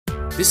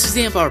This is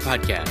the Amp Hour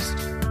Podcast,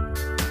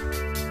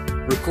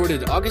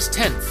 recorded August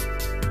 10th,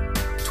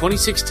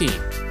 2016,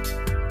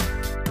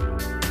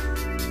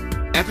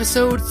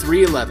 episode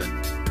 311,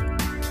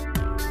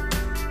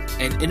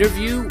 an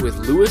interview with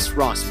Louis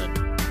Rossmann.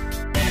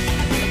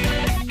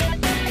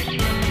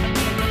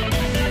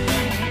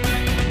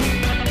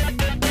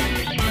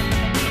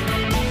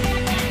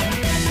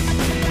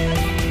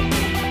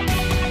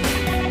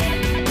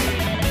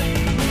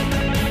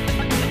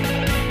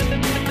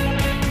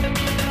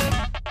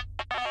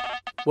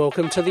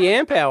 Welcome to the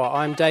Amp Hour.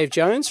 I'm Dave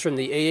Jones from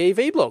the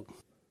EEV blog.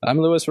 I'm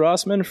Louis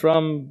Rossmann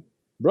from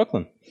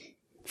Brooklyn.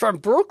 From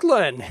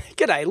Brooklyn.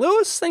 G'day,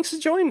 Louis. Thanks for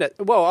joining it.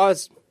 Well, I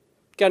was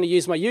going to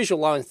use my usual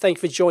line. Thanks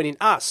for joining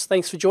us.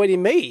 Thanks for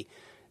joining me.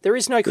 There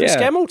is no Chris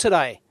Gamble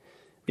today,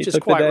 which is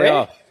quite rare.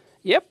 Off.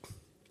 Yep.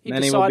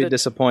 Many will be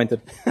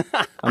disappointed.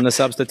 I'm the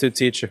substitute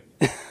teacher.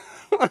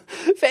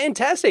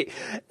 Fantastic.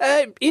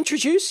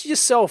 Introduce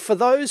yourself for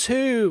those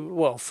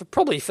who,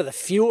 probably for the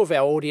few of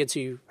our audience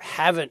who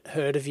haven't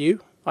heard of you,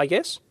 I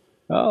guess.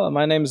 Oh,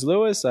 my name's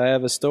Louis. I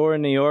have a store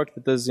in New York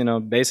that does,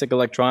 basic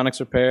electronics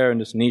repair and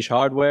just niche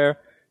hardware.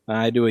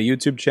 I do a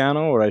YouTube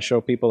channel where I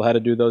show people how to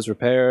do those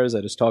repairs.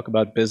 I just talk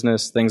about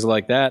business, things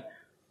like that.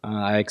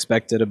 I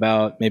expected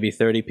about maybe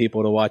 30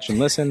 people to watch and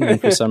listen, and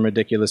for some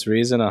ridiculous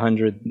reason,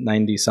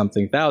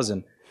 190-something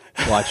thousand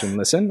watch and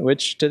listen,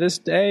 which to this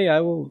day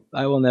I will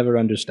never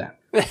understand.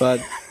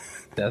 But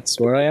that's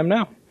where I am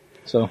now.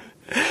 So.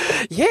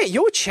 Yeah,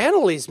 your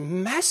channel is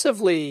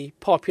massively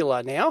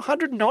popular now.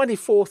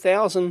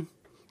 194,000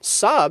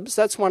 subs.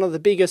 That's one of the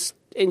biggest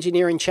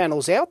engineering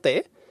channels out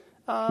there.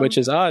 Which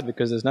is odd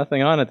because there's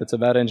nothing on it that's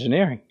about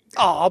engineering.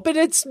 Oh, but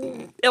it's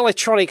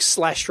electronics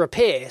 /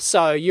 repair,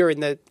 so you're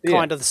in the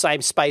kind of the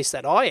same space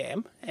that I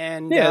am.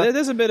 And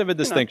there's a bit of a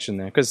distinction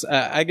there because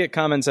I get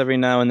comments every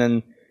now and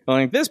then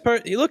going,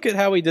 look at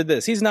how he did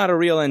this. He's not a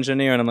real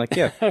engineer. And I'm like,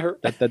 yeah,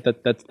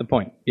 that's the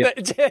point.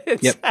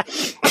 Yep. Yep.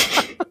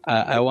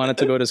 I wanted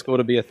to go to school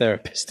to be a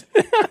therapist.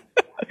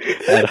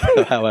 I don't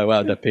know how I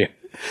wound up here.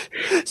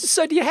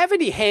 So do you have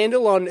any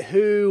handle on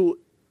who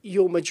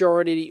your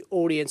majority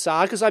audience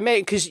are?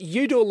 Because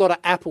you do a lot of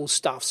Apple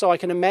stuff, so I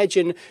can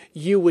imagine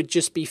you would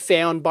just be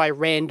found by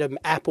random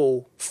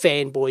Apple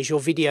fanboys. Your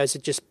videos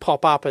would just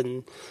pop up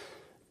and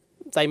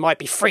they might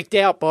be freaked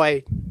out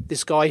by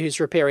this guy who's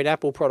repairing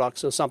Apple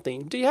products or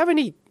something. Do you have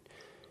any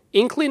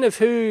inkling of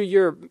who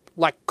your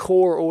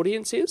core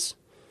audience is?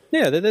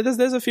 Yeah,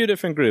 there's a few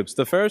different groups.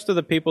 The first are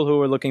the people who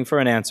are looking for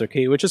an answer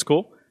key, which is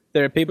cool.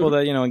 There are people that,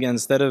 again,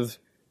 instead of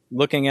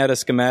looking at a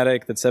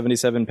schematic that's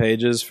 77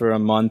 pages for a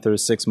month or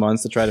 6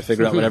 months to try to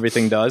figure out what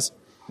everything does,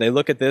 they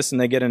look at this and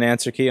they get an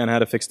answer key on how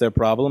to fix their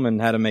problem and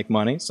how to make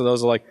money. So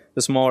those are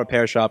the small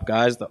repair shop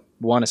guys that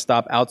want to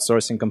stop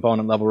outsourcing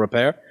component level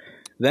repair.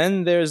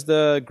 Then there's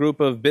the group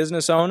of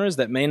business owners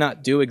that may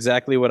not do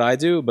exactly what I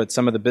do, but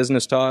some of the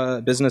business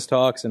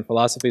talks and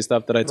philosophy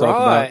stuff that I talk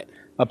about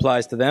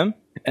applies to them.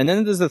 And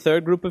then there's the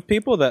third group of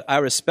people that I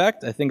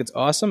respect. I think it's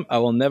awesome. I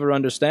will never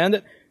understand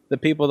it. The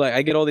people that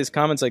I get all these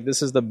comments like,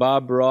 this is the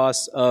Bob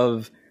Ross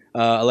of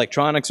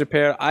electronics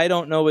repair. I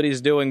don't know what he's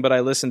doing, but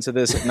I listen to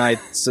this at night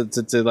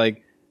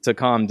to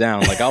calm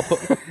down.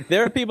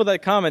 There are people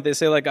that comment, they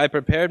say I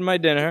prepared my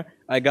dinner,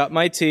 I got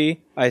my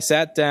tea, I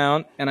sat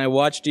down, and I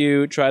watched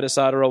you try to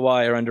solder a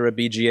wire under a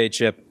BGA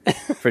chip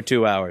for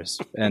 2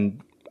 hours.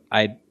 And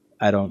I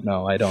don't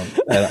know. I don't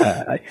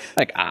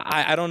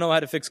know how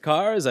to fix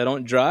cars. I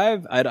don't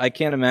drive. I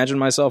can't imagine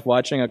myself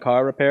watching a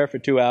car repair for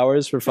 2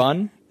 hours for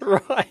fun.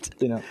 Right.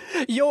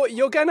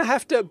 You're going to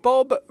have to...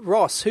 Bob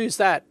Ross, who's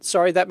that?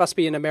 Sorry, that must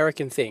be an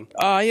American thing.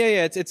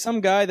 Yeah. It's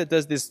some guy that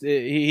does this...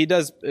 He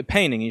does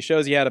painting. He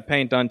shows you how to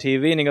paint on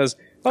TV, and he goes,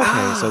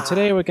 okay, so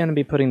today we're going to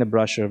be putting the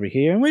brush over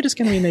here, and we're just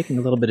going to be making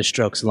a little bit of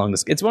strokes along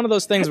this. It's one of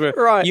those things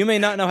where you may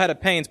not know how to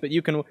paint, but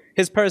you can...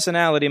 His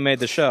personality made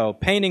the show.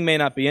 Painting may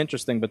not be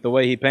interesting, but the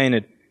way he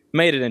painted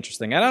made it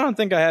interesting. And I don't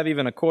think I have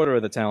even a quarter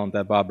of the talent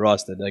that Bob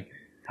Ross did.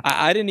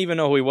 I didn't even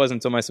know who he was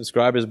until my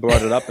subscribers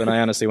brought it up, and I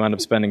honestly wound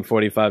up spending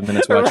 45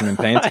 minutes watching him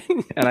paint.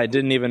 And I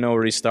didn't even know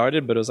where he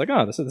started, but it was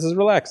this is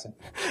relaxing.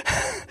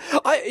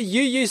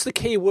 You use the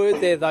key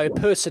word there, though,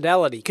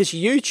 personality, because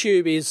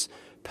YouTube is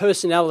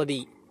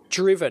personality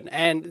driven,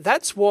 and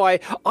that's why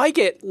I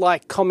get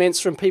comments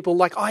from people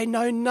I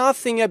know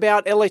nothing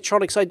about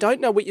electronics, I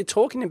don't know what you're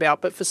talking about,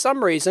 but for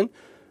some reason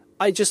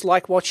I just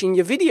like watching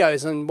your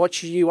videos and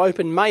watch you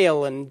open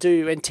mail and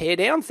tear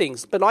down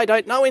things, but I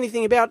don't know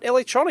anything about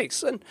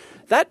electronics, and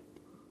that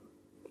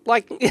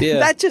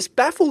that just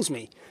baffles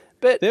me.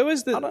 But there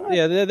was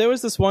there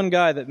was this one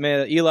guy that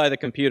made Eli the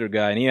computer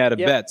guy, and he had a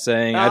bet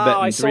saying, I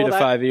bet in 3 to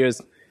 5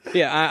 years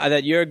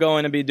that you're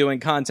going to be doing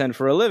content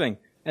for a living.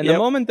 And the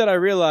moment that I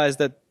realized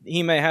that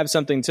he may have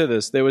something to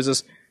this, there was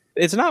this,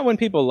 it's not when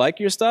people like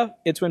your stuff,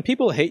 it's when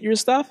people hate your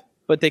stuff,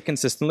 but they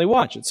consistently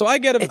watch it. So I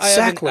get it.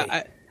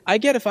 I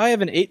get if I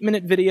have an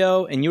 8-minute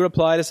video and you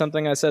reply to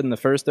something I said in the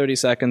first 30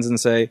 seconds and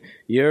say,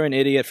 you're an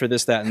idiot for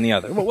this, that, and the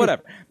other. Well,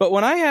 whatever. But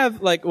when I have,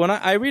 when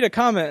I read a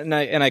comment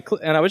and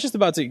I was just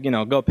about to,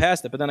 go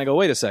past it, but then I go,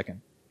 wait a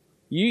second.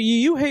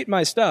 You hate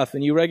my stuff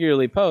and you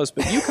regularly post,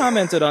 but you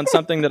commented on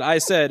something that I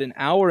said an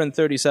hour and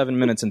 37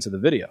 minutes into the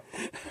video.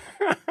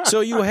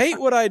 So you hate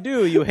what I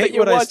do. You hate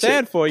what I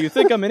stand for. You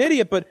think I'm an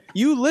idiot, but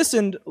you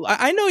listened.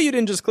 I know you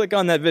didn't just click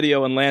on that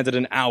video and landed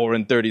an hour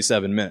and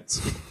 37 minutes.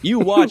 You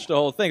watched the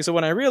whole thing. So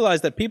when I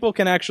realized that people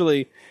can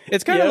actually,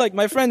 it's kind of like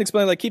my friend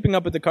explained, like Keeping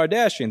Up with the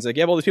Kardashians. Like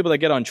you have all these people that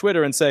get on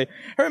Twitter and say,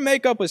 her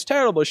makeup was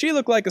terrible. She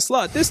looked like a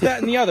slut. This, that,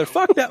 and the other.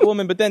 Fuck that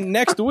woman. But then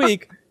next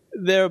week,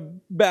 they're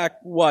back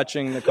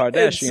watching the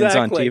Kardashians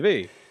on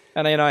TV.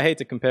 And I hate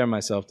to compare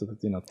myself to the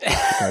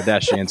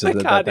Kardashians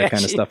and that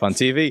kind of stuff on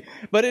TV,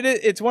 but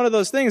it's one of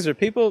those things where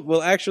people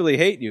will actually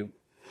hate you,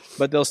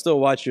 but they'll still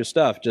watch your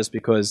stuff just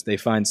because they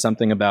find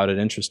something about it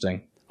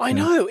interesting. I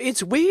know,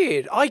 it's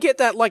weird. I get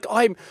that.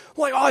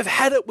 I've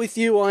had it with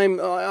you. I'm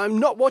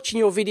not watching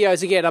your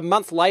videos again. A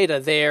month later,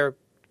 they're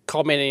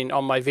commenting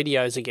on my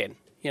videos again.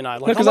 I'm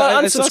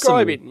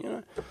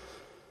unsubscribing.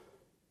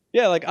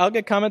 Yeah, like I'll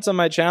get comments on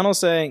my channel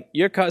saying,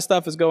 your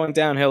stuff is going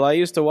downhill. I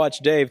used to watch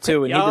Dave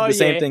too, and he did the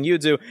same thing you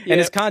do, and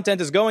his content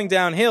is going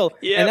downhill.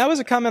 Yep. And that was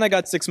a comment I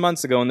got 6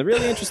 months ago. And the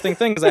really interesting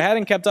thing is I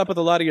hadn't kept up with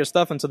a lot of your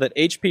stuff until that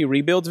HP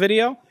Rebuild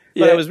video.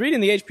 But I was reading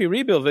the HP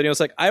Rebuild video.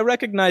 It's like, I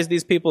recognize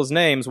these people's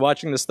names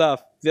watching the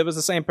stuff. It was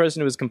the same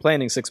person who was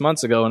complaining 6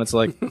 months ago, and it's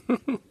like,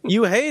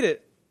 you hate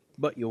it,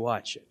 but you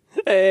watch it.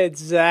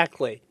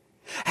 Exactly.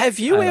 Have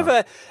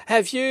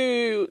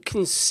you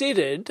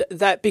considered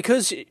that,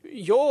 because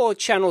your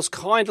channel's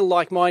kind of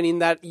like mine in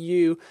that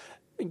you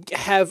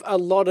have a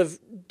lot of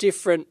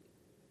different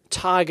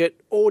target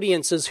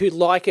audiences who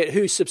like it,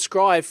 who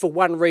subscribe for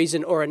one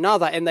reason or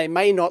another, and they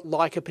may not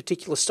like a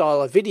particular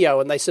style of video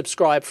and they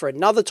subscribe for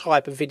another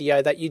type of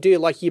video that you do,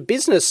 like your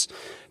business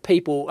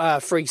people,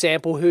 for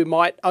example, who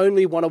might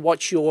only want to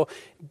watch your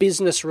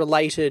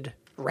business-related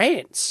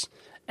rants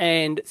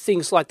and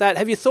things like that.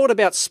 Have you thought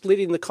about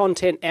splitting the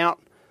content out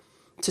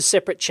to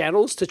separate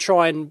channels to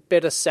try and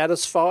better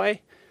satisfy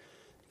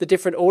the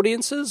different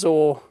audiences?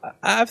 Or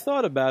I've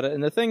thought about it,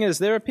 and the thing is,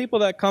 there are people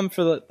that come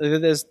for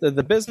there's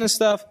the business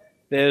stuff,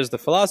 there's the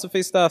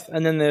philosophy stuff,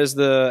 and then there's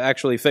the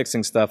actually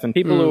fixing stuff. And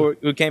people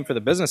who came for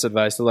the business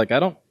advice, they're like, I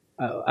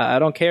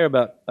don't care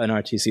about an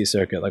RTC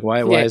circuit. Like,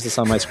 why is this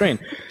on my screen?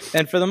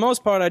 And for the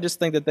most part, I just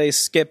think that they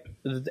skip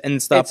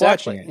and stop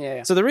watching it.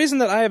 Yeah. So the reason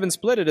that I haven't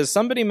split it is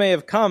somebody may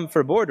have come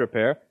for board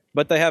repair,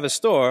 but they have a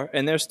store,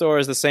 and their store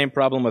is the same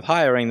problem with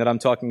hiring that I'm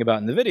talking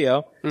about in the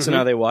video. So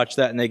now they watch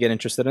that and they get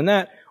interested in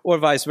that, or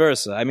vice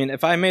versa. I mean,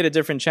 if I made a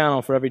different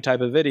channel for every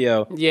type of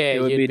video,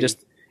 it would be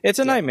just... It's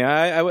a nightmare.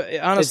 I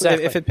honestly,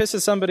 if it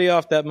pisses somebody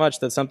off that much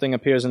that something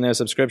appears in their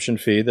subscription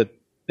feed that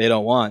they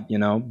don't want,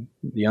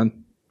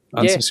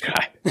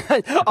 unsubscribe.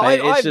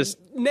 I've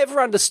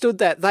never understood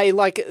that.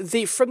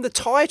 They from the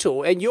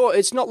title, and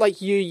it's not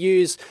like you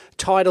use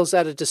titles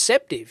that are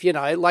deceptive,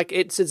 like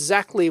it's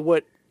exactly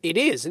what it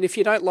is. And if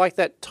you don't like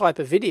that type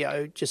of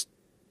video, just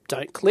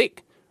don't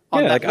click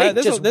on that link.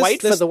 Just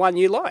wait for the one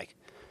you like.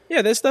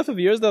 Yeah, there's stuff of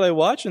yours that I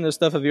watch, and there's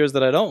stuff of yours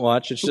that I don't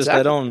watch. It's just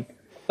I don't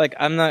like.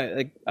 I'm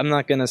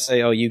not gonna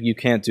say, oh, you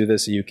can't do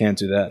this or you can't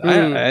do that.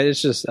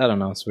 It's just I don't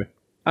know. It's weird.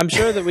 I'm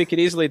sure that we could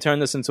easily turn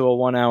this into a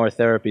 1-hour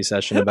therapy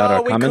session about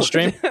our comment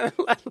stream.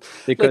 Let's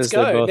Because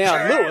go. both...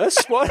 Now, Lewis,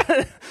 what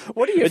are your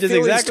Which is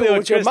feelings exactly what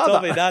towards your Chris mother?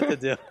 told me not to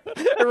do.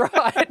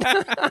 Right.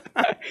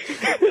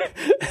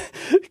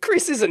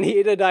 Chris isn't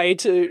here today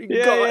so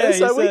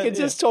we can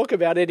just talk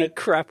about any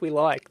crap we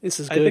like. This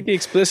is good. I think he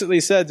explicitly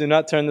said, do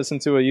not turn this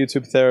into a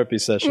YouTube therapy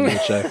session,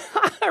 which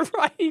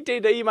Right, he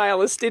did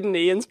email us, didn't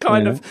he? And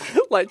kind of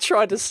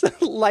tried to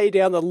lay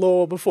down the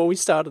law before we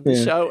started the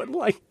show. And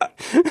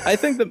I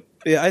think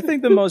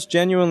the most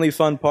genuinely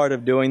fun part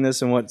of doing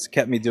this, and what's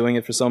kept me doing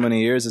it for so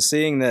many years, is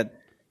seeing that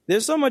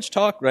there's so much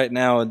talk right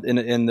now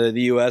in the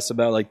U.S.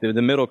 about like the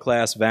middle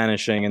class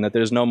vanishing and that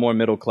there's no more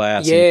middle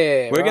class.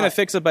 We're going to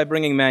fix it by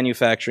bringing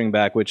manufacturing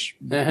back, which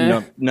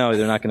no,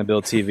 they're not going to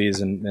build TVs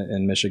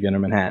in Michigan or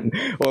Manhattan.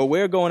 Or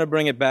we're going to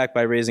bring it back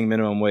by raising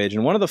minimum wage.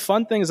 And one of the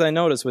fun things I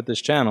noticed with this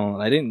channel,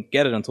 and I didn't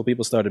get it until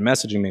people started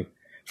messaging me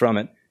from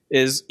it,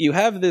 is you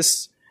have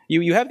this...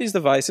 You have these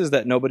devices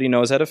that nobody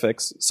knows how to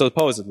fix,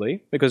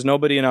 supposedly, because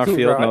nobody in our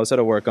field knows how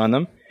to work on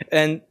them.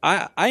 And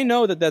I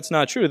know that that's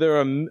not true.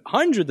 There are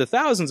hundreds of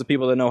thousands of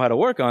people that know how to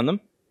work on them.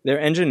 They're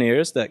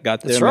engineers that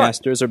got their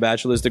master's or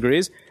bachelor's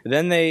degrees.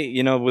 Then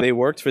they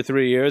worked for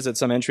 3 years at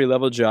some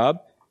entry-level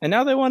job, and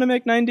now they want to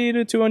make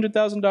 $90,000 to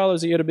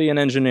 $200,000 a year to be an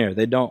engineer.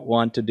 They don't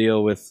want to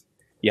deal with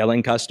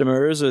yelling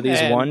customers or these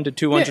 $100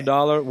 to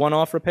 $200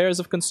 one-off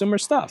repairs of consumer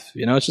stuff.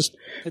 It's just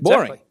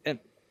boring.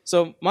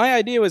 So my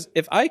idea was,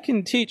 if I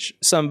can teach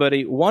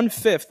somebody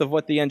 1/5 of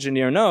what the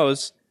engineer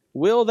knows,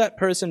 will that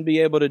person be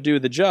able to do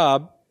the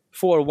job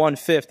for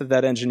 1/5 of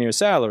that engineer's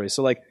salary?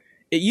 So like,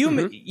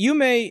 you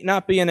may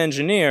not be an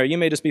engineer. You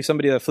may just be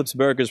somebody that flips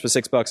burgers for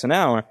 $6 an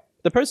hour.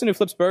 The person who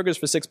flips burgers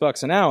for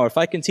 $6 an hour, if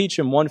I can teach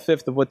him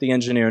 1/5 of what the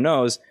engineer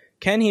knows,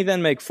 can he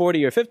then make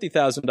 $40,000 or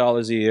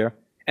 $50,000 a year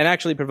and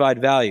actually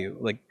provide value?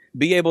 Like,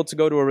 be able to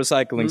go to a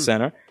recycling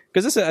center.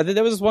 Because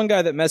there was this one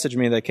guy that messaged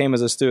me that came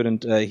as a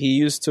student. He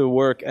used to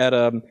work at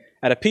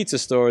a pizza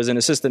store as an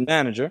assistant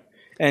manager,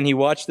 and he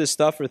watched this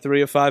stuff for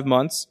 3 or 5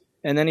 months,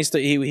 and then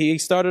he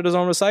started his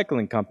own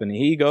recycling company.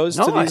 He goes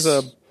to these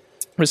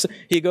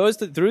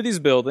through these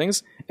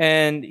buildings,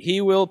 and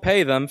he will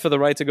pay them for the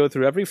right to go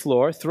through every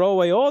floor, throw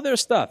away all their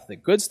stuff, the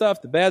good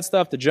stuff, the bad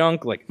stuff, the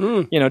junk,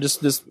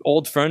 just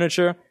old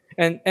furniture,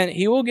 and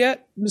he will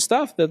get the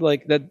stuff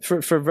that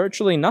for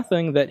virtually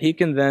nothing that he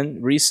can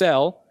then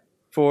resell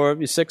for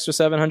 $600 or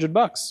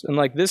 $700. And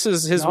this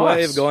is his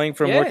way of going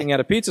from working at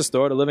a pizza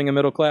store to living a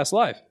middle class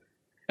life.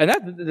 And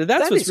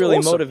that's what's really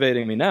awesome.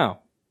 Motivating me now.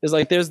 Is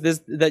there's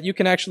this that you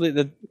can actually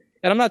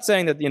and I'm not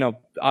saying that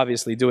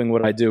obviously doing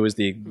what I do is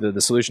the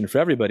solution for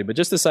everybody, but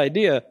just this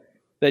idea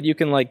that you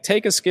can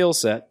take a skill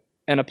set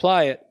and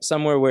apply it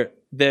somewhere where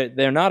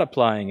they're not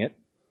applying it,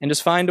 and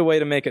just find a way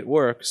to make it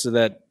work so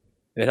that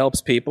it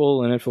helps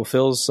people and it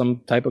fulfills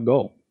some type of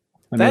goal.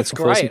 That's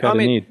great.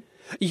 Need.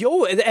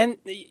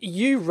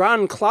 You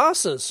run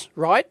classes,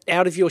 right,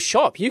 out of your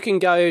shop. You can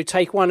go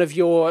take one of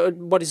your,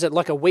 what is it,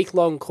 like a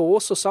week-long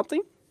course or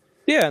something?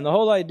 Yeah, and the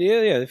whole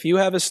idea, if you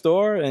have a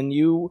store and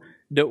you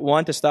don't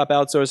want to stop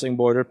outsourcing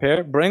board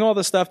repair, bring all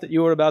the stuff that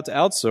you were about to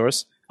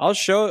outsource.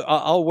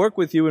 I'll work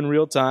with you in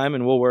real time,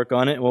 and we'll work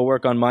on it, and we'll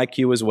work on my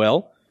queue as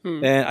well.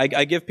 And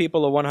I give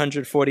people a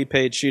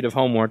 140-page sheet of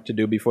homework to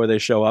do before they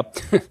show up,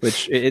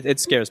 which it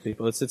scares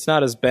people. It's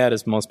not as bad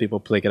as most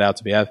people make it out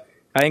to be. I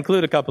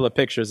include a couple of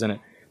pictures in it.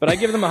 But I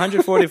give them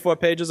 144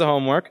 pages of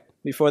homework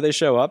before they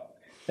show up,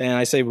 and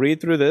I say,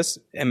 read through this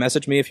and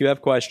message me if you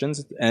have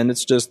questions. And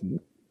it's just,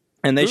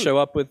 and they show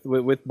up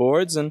with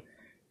boards, and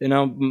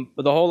the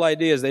whole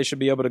idea is they should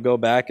be able to go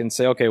back and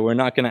say, okay, we're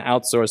not going to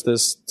outsource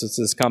this to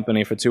this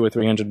company for $200 or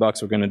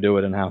 $300. We're going to do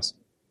it in house.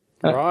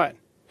 Right.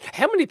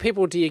 How many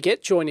people do you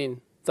get joining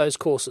those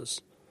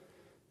courses?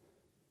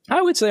 I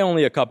would say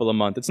only a couple a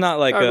month. It's not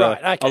like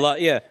a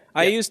lot. Yeah.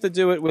 I used to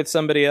do it with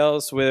somebody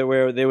else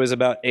where there was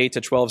about 8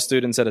 to 12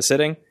 students at a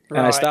sitting. And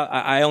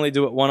I only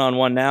do it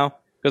one-on-one now.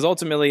 Because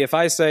ultimately, if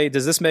I say,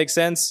 does this make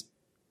sense?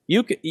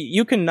 You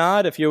can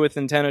nod if you're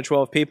within 10 or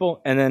 12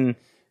 people, and then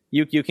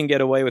you can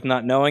get away with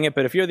not knowing it.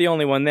 But if you're the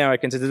only one there, I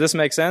can say, does this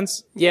make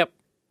sense? Yep.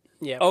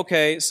 Yeah.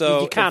 Okay,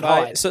 so you can't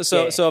hide.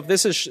 So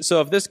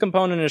if this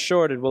component is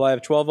shorted, will I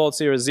have 12 volts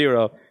here or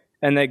 0?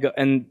 And they go,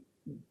 and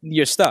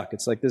you're stuck.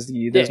 It's like there's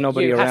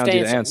nobody around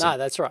you to answer. No,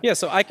 that's right. Yeah,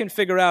 so I can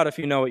figure out if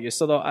you know what you're.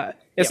 So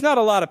it's not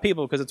a lot of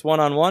people because it's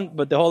one-on-one.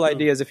 But the whole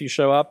idea is if you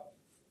show up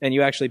and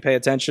you actually pay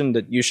attention,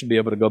 that you should be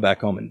able to go back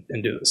home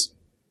and do this.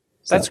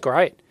 So. That's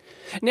great.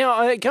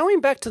 Now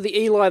going back to the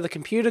Eli the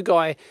computer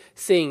guy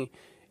thing,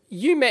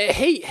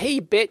 he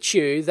bet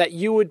you that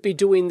you would be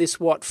doing this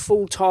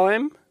full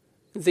time.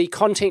 The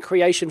content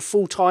creation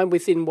full-time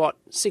within,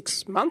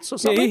 6 months or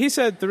something? Yeah, he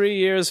said 3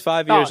 years,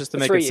 5 years just to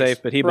make it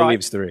safe, but he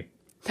believes 3.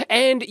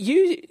 And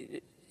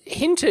you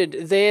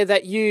hinted there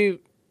that you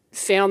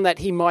found that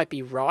he might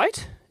be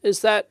right. Is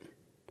that...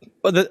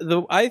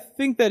 Well, I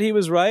think that he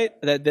was right,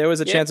 that there was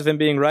a chance of him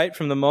being right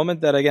from the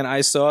moment that, again,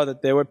 I saw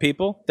that there were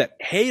people that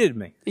hated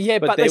me. Yeah,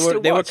 but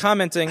they were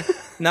commenting,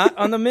 not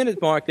on the minute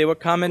mark, they were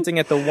commenting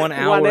at the 1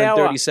 hour and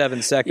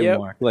 37 second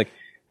mark.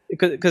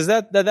 Because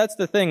that's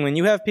the thing. When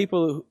you have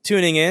people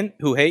tuning in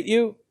who hate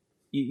you,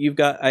 you've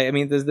got.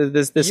 There's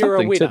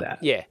something to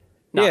that. Yeah.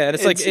 No, yeah,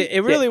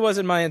 it really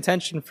wasn't my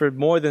intention for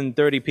more than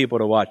 30 people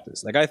to watch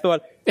this. I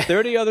thought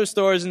 30 other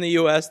stores in the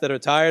U.S. that are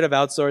tired of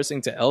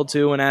outsourcing to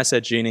L2 and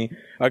Asset Genie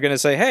are going to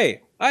say,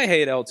 hey, I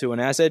hate L2 and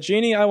Asset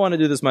Genie. I want to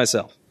do this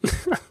myself.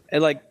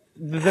 And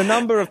the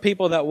number of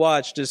people that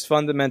watch just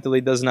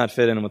fundamentally does not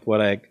fit in with what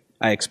I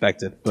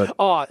expected.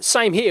 But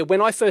same here.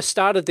 When I first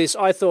started this,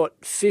 I thought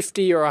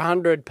 50 or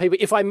 100 people.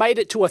 If I made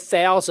it to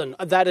 1,000,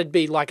 that'd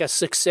be like a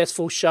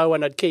successful show,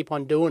 and I'd keep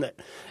on doing it.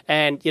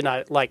 And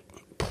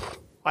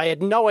I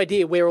had no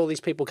idea where all these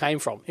people came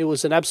from. It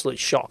was an absolute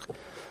shock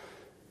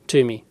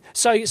to me.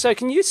 So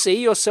can you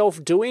see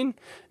yourself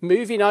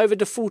moving over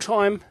to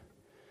full-time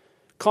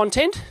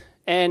content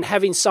and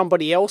having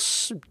somebody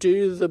else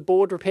do the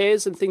board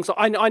repairs and things?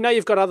 I know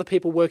you've got other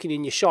people working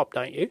in your shop,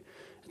 don't you?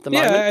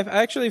 Yeah,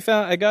 I actually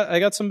found I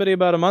got somebody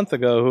about a month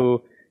ago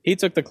who he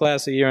took the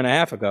class a year and a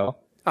half ago,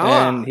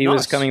 and he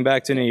was coming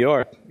back to New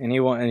York, and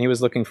he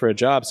was looking for a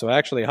job. So I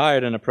actually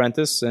hired an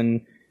apprentice,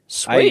 and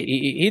sweet.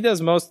 He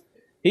does most.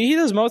 He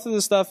does most of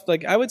the stuff.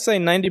 I would say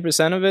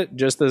 90% of it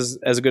just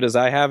as good as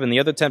I have, and the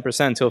other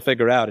 10% he'll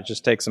figure out. It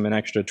just takes him an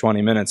extra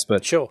 20 minutes.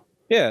 But sure,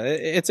 yeah,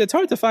 it's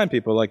hard to find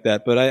people like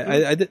that. But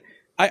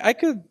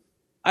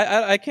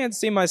I can't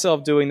see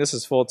myself doing this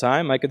as full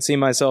time. I could see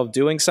myself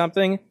doing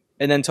something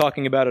and then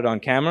talking about it on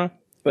camera,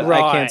 but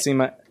I can't see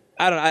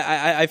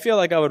I feel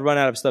like I would run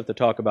out of stuff to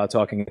talk about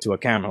talking to a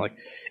camera.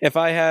 If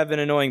I have an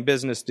annoying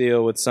business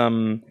deal with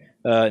some,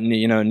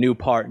 new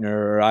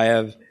partner, or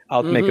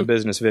I'll make a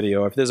business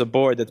video. Or if there's a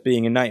board that's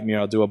being a nightmare,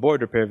 I'll do a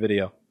board repair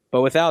video.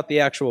 But without the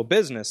actual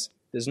business,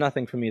 there's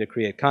nothing for me to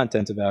create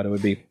content about. It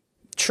would be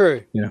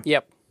true.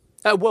 Yep.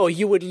 Well,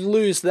 you would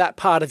lose that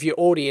part of your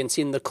audience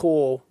in the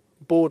core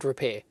board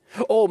repair,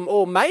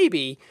 or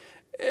maybe.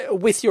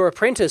 With your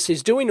apprentice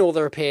who's doing all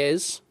the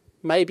repairs,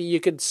 maybe you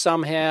could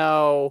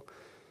somehow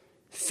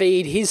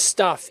feed his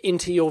stuff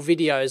into your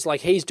videos.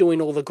 Like he's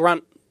doing all the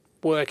grunt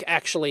work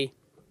actually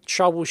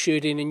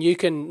troubleshooting, and you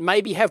can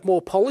maybe have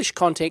more polished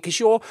content because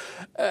your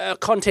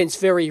content's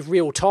very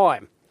real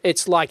time.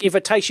 It's like if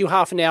it takes you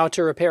half an hour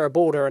to repair a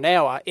board or an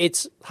hour,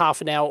 it's half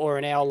an hour or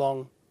an hour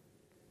long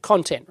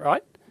content,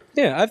 right?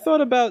 Yeah, I've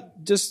thought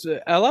about just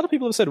a lot of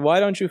people have said, why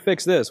don't you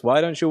fix this?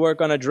 Why don't you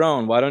work on a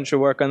drone? Why don't you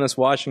work on this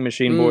washing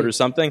machine board or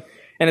something?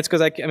 And it's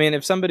because, I mean,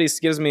 if somebody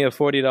gives me a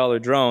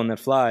 $40 drone that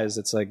flies,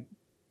 it's like,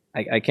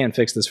 I can't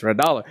fix this for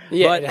 $1.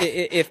 Yeah. But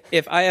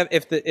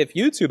if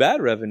YouTube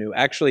ad revenue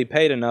actually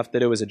paid enough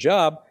that it was a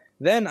job,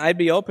 then I'd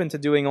be open to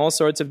doing all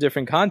sorts of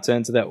different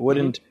content that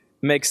wouldn't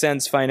make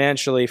sense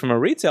financially from a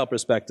retail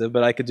perspective,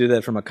 but I could do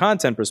that from a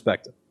content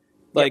perspective.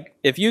 Like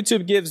if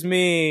YouTube gives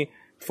me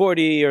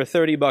 40 or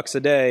 30 bucks a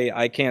day,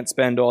 I can't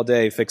spend all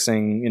day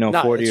fixing,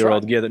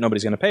 40-year-old gear that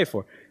nobody's going to pay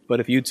for. But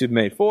if YouTube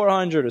made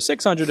 400 or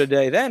 600 a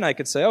day, then I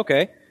could say,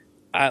 okay,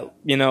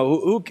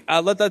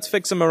 let's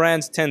fix a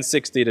Marantz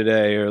 1060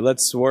 today, or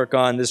let's work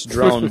on this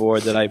drone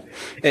board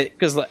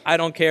because I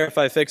don't care if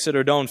I fix it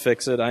or don't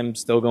fix it, I'm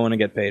still going to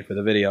get paid for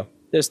the video.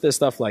 There's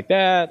stuff like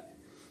that.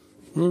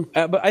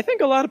 But I think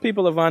a lot of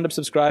people have wound up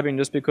subscribing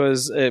just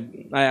because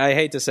I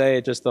hate to say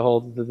it, just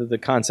the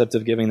concept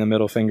of giving the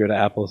middle finger to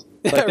Apple.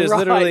 Like there's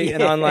literally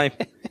an online.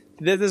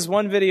 There's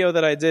one video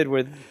that I did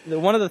where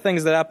one of the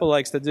things that Apple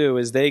likes to do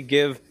is they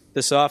give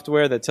the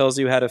software that tells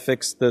you how to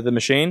fix the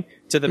machine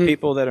to the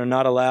people that are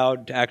not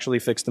allowed to actually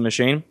fix the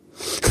machine.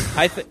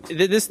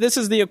 This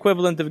is the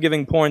equivalent of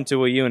giving porn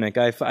to a eunuch.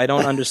 I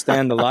don't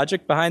understand the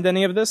logic behind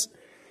any of this.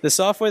 The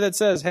software that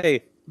says,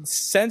 hey,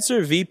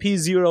 sensor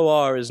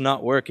VP0R is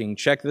not working,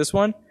 check this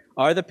one,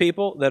 are the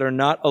people that are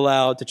not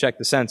allowed to check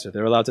the sensor.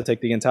 They're allowed to take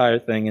the entire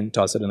thing and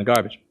toss it in the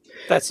garbage.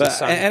 That's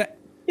insane.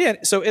 Yeah,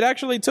 so it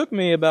actually took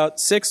me about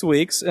 6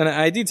 weeks, and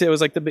it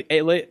was like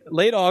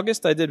late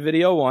August I did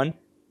video 1,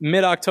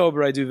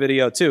 mid-October I do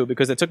video 2,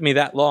 because it took me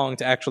that long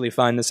to actually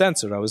find the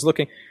sensor. I was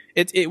looking,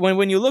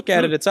 when you look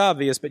at it, it's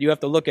obvious, but you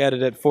have to look at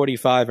it at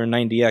 45 or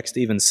 90x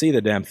to even see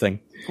the damn thing.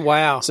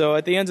 Wow. So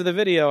at the end of the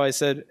video, I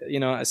said,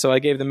 so I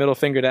gave the middle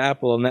finger to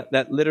Apple, and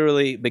that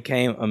literally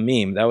became a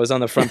meme. That was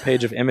on the front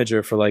page of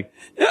Imager for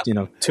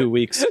 2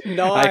 weeks.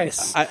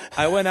 Nice.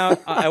 I went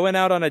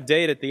out on a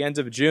date at the end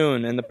of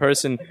June, and the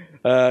person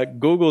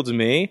Googled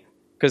me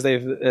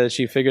because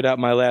she figured out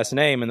my last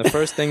name, and the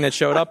first thing that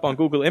showed up on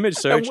Google image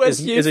search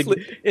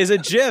is a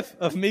GIF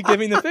of me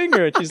giving the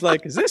finger. And she's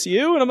like, "Is this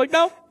you?" And I'm like,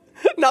 "No,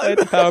 no." I hit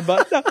the power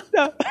button.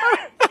 No.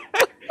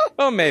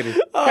 Oh, maybe.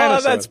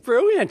 Oh, that's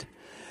brilliant.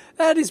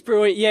 That is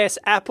brilliant. Yes,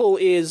 Apple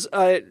is.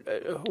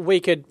 We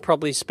could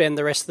probably spend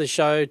the rest of the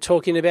show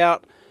talking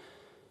about.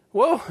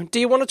 Well, do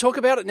you want to talk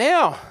about it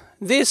now?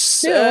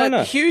 This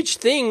huge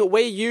thing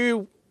where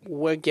you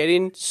were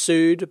getting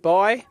sued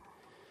by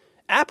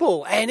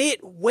Apple, and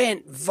it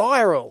went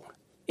viral.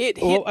 It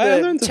hit I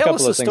learned a tell couple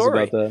us of the things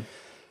story. about that.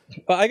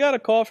 Well, I got a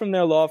call from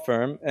their law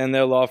firm, and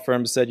their law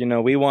firm said,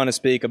 we want to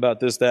speak about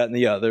this, that, and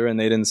the other, and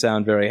they didn't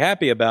sound very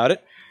happy about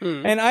it.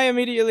 And I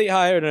immediately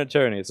hired an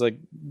attorney. It's like,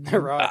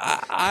 Right.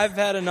 I've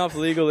had enough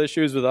legal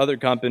issues with other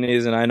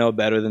companies, and I know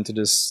better than to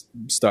just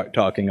start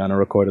talking on a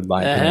recorded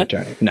line to an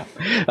attorney. No.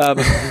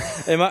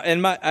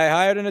 I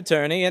hired an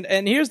attorney,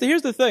 and here's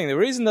the thing. The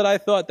reason that I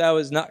thought that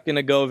was not going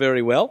to go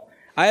very well,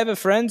 I have a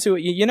friend who,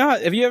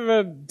 have you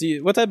ever,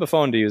 what type of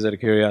phone do you use out of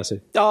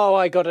curiosity? Oh,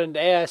 I got a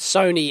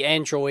Sony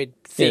Android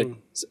thing. Yeah.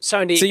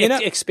 Sony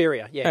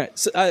Xperia, yeah. Right,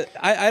 so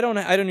I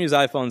don't use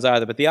iPhones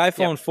either, but the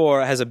iPhone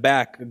 4 has a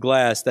back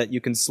glass that you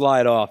can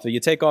slide off. You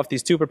take off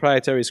these 2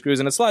 proprietary screws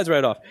and it slides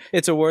right off.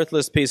 It's a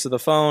worthless piece of the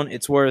phone.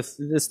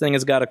 This thing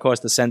has got to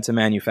cost a cent to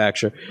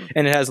manufacture,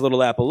 and it has a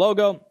little Apple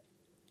logo.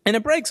 And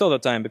it breaks all the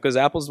time because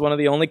Apple's one of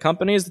the only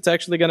companies that's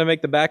actually going to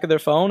make the back of their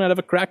phone out of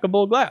a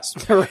crackable glass.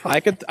 Right.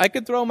 I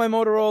could throw my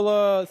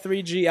Motorola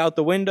 3G out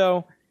the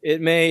window.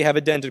 It may have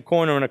a dented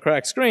corner and a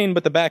cracked screen,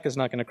 but the back is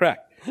not going to crack.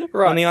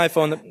 Right. On the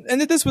iPhone, and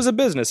this was a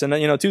business. And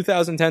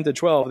 2010 to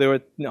 12, there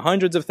were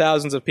hundreds of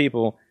thousands of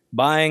people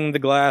buying the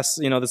glass,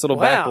 this little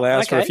back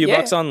glass for a few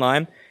bucks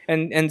online,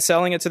 and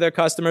selling it to their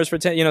customers for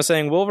 10,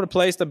 saying we'll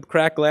replace the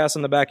cracked glass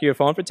on the back of your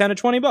phone for 10 or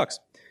 20 bucks.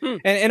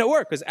 And it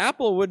worked because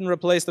Apple wouldn't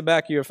replace the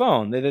back of your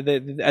phone.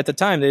 They, at the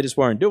time, they just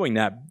weren't doing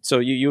that. So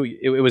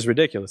it was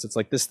ridiculous. It's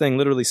like this thing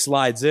literally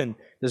slides in.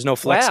 There's no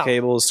flex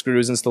cables,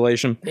 screws,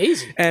 installation.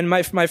 Easy. And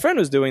my friend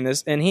was doing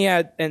this, and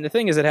the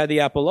thing is, it had the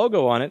Apple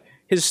logo on it.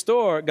 His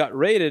store got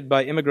raided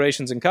by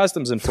Immigrations and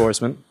Customs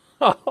Enforcement.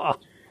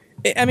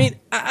 I mean,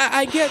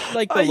 I get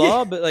the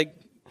law, but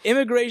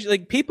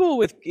immigration, people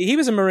with, he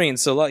was a Marine,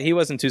 so he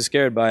wasn't too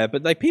scared by it,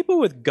 but people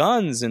with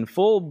guns and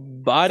full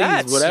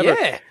bodies, whatever.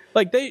 Yeah.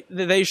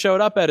 They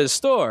showed up at his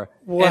store.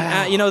 Wow.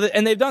 And,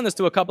 and they've done this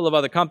to a couple of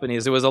other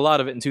companies. There was a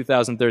lot of it in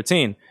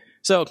 2013.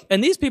 So,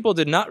 and these people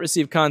did not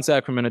receive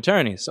contact from an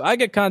attorney. So I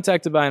get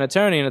contacted by an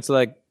attorney, and it's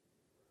like,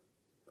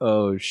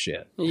 oh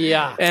shit.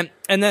 Yeah. And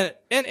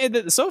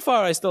so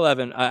far I still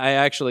haven't. I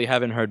actually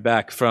haven't heard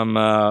back from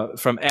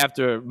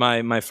after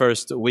my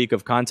first week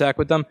of contact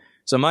with them.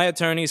 So my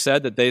attorney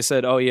said that they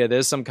said, oh yeah,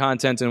 there's some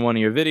content in one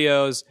of your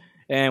videos.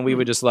 and we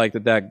would just like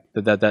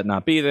that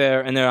not be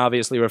there. And they're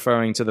obviously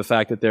referring to the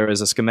fact that there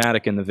is a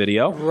schematic in the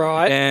video.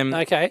 Right. And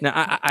okay.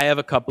 Now, I have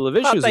a couple of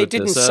issues But they with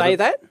didn't this. say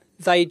that.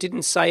 They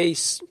didn't say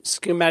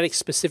schematic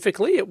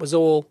specifically. It was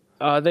all...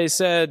 They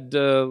said,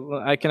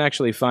 I can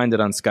actually find it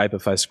on Skype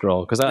if I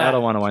scroll, because I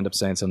don't want to wind up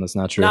saying something that's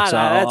not true.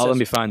 Let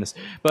me find this.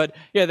 But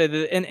yeah,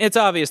 and it's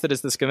obvious that it's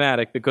the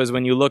schematic, because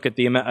when you look at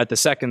the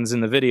seconds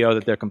in the video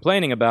that they're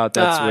complaining about,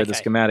 that's where the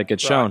schematic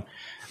gets shown.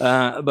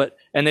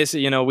 And they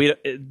say,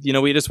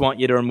 we just want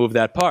you to remove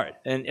that part.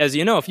 And as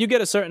you know, if you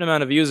get a certain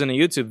amount of views in a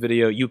YouTube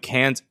video, you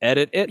can't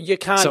edit it. You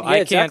can't. So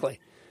Exactly.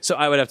 So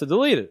I would have to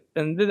delete it.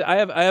 And I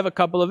have a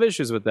couple of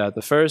issues with that.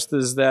 The first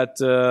is that.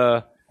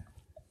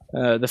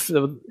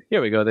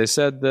 Here we go. They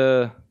said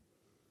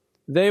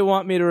they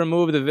want me to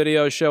remove the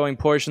video showing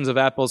portions of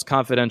Apple's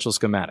confidential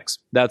schematics.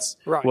 That's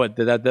right. What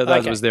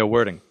that was their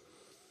wording.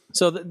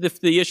 So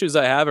the issues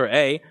I have are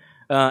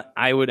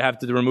I would have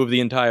to remove the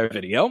entire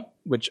video,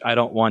 which I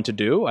don't want to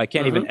do. I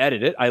can't even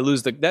edit it. I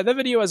lose that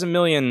video has a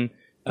million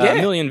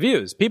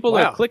views. People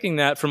are clicking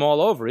that from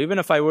all over. Even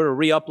if I were to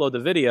re-upload the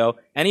video,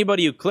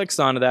 anybody who clicks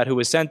onto that, who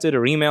was sent it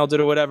or emailed it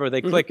or whatever,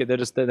 they click it.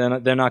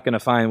 They're not going to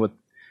find what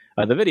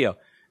the video.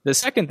 The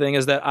second thing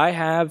is that I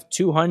have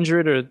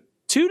 200 or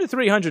 200 to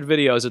 300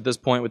 videos at this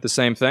point with the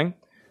same thing.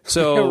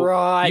 So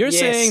you're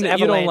saying that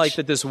you don't like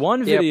that this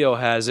one video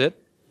has it,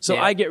 so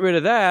I get rid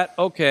of that.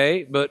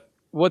 Okay, but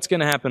what's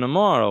going to happen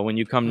tomorrow when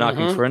you come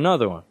knocking for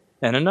another one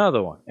and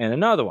another one and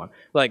another one?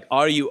 Like,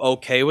 are you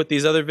okay with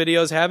these other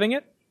videos having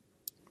it?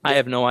 I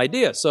have no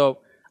idea. So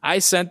I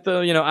sent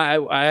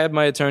I had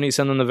my attorney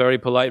send them the very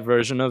polite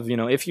version of,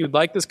 if you'd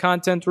like this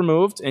content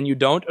removed and you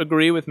don't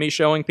agree with me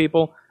showing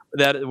people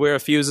that where a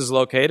fuse is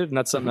located, and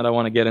that's something that I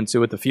want to get into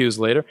with the fuse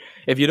later.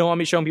 If you don't want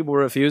me showing people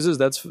where a fuse is,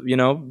 that's,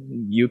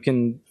 you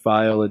can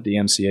file a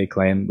DMCA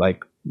claim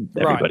like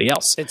everybody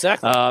else.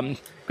 Exactly.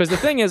 Because the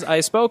thing is, I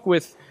spoke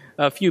with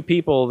a few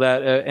people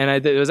that,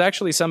 it was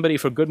actually somebody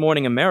for Good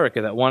Morning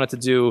America that wanted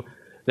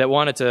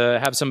to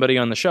have somebody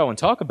on the show and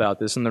talk about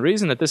this. And the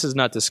reason that this is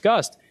not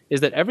discussed is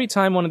that every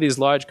time one of these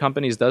large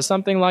companies does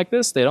something like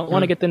this, they don't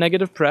want to get the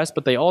negative press,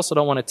 but they also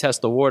don't want to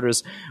test the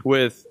waters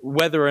with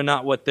whether or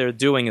not what they're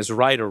doing is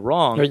right or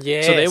wrong.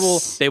 Yes.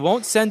 So they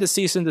won't send a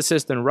cease and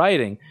desist in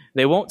writing.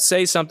 They won't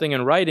say something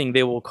in writing.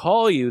 They will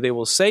call you. They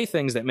will say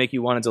things that make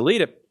you want to delete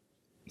it.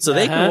 So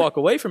they can walk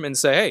away from it and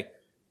say, hey,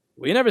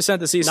 we never sent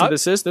the cease and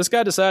desist. This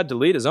guy decided to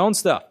delete his own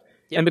stuff.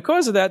 Yep. And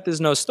because of that,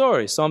 there's no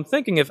story. So I'm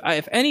thinking if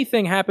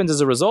anything happens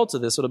as a result of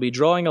this, it'll be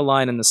drawing a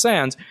line in the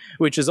sand,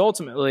 which is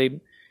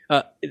ultimately...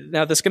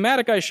 now, the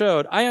schematic I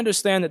showed, I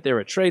understand that there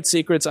are trade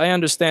secrets. I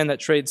understand that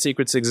trade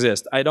secrets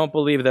exist. I don't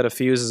believe that a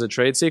fuse is a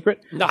trade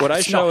secret. No, what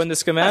I show in the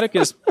schematic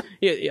is...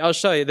 I'll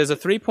show you. There's a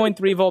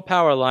 3.3 volt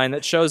power line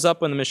that shows up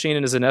when the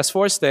machine is in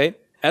S4 state.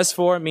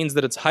 S4 means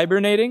that it's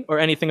hibernating or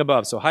anything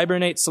above. So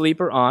hibernate,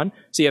 sleep, or on.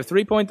 So you have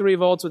 3.3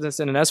 volts when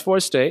it's in an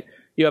S4 state.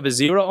 You have a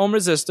 0 ohm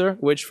resistor,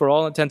 which for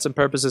all intents and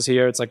purposes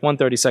here, it's like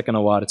 1/32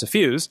 a watt. It's a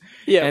fuse.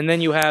 Yeah. And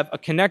then you have a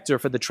connector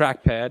for the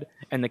trackpad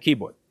and the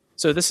keyboard.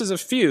 So this is a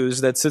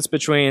fuse that sits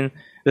between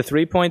the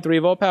 3.3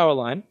 volt power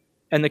line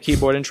and the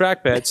keyboard and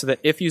trackpad, so that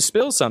if you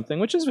spill something,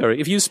 which is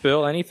if you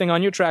spill anything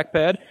on your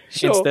trackpad,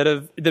 instead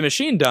of the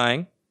machine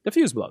dying, the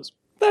fuse blows.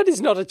 That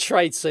is not a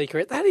trade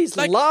secret. That is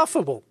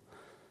laughable.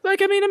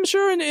 I'm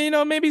sure in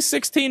maybe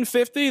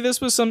 1650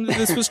 this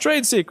was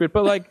trade secret,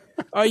 but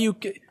are you?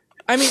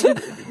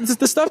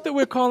 The stuff that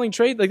we're calling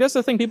trade, that's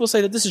the thing. People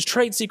say that this is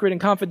trade secret and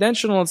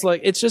confidential.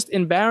 It's just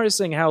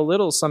embarrassing how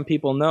little some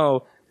people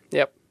know.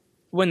 Yep.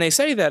 When they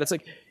say that, it's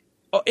like,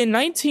 in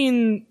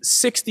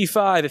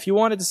 1965, if you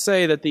wanted to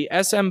say that the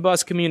SM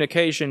bus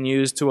communication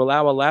used to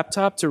allow a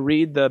laptop to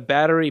read the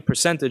battery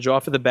percentage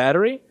off of the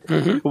battery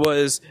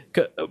was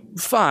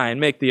fine,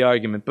 make the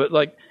argument. But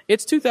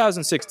it's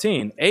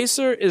 2016.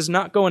 Acer is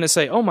not going to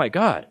say, oh my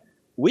God,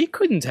 we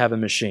couldn't have a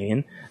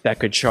machine that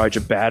could charge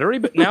a battery,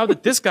 but now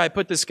that this guy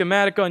put the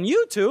schematic on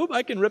YouTube,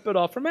 I can rip it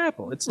off from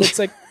Apple. It's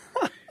like...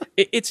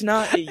 It's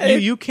not,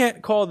 you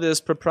can't call this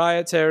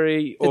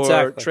proprietary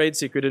or trade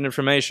secret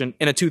information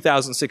in a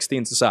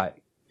 2016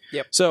 society.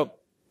 Yep. So,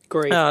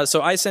 great.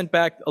 So I sent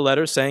back a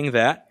letter saying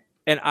that,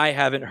 and I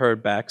haven't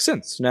heard back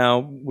since. Now,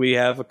 we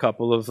have a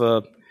couple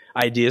of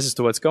ideas as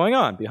to what's going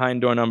on. Behind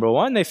door number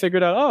 1, they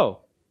figured out,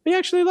 we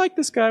actually like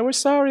this guy. We're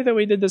sorry that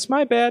we did this.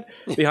 My bad.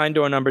 Behind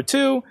door number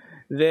 2,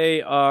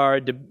 they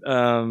are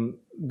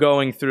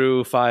going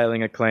through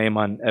filing a claim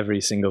on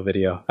every single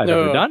video I've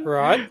ever done.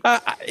 Right.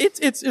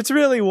 It's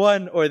really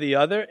one or the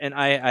other, and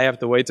I have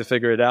to wait to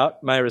figure it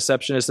out. My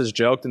receptionist has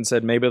joked and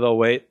said maybe they'll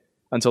wait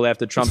until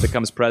after Trump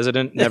becomes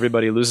president and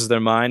everybody loses their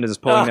mind and is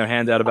pulling their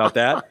hand out about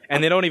that,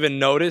 and they don't even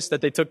notice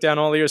that they took down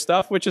all of your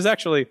stuff, which is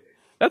actually...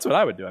 That's what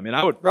I would do.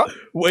 I would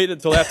wait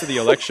until after the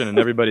election and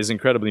everybody's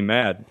incredibly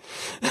mad.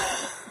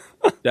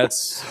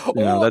 That's...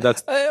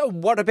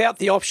 what about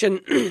the option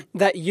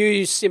that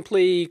you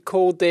simply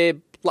called their...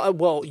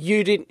 Well,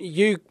 you didn't.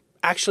 You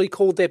actually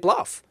called their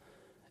bluff,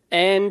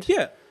 and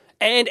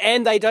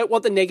they don't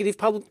want the negative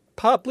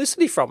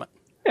publicity from it.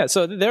 Yeah.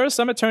 So there are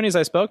some attorneys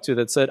I spoke to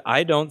that said,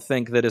 I don't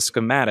think that a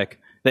schematic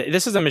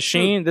This is a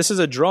machine. This is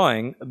a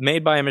drawing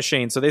made by a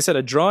machine. So they said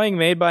a drawing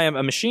made by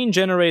a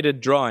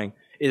machine-generated drawing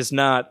is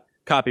not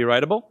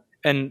copyrightable.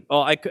 And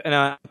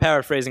I'm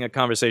paraphrasing a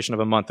conversation of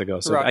a month ago,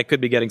 so I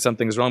could be getting some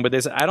things wrong. But they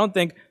said, I don't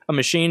think a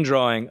machine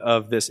drawing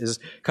of this is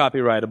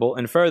copyrightable.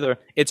 And further,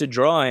 it's a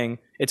drawing,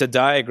 it's a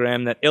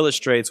diagram that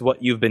illustrates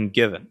what you've been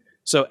given.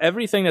 So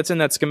everything that's in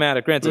that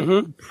schematic,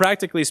 granted,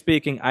 practically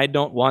speaking, I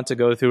don't want to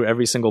go through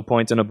every single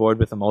point in a board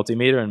with a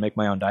multimeter and make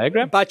my own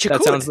diagram. But you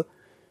could.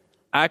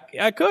 I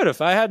could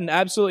if I had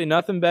absolutely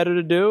nothing better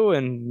to do,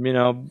 and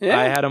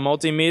I had a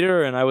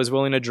multimeter and I was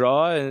willing to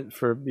draw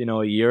for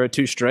a year or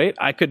two straight.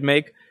 I could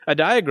make a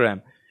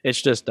diagram.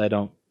 It's just I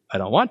don't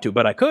want to,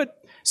 but I could.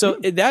 So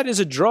that is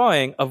a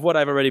drawing of what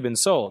I've already been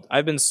sold.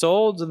 I've been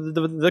sold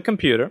the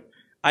computer.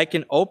 I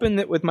can open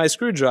it with my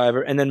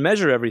screwdriver and then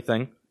measure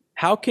everything.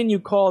 How can you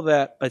call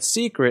that a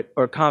secret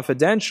or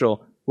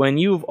confidential when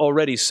you've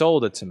already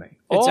sold it to me?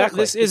 Exactly.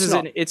 All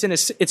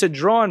this it's a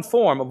drawn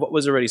form of what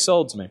was already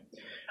sold to me.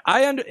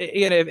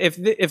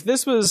 If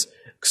this was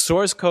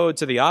source code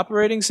to the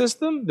operating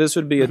system, this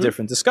would be a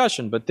different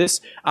discussion. But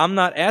I'm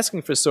not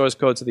asking for source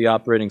code to the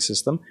operating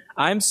system.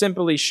 I'm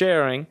simply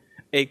sharing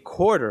a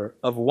quarter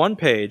of one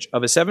page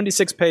of a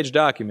 76-page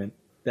document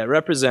that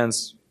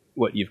represents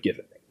what you've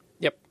given me.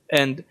 Yep.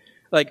 And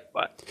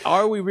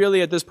are we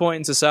really at this point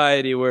in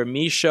society where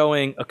me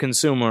showing a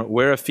consumer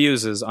where a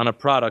fuse is on a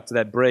product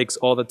that breaks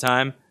all the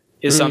time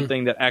is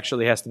something that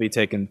actually has to be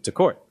taken to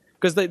court?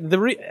 Because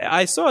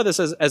I saw this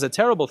as a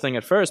terrible thing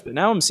at first, but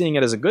now I'm seeing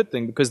it as a good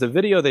thing because the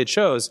video they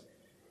chose,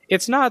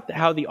 it's not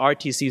how the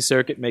RTC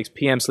circuit makes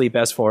PM sleep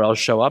S4L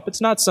show up.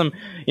 It's not some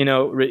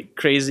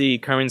crazy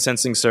current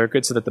sensing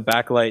circuit so that the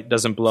backlight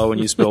doesn't blow when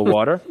you spill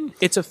water.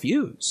 It's a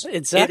fuse.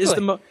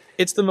 Exactly.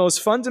 It's the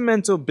most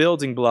fundamental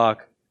building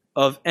block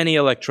of any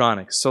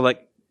electronics. So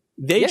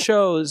they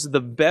chose the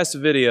best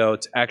video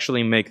to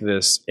actually make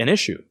this an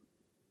issue.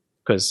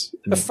 Because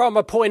from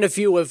a point of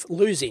view of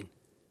losing.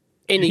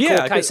 Any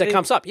court case that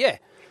comes up,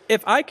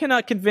 If I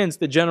cannot convince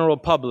the general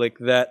public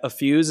that a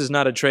fuse is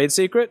not a trade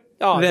secret,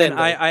 then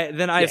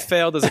I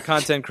failed as a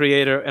content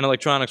creator, an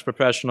electronics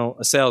professional,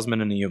 a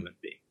salesman, and a human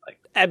being.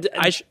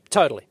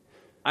 Totally.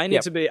 I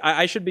need to be.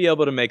 I should be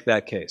able to make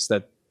that case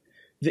that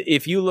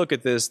if you look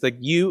at this,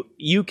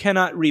 you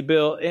cannot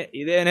rebuild.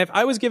 And if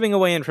I was giving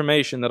away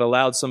information that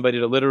allowed somebody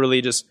to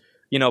literally just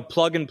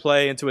plug and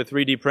play into a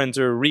 3D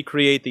printer,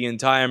 recreate the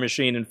entire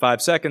machine in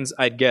 5 seconds,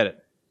 I'd get it.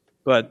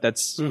 But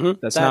that's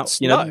not,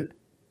 no.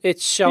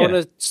 It's showing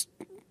a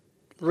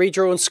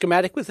redrawn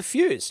schematic with a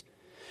fuse.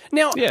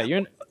 Now,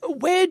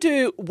 where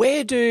do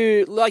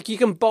you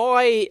can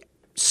buy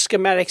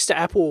schematics to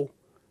Apple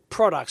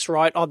products,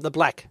 right, on the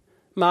black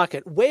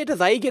market? Where do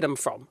they get them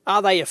from?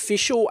 Are they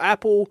official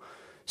Apple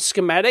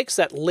schematics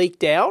that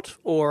leaked out,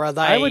 or are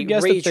they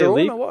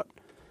redrawn, or what?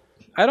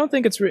 I don't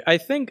think it's. I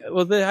think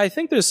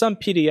there's some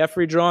PDF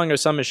redrawing or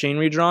some machine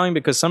redrawing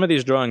because some of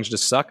these drawings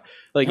just suck.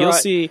 You'll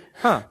see,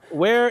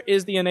 where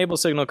is the enable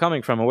signal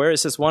coming from, or where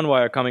is this one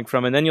wire coming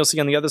from, and then you'll see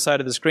on the other side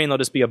of the screen there'll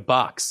just be a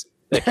box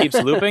that keeps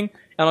looping,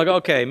 and I'll go,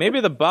 okay, maybe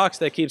the box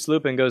that keeps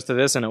looping goes to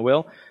this, and it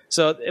will.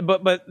 So,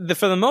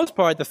 for the most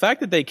part, the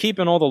fact that they keep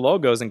in all the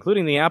logos,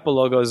 including the Apple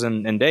logos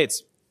and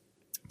dates,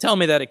 tell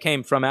me that it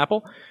came from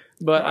Apple.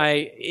 But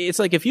it's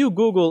like if you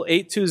Google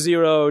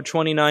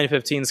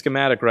 820-2915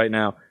 schematic right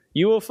now,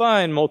 you will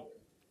find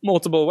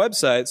multiple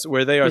websites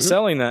where they are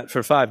selling that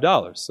for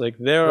 $5.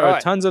 There are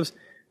tons of.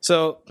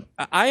 So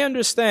I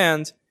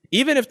understand,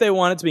 even if they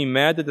wanted to be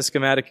mad that the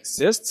schematic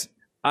exists,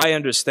 I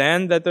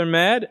understand that they're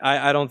mad.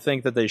 I don't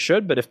think that they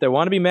should, but if they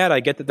want to be mad,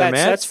 I get that they're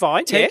mad. That's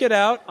fine. Take it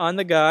out on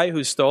the guy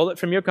who stole it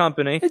from your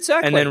company,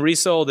 and then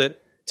resold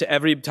it to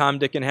every Tom,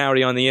 Dick, and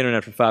Harry on the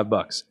internet for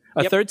 $5.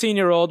 A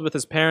 13-year-old with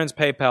his parents'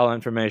 PayPal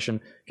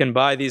information can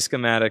buy these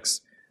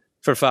schematics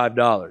for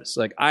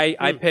 $5.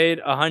 I paid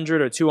 $100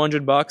 or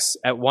 $200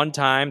 at one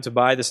time to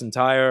buy this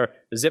entire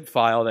zip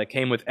file that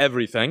came with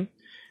everything,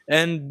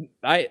 and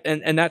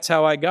that's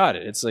how I got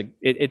it. It's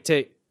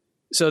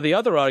so the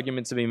other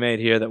argument to be made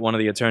here that one of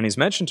the attorneys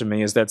mentioned to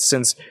me is that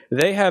since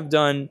they have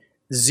done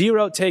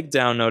 0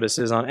 takedown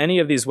notices on any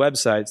of these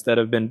websites that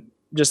have been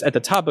just at the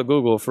top of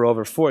Google for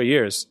over 4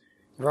 years,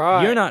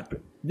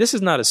 this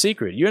is not a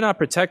secret. You're not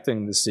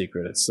protecting the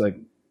secret. It's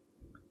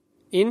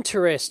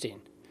interesting.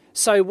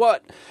 So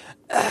what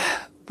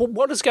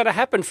is going to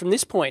happen from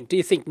this point? Do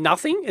you think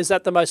nothing? Is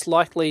that the most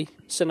likely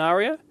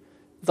scenario?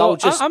 They'll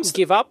just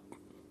give up?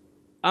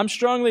 I'm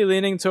strongly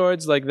leaning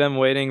towards them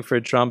waiting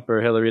for Trump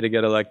or Hillary to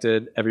get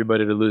elected,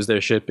 everybody to lose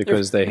their shit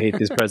because they hate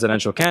these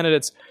presidential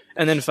candidates,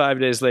 and then 5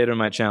 days later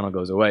my channel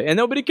goes away. And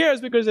nobody cares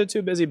because they're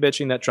too busy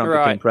bitching that Trump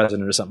became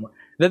president or something.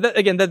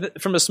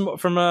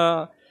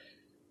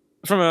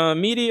 From a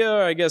media,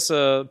 or I guess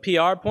a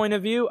PR point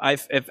of view,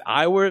 if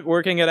I were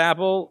working at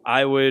Apple,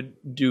 I would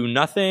do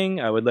nothing.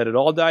 I would let it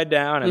all die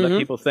down and let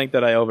people think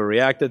that I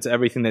overreacted to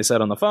everything they said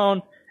on the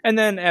phone. And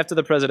then after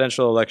the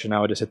presidential election, I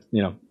would just hit,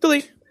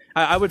 delete.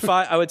 I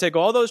would take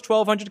all those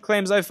 1,200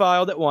 claims I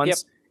filed at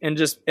once and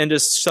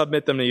just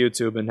submit them to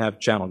YouTube and have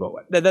channel go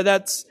away.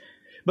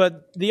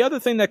 But the other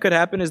thing that could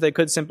happen is they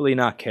could simply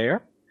not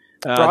care.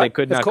 They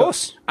could not. Of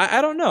course.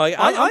 I don't know.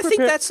 I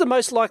think that's the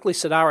most likely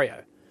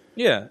scenario.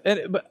 Yeah,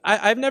 but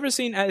I've never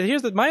seen.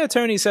 My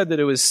attorney said that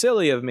it was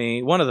silly of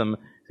me. One of them,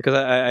 because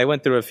I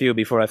went through a few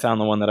before I found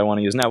the one that I want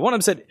to use now. One of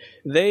them said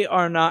they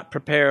are not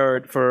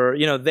prepared for.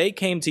 They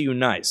came to you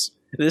nice.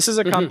 This is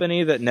a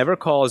company that never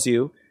calls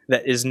you.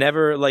 That is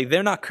never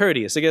they're not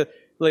courteous.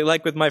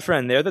 Like with my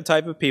friend, they're the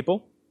type of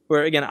people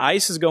where again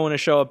ICE is going to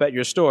show up at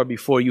your store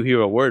before you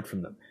hear a word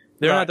from them.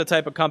 They're not the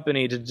type of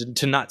company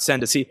to not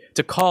send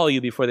to call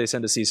you before they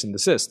send a cease and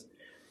desist.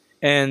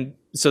 And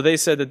so they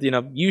said that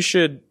you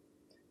should.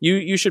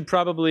 You should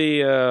probably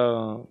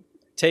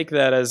take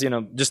that as,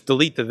 just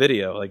delete the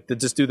video,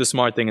 just do the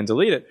smart thing and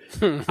delete it.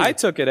 I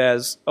took it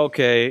as,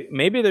 okay,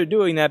 maybe they're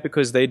doing that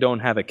because they don't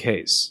have a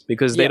case,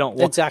 because they don't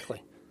want...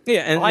 Exactly.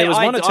 Yeah, and there was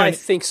one attorney... I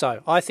think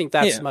so. I think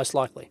that's most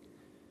likely.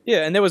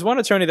 Yeah, and there was one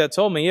attorney that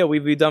told me,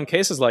 we've done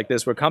cases like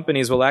this where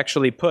companies will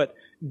actually put...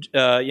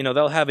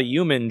 they'll have a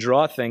human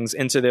draw things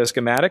into their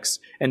schematics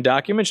and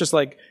documents, just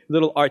like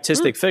little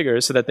artistic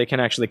figures, so that they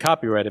can actually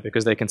copyright it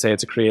because they can say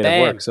it's a creative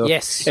work. So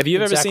if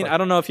you've ever seen, I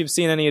don't know if you've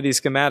seen any of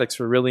these schematics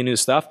for really new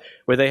stuff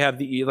where they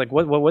have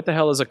what the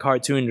hell is a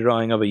cartoon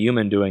drawing of a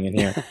human doing in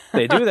here?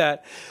 They do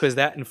that because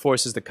that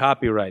enforces the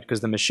copyright,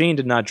 because the machine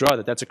did not draw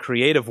that. That's a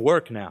creative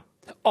work now.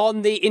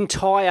 On the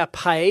entire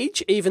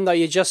page, even though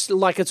you're just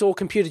it's all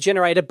computer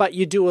generated, but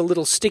you do a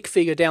little stick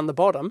figure down the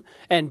bottom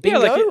and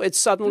bingo, it's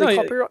suddenly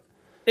copyright.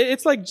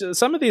 It's like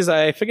some of these,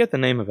 I forget the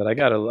name of it. I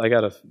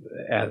gotta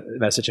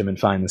message him and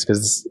find this,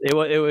 because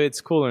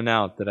it's cooler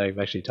now that I'm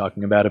actually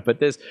talking about it. But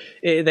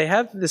they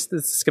have this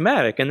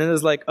schematic, and then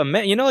there's like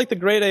the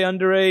grade A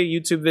under A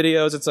YouTube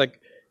videos. It's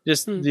like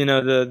just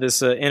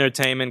this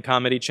entertainment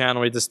comedy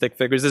channel with the stick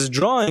figures. There's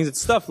drawings, it's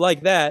stuff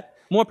like that,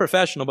 more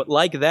professional, but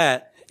like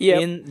that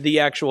in the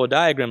actual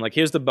diagram. Like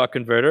here's the buck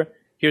converter,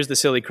 here's the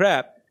silly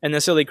crap, and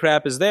the silly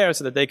crap is there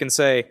so that they can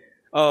say,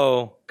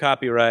 oh,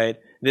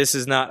 copyright. This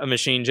is not a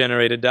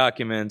machine-generated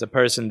document. A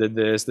person did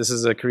this. This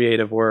is a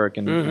creative work.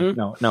 And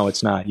no,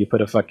 it's not. You put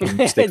a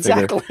fucking stick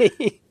figure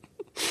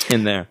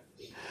in there.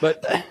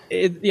 But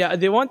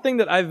the one thing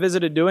that I've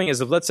visited doing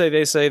is, if let's say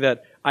they say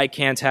that I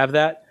can't have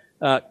that,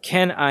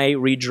 can I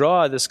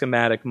redraw the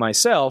schematic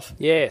myself?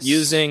 Yes.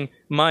 Using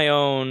my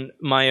own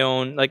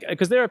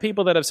because there are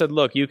people that have said,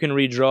 look, you can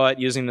redraw it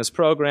using this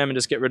program and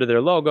just get rid of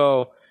their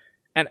logo.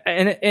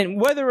 And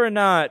whether or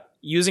not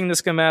using the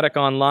schematic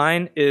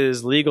online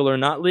is legal or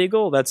not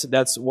legal, that's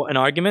an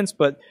argument.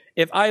 But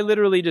if I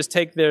literally just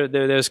take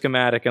their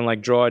schematic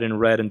and draw it in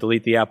red and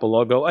delete the Apple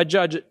logo, a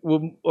judge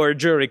or a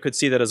jury could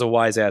see that as a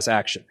wise-ass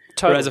action.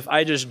 Totally. Whereas if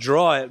I just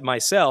draw it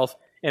myself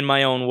in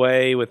my own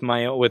way with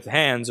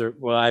hands, or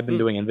I've been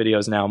doing in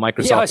videos now,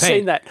 Microsoft I've Paint.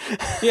 seen that.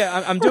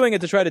 I'm doing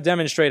it to try to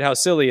demonstrate how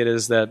silly it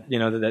is that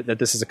that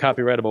this is a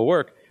copyrightable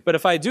work. But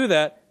if I do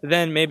that,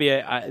 then maybe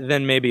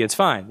it's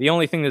fine. The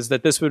only thing is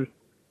that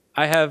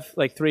I have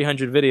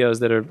 300 videos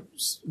that are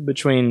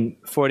between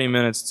 40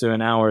 minutes to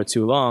an hour or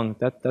too long.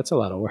 That's a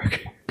lot of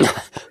work.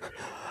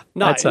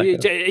 No,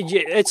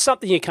 it's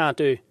something you can't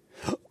do.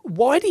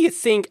 Why do you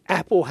think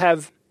Apple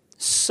have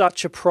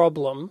such a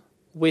problem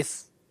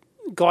with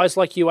guys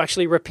like you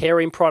actually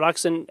repairing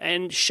products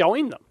and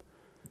showing them?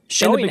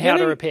 Showing how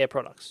to repair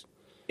products.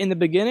 In the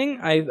beginning,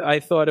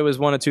 I thought it was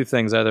one of two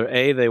things. Either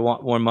A, they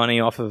want more money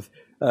off of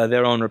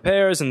their own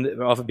repairs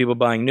and off of people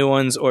buying new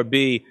ones, or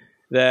B,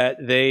 that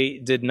they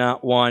did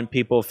not want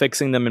people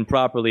fixing them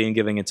improperly and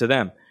giving it to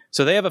them.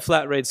 So they have a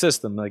flat rate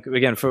system.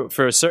 Again,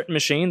 for a certain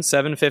machine,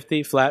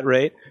 $750 flat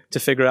rate to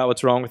figure out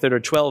what's wrong with it, or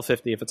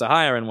 $1250 if it's a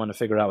higher end one to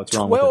figure out what's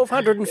wrong with it.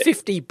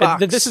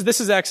 $1,250. This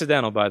is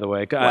accidental, by the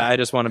way. Wow. I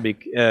just want to be.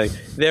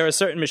 There are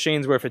certain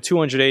machines where for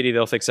 $280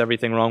 they'll fix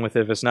everything wrong with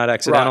it if it's not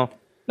accidental. Right.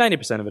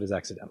 90% of it is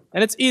accidental,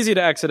 and it's easy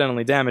to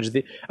accidentally damage.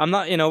 I'm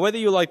not, whether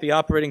you like the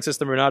operating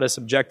system or not is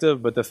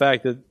subjective, but the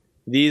fact that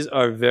these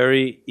are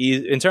very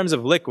easy in terms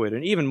of liquid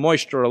and even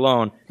moisture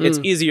alone. It's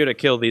easier to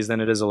kill these than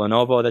it is a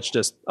Lenovo. That's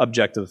just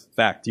objective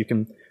fact. You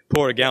can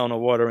pour a gallon of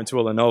water into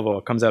a Lenovo,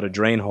 it comes out a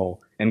drain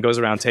hole and goes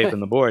around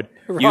taping the board.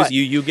 Right.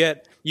 You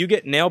get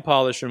nail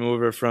polish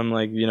remover from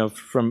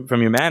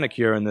from your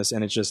manicure in this,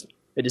 and it just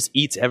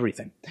eats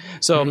everything.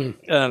 So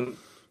what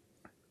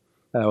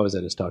was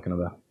I just talking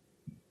about?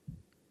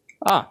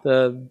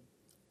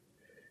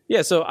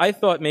 So I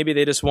thought maybe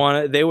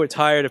they were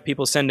tired of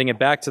people sending it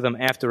back to them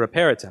after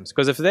repair attempts.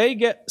 Because if they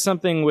get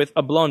something with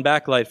a blown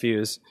backlight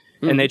fuse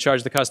and they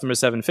charge the customer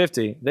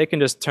 $750, they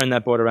can just turn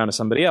that board around to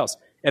somebody else.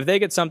 If they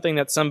get something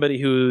that somebody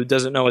who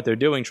doesn't know what they're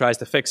doing tries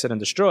to fix it and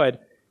destroy it,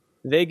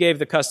 they gave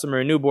the customer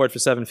a new board for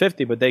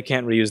 $750, but they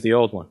can't reuse the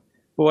old one.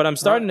 But what I'm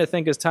starting to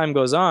think as time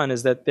goes on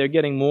is that they're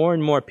getting more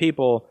and more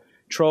people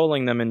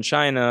trolling them in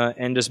China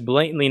and just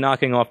blatantly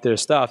knocking off their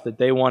stuff, that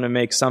they want to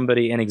make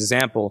somebody an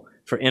example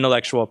for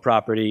intellectual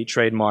property,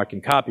 trademark,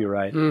 and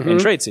copyright, and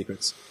trade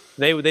secrets.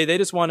 They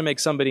just want to make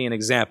somebody an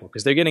example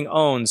because they're getting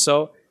owned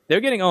so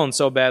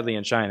badly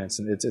in China. It's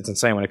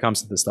insane when it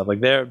comes to this stuff.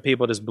 There are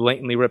people just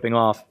blatantly ripping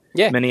off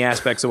many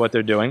aspects of what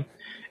they're doing.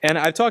 And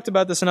I've talked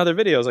about this in other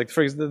videos.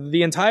 For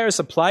the entire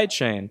supply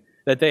chain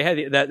that they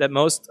had, that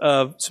most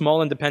of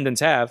small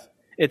independents have,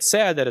 it's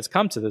sad that it's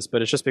come to this,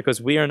 but it's just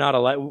because we are not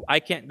allowed. I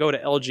can't go to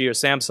LG or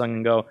Samsung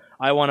and go,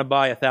 I want to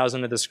buy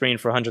 1,000 of the screen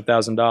for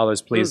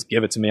 $100,000. Please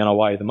give it to me and I'll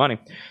wire you the money.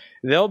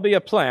 There'll be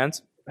a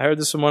plant. I heard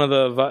this from one of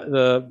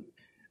the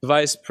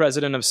vice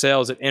president of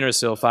sales at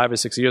Intersil 5 or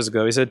 6 years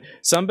ago. He said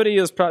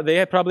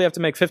they probably have to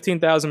make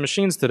 15,000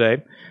 machines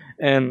today,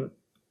 and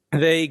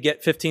they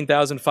get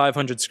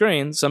 15,500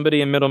 screens.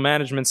 Somebody in middle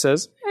management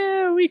says,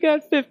 we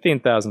got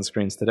 15,000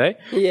 screens today.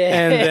 Yeah.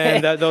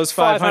 And then those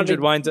 500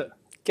 wind up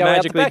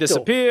magically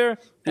disappear,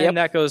 and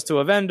that goes to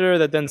a vendor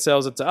that then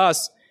sells it to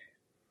us.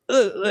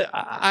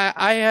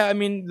 I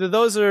mean,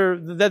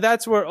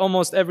 that's where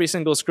almost every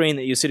single screen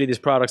that you see of these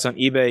products on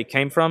eBay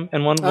came from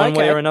in one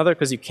way or another,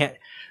 because you can't.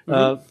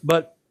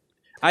 But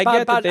I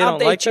get that they don't like that.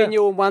 But are there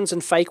genuine ones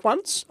and fake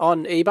ones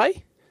on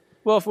eBay?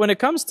 Well, when it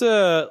comes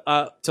to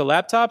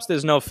laptops,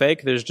 there's no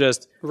fake. There's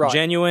just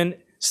genuine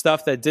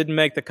stuff that didn't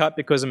make the cut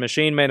because a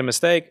machine made a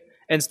mistake,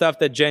 and stuff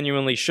that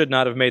genuinely should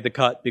not have made the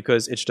cut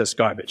because it's just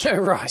garbage.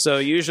 Right. So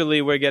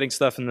usually we're getting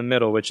stuff in the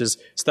middle, which is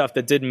stuff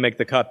that didn't make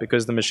the cut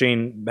because the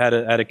machine had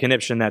a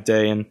conniption that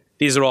day, and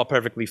these are all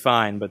perfectly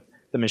fine, but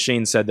the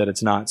machine said that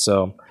it's not.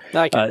 So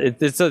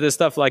there's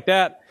stuff like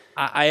that.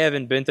 I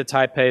haven't been to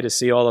Taipei to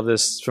see all of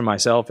this for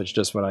myself. It's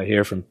just what I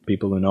hear from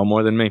people who know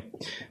more than me.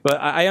 But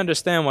I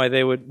understand why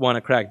they would want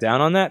to crack down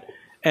on that.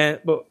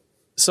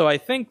 So I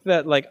think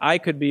that I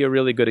could be a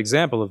really good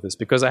example of this,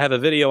 because I have a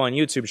video on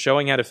YouTube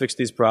showing how to fix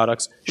these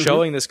products,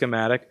 showing the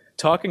schematic,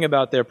 talking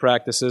about their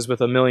practices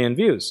with 1 million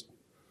views.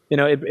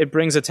 It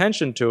brings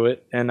attention to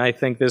it, and I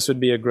think this would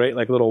be a great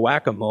little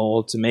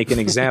whack-a-mole to make an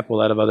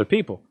example out of other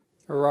people.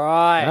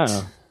 Right. I don't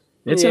know.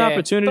 It's an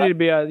opportunity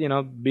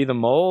to be the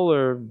mole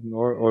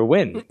or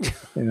win.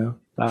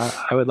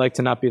 I would like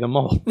to not be the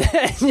mole.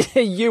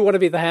 You want to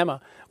be the hammer?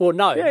 Well,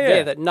 no.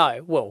 Yeah.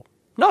 No. Well,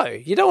 no.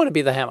 You don't want to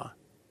be the hammer.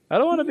 I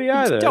don't want to be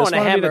either. I just want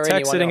to be the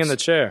tech sitting in the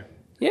chair.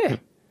 Yeah.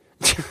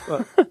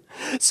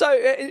 So,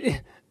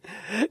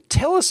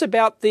 tell us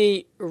about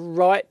the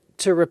right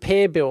to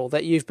repair bill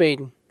that you've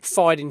been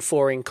fighting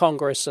for in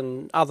Congress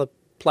and other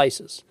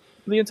places.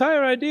 The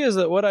entire idea is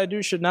that what I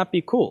do should not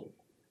be cool.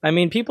 I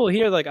mean, people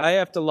hear I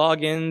have to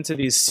log into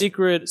these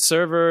secret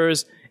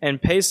servers and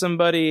pay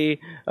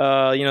somebody,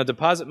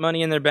 deposit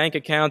money in their bank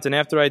account. And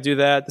after I do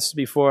that, this is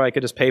before I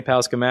could just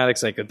PayPal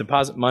schematics. I could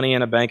deposit money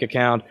in a bank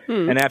account.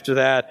 And after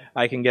that,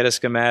 I can get a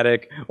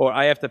schematic. Or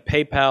I have to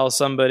PayPal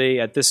somebody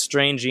at this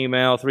strange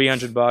email,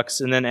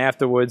 $300. And then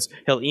afterwards,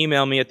 he'll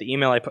email me at the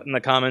email I put in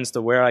the comments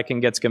to where I can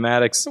get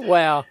schematics.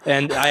 Wow.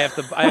 And I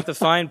have to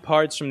find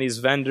parts from these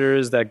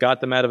vendors that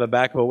got them out of a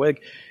backhoe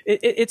wig.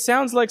 It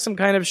sounds like some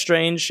kind of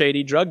strange,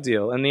 shady drug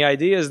deal. And the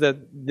idea is that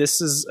this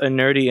is a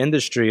nerdy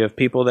industry of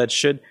people that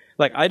should,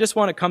 I just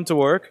want to come to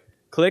work,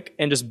 click,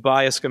 and just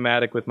buy a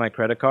schematic with my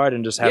credit card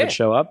and just have it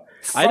show up.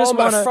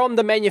 From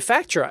the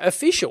manufacturer,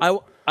 official.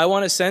 I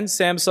want to send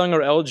Samsung or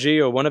LG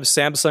or one of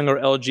Samsung or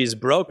LG's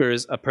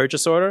brokers a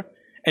purchase order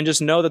and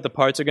just know that the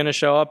parts are going to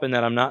show up and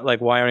that I'm not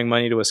wiring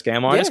money to a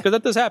scam artist, because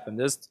that does happen.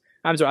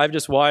 I've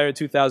just wired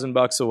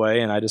 $2,000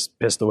 away and I just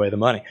pissed away the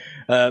money.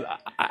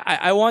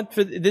 I want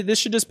this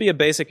should just be a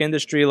basic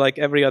industry like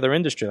every other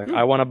industry.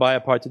 I want to buy a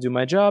part to do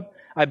my job,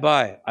 I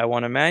buy it. I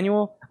want a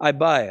manual, I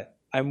buy it.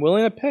 I'm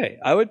willing to pay.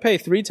 I would pay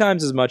 3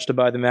 times as much to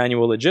buy the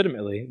manual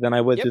legitimately than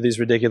I would through these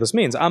ridiculous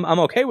means. I'm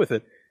okay with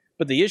it,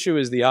 but the issue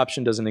is the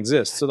option doesn't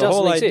exist. So the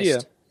whole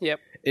idea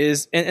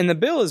is, and the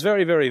bill is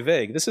very, very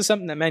vague. This is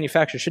something that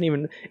manufacturers shouldn't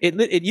even.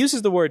 It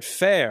uses the word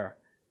fair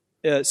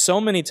so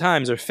many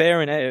times, or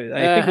fair, and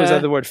I think it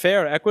was the word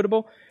fair or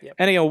equitable. Yep.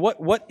 And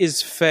what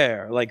is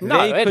fair?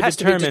 It has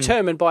to be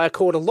determined by a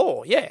court of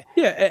law. Yeah,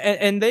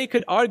 and they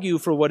could argue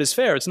for what is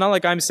fair. It's not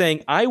like I'm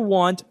saying I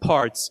want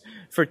parts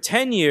for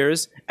 10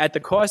 years at the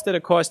cost that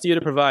it costs you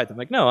to provide them.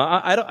 No,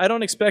 I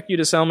don't expect you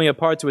to sell me a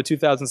part to a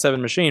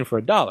 2007 machine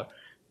for $1.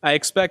 I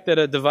expect that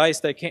a device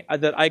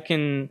that I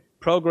can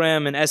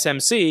program an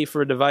SMC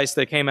for a device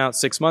that came out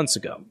 6 months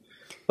ago.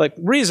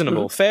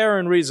 Reasonable, fair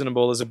and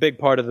reasonable is a big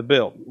part of the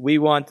bill. We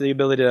want the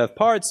ability to have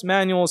parts,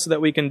 manuals, so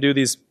that we can do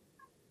these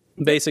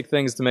basic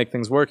things to make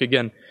things work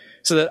again,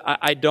 so that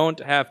I don't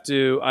have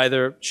to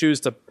either choose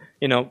to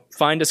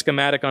find a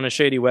schematic on a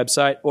shady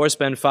website or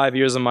spend 5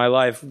 years of my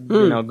life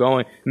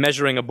going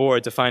measuring a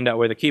board to find out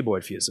where the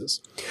keyboard fuse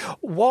is.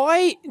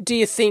 Why do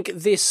you think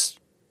this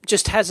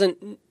just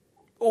hasn't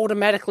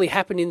automatically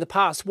happened in the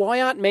past?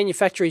 Why aren't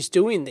manufacturers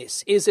doing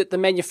this? Is it the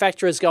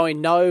manufacturers going,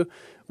 no,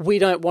 we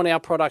don't want our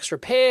products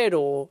repaired,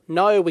 or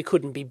no, we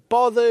couldn't be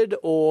bothered,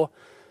 or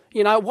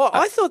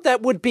I thought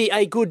that would be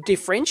a good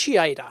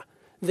differentiator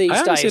these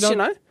days.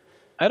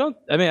 I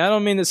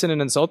don't mean this in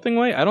an insulting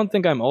way. I don't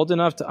think I'm old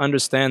enough to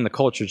understand the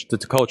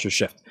culture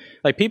shift.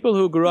 People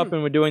who grew up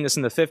and were doing this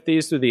in the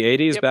 50s through the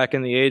 80s, back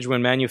in the age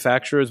when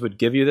manufacturers would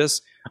give you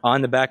this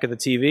on the back of the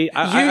TV.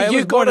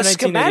 You got a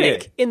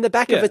schematic in the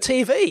back of a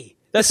TV.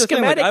 That's the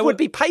schematic would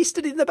be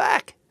pasted in the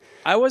back.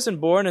 I wasn't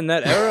born in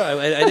that era.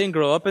 I didn't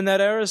grow up in that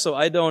era, so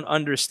I don't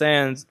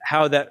understand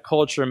how that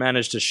culture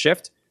managed to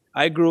shift.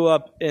 I grew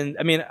up in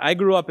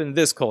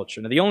this culture.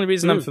 Now, the only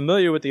reason I'm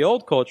familiar with the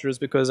old culture is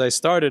because I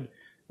started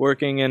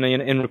working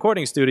in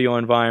recording studio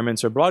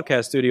environments or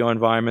broadcast studio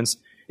environments.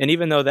 And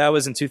even though that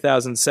was in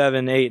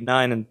 2007, 8,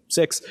 9, and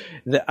 6,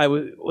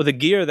 the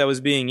gear that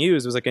was being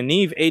used was like a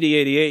Neve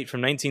 8088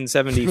 from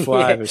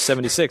 1975 or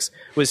 76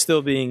 was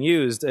still being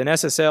used. An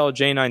SSL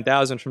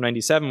J9000 from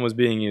 97 was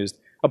being used.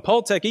 A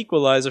Pultec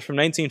equalizer from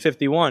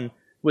 1951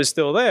 was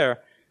still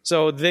there.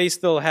 So they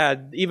still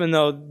had, even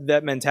though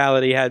that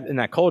mentality had and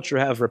that culture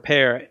of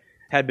repair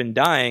had been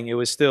dying, it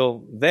was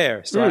still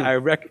there. So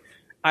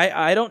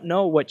I don't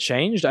know what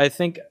changed.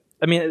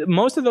 I mean,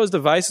 most of those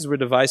devices were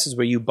devices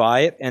where you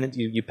buy it and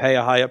you pay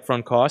a high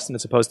upfront cost, and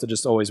it's supposed to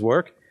just always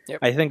work. Yep.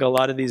 I think a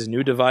lot of these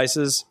new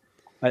devices,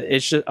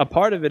 it's just, a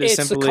part of it is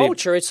simply... It's the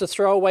culture. It's the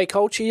throwaway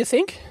culture, you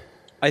think?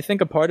 I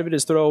think a part of it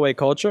is throwaway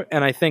culture,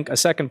 and I think a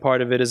second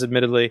part of it is,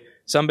 admittedly,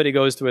 somebody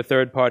goes to a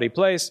third-party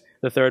place,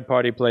 the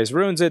third-party place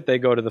ruins it, they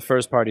go to the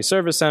first-party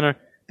service center,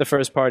 the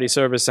first-party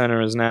service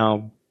center is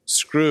now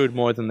screwed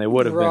more than they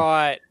would have been.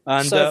 Right.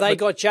 And, so they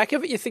got jack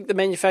of it? You think the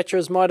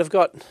manufacturers might have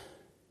got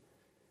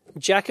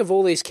jack of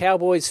all these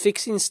cowboys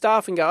fixing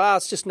stuff and go,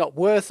 it's just not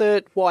worth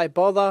it, why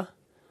bother?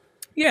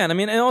 Yeah, and I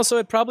mean, and also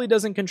it probably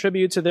doesn't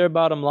contribute to their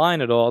bottom line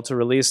at all to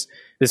release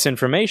this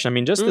information. I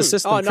mean, just the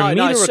system... Oh,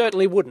 no, it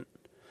certainly wouldn't.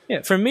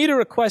 Yeah, for me to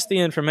request the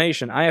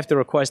information, I have to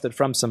request it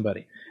from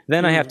somebody.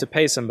 Then I have to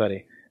pay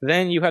somebody.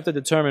 Then you have to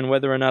determine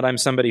whether or not I'm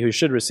somebody who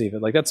should receive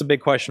it. Like, that's a big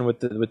question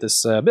with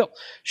this bill.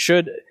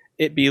 Should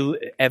it be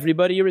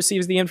everybody who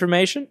receives the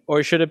information,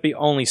 or should it be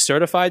only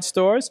certified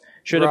stores?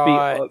 Should it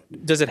be?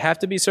 Does it have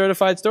to be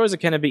certified stores, or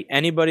can it be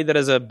anybody that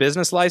has a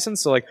business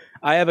license? So, like,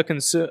 I have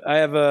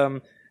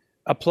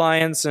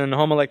appliance and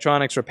home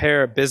electronics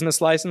repair business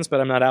license, but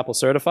I'm not Apple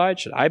certified.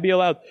 Should I be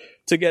allowed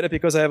to get it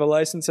because I have a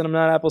license and I'm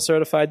not Apple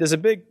certified? There's a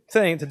big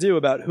thing to do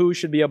about who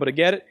should be able to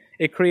get it.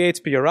 It creates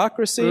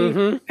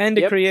bureaucracy and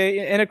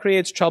it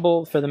creates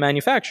trouble for the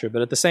manufacturer.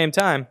 But at the same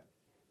time,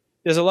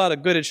 there's a lot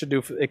of good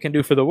it can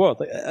do for the world.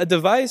 Like, a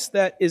device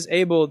that is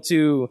able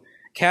to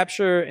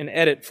capture and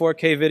edit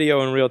 4K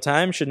video in real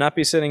time should not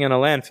be sitting in a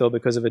landfill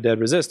because of a dead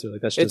resistor.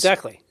 Like, that's just,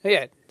 exactly.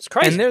 Yeah, it's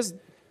crazy. And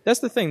that's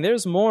the thing.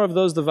 There's more of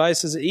those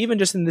devices, even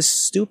just in this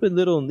stupid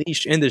little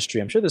niche industry.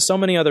 I'm sure there's so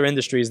many other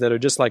industries that are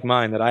just like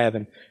mine that I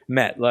haven't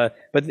met. But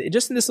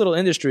just in this little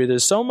industry,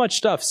 there's so much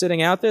stuff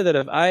sitting out there that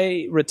if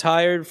I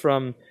retired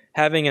from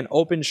having an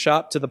open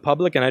shop to the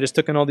public and I just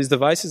took in all these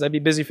devices, I'd be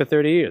busy for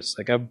 30 years.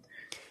 Like,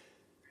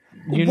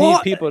 you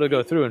need people to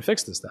go through and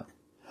fix this stuff.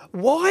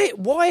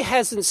 Why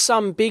hasn't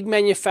some big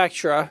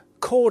manufacturer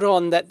caught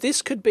on that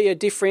this could be a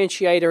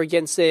differentiator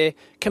against their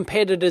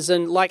competitors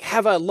and like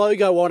have a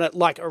logo on it,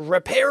 like a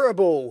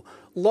repairable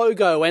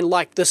logo, and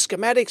like the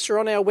schematics are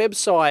on our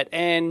website,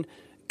 and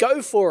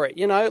go for it?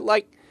 You know,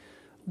 like,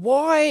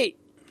 why?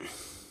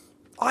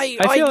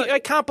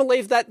 I can't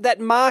believe that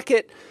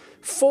market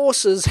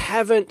forces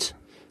haven't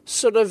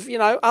sort of, you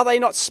know, are they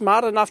not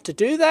smart enough to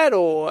do that?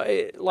 Or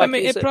like, I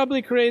mean, it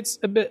probably creates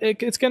a bit.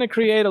 It's going to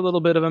create a little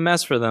bit of a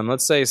mess for them.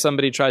 Let's say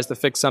somebody tries to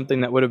fix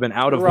something that would have been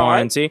out of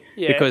warranty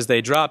because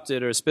they dropped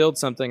it or spilled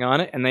something on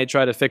it, and they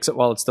try to fix it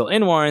while it's still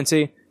in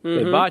warranty.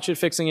 They botch it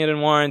fixing it in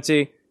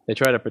warranty. They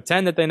try to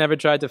pretend that they never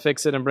tried to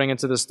fix it and bring it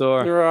to the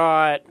store.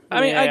 Right.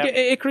 I mean,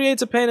 it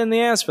creates a pain in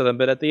the ass for them.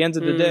 But at the end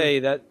of the day,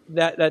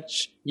 that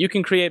you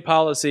can create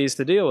policies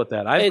to deal with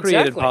that. I've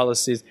created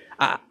policies.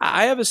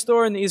 I have a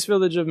store in the East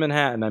Village of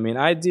Manhattan. I mean,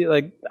 I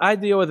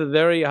deal with a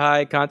very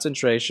high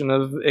concentration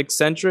of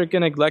eccentric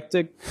and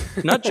eclectic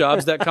nut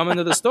jobs that come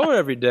into the store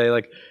every day.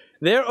 Like,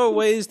 there are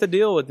ways to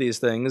deal with these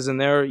things,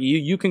 and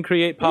you can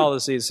create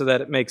policies so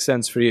that it makes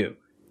sense for you.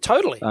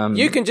 Totally.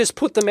 You can just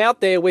put them out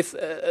there with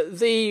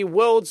the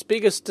world's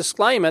biggest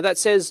disclaimer that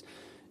says,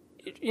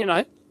 you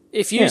know,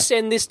 if you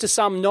send this to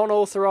some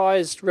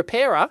non-authorized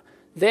repairer,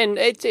 then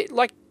it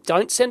like,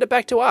 don't send it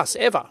back to us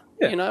ever.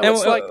 Yeah. You know,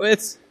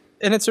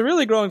 it's a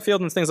really growing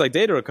field in things like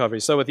data recovery.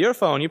 So with your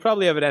phone, you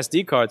probably have an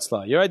SD card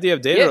slot. Your idea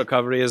of data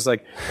recovery is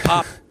like,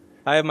 pop,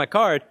 I have my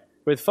card.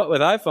 With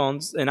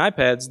iPhones and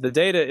iPads, the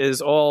data is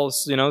all,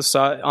 you know,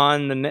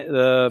 on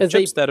the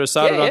chips that are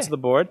soldered onto the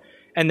board.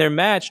 And they're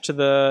matched to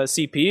the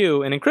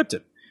CPU and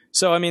encrypted.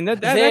 So, I mean, you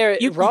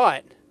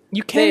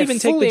can't even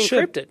take the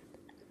chip. Encrypted.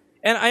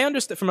 And I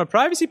understand from a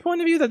privacy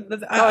point of view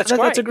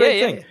that's a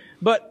great thing.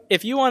 But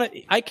if you want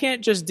to, I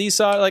can't just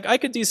desolder. Like, I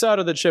could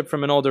desolder the chip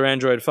from an older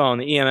Android phone,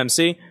 the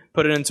eMMC,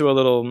 put it into a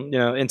little, you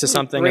know, into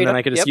something, and then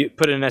I could just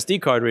put it in an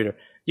SD card reader.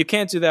 You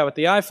can't do that with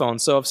the iPhone.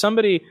 So if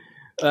somebody,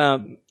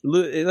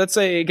 let's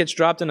say it gets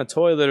dropped in a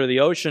toilet or the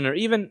ocean, or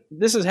even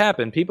this has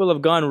happened. People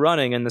have gone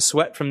running, and the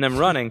sweat from them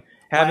running.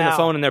 Having the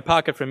phone in their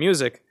pocket for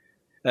music,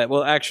 that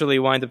will actually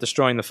wind up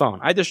destroying the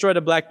phone. I destroyed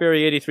a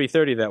BlackBerry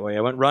 8330 that way.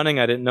 I went running.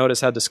 I didn't notice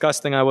how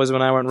disgusting I was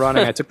when I went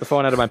running. I took the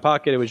phone out of my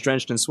pocket. It was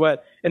drenched in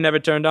sweat. It never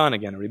turned on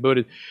again. It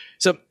rebooted.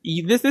 So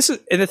this is,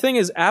 and the thing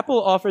is,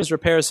 Apple offers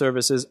repair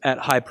services at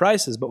high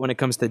prices, but when it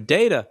comes to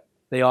data,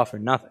 they offer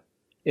nothing.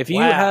 If you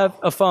have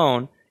a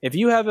phone, if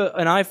you have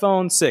an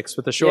iPhone 6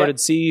 with a shorted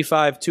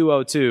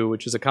CE5202,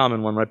 which is a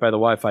common one right by the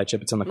Wi-Fi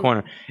chip, it's on the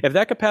corner. If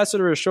that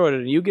capacitor is shorted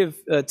and you give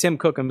Tim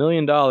Cook $1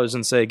 million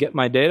and say, get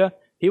my data,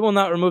 he will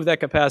not remove that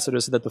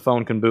capacitor so that the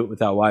phone can boot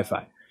without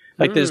Wi-Fi.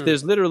 Like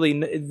there's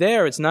literally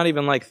there. It's not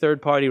even like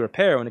third party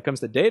repair. When it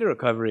comes to data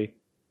recovery,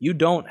 you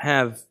don't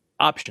have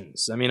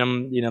options. I mean,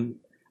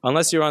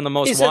 unless you're on the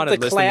most wanted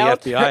list and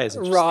the FBI is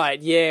interested. Right?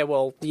 Yeah.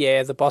 Well,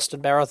 yeah. The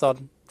Boston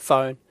Marathon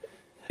phone.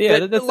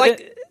 Yeah, but,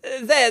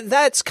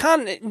 that's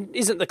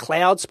isn't the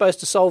cloud supposed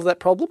to solve that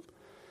problem?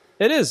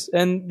 It is,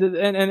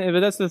 but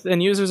that's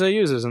and users are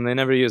users, and they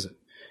never use it.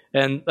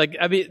 And like,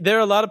 I mean, there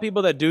are a lot of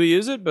people that do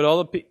use it, but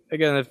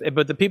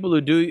but the people who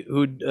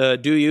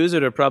do use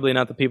it are probably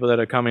not the people that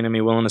are coming to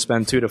me willing to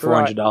spend $200 to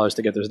 $400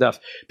 to get their stuff.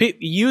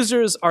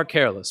 Users are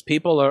careless.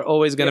 People are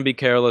always going to be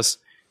careless,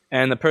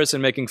 and the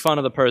person making fun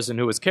of the person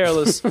who is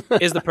careless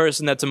is the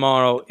person that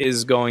tomorrow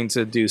is going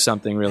to do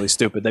something really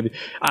stupid.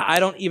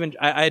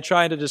 I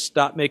try to just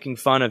stop making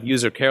fun of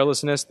user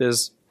carelessness.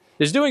 There's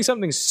doing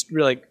something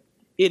really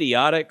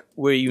idiotic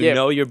where you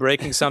know you're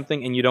breaking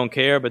something and you don't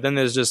care, but then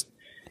there's just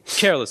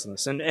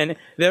carelessness, and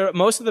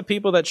most of the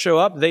people that show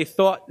up, they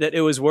thought that it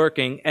was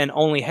working, and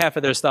only half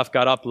of their stuff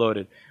got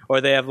uploaded,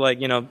 or they have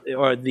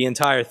or the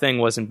entire thing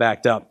wasn't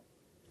backed up.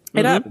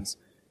 It happens.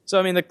 So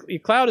I mean, the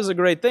cloud is a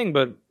great thing,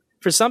 but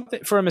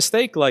for a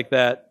mistake like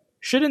that,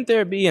 shouldn't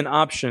there be an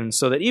option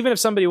so that even if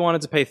somebody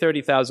wanted to pay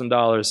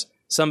 $30,000,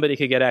 somebody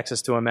could get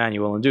access to a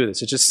manual and do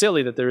this? It's just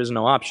silly that there is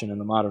no option in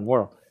the modern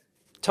world.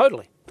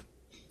 Totally,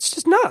 it's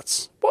just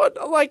nuts.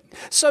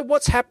 So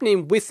what's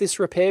happening with this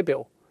repair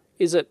bill?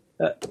 Is it?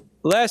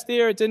 Last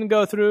year it didn't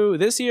go through.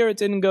 This year it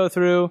didn't go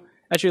through.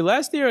 Actually,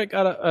 last year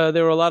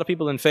there were a lot of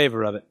people in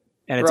favor of it,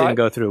 and it didn't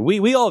go through.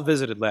 We all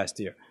visited last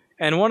year,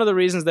 and one of the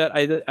reasons that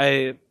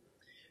it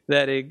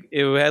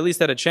at least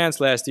had a chance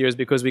last year is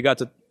because we got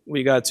to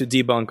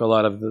debunk a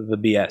lot of the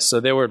BS. So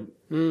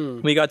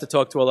we got to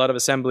talk to a lot of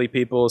assembly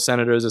people,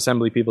 senators,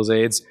 assembly people's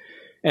aides,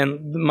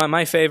 and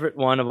my favorite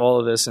one of all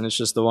of this, and it's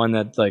just the one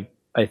that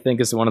I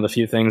think is one of the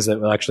few things that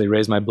will actually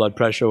raise my blood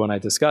pressure when I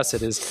discuss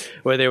it, is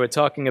where they were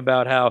talking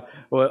about how,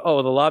 the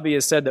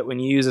lobbyist said that when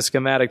you use a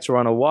schematic to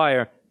run a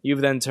wire, you've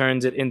then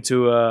turned it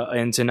into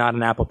not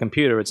an Apple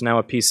computer. It's now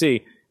a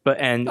PC.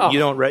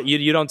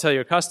 You don't tell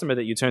your customer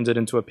that you turned it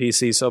into a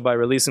PC. So by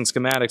releasing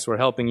schematics, we're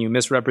helping you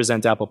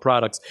misrepresent Apple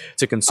products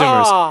to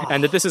consumers,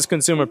 and that this is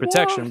consumer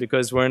protection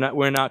because we're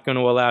not going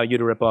to allow you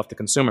to rip off the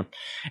consumer.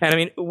 And I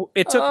mean,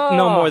 it took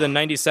no more than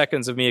 90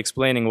 seconds of me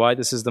explaining why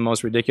this is the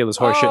most ridiculous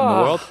horseshit in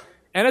the world.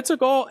 And it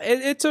took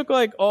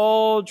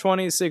all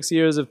 26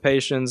 years of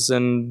patience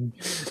and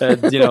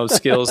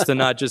skills to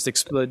not just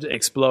explode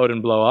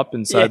and blow up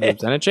inside the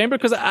Senate chamber,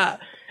 because I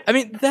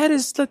mean that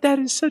is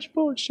such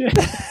bullshit.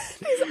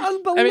 It's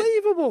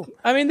unbelievable.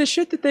 I mean the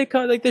shit that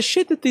the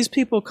shit that these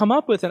people come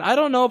up with, and I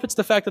don't know if it's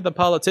the fact that the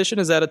politician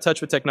is out of touch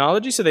with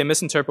technology, so they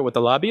misinterpret what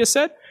the lobbyist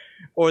said,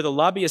 or the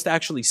lobbyist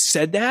actually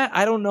said that.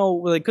 I don't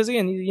know, because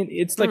again,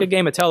 it's like a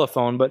game of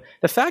telephone. But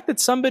the fact that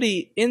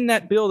somebody in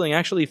that building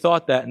actually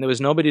thought that and there was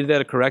nobody there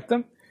to correct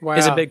them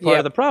is a big part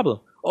of the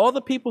problem. All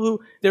the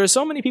people there are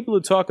so many people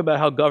who talk about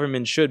how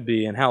government should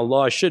be and how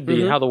laws should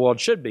be and how the world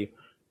should be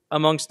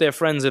amongst their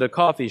friends at a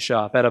coffee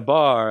shop, at a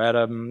bar, at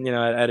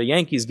a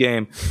Yankees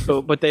game,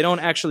 but they don't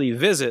actually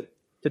visit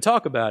to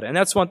talk about it. And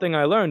that's one thing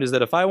I learned, is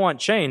that if I want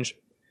change,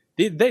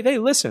 they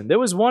listen. There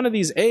was one of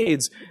these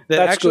aides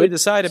that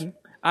decided,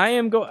 I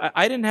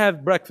didn't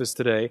have breakfast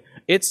today.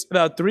 It's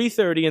about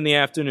 3:30 in the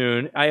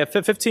afternoon. I have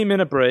a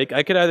 15-minute break.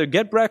 I could either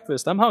get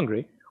breakfast, I'm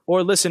hungry,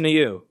 or listen to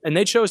you. And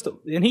he chose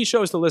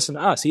to listen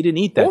to us. He didn't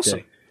eat that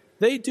day.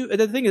 They do.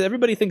 The thing is,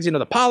 everybody thinks,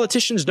 the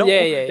politicians don't.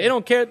 They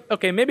don't care.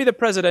 Okay, maybe the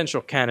presidential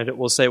candidate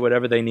will say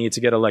whatever they need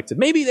to get elected.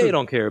 Maybe they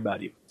don't care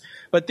about you.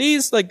 But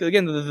these, the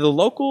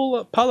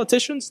local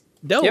politicians,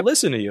 they'll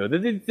listen to you.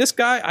 This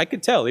guy, I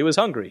could tell, he was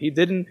hungry. He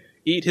didn't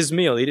eat his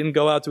meal. He didn't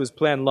go out to his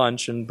planned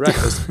lunch and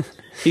breakfast.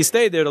 He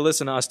stayed there to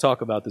listen to us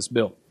talk about this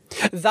bill.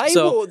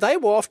 They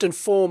will often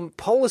form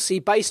policy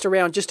based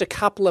around just a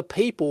couple of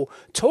people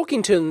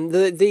talking to them.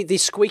 The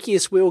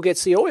squeakiest wheel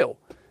gets the oil.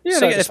 Yeah,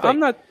 so if I'm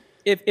not.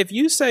 If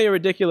you say a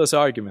ridiculous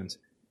argument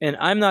and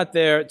I'm not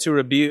there to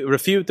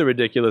refute the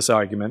ridiculous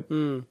argument,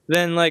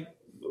 then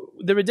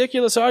the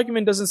ridiculous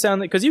argument doesn't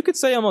sound because you could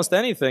say almost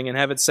anything and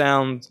have it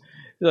sound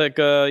like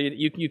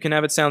you can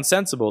have it sound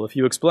sensible if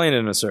you explain it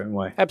in a certain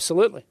way.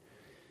 Absolutely.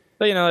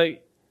 But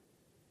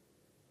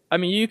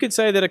you could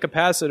say that a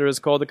capacitor is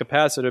called a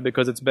capacitor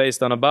because it's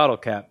based on a bottle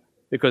cap,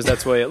 because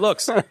that's the way it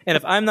looks. And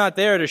if I'm not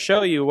there to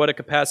show you what a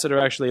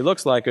capacitor actually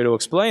looks like or to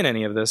explain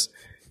any of this,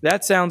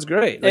 that sounds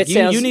great.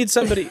 You need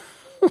somebody.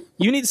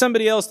 You need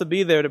somebody else to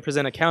be there to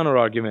present a counter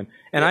argument.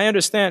 And I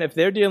understand if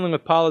they're dealing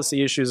with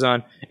policy issues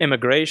on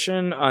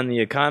immigration, on the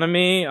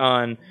economy,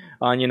 on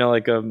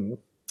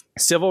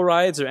civil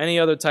rights, or any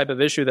other type of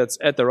issue that's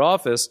at their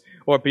office,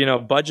 or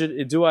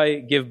budget. Do I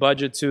give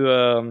budget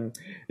to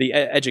the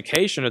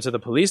education or to the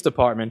police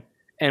department?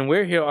 And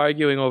we're here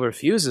arguing over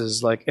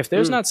fuses. If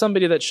there's not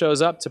somebody that shows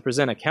up to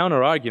present a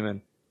counter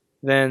argument,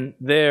 then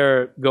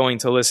they're going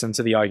to listen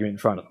to the argument in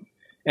front of them.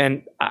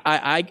 And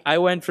I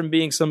went from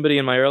being somebody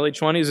in my early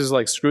 20s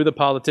who's screw the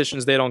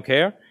politicians, they don't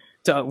care,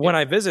 to when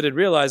I visited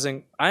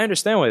realizing I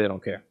understand why they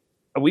don't care.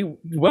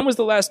 when was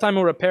the last time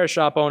a repair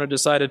shop owner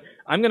decided,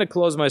 I'm going to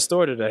close my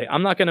store today,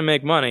 I'm not going to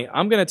make money,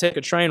 I'm going to take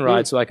a train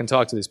ride so I can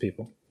talk to these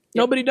people?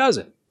 Nobody does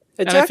it.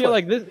 Exactly. And I feel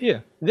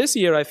like this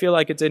year I feel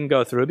like it didn't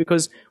go through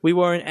because we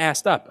weren't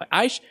asked up.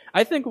 I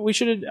think we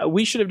should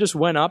have just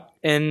went up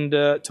and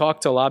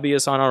talked to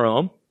lobbyists on our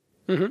own.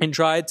 And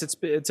tried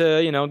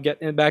to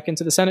get back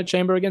into the Senate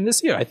chamber again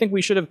this year. I think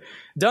we should have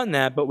done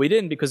that, but we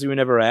didn't because we were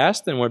never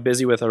asked, and we're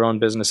busy with our own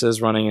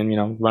businesses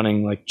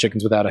running like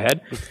chickens without a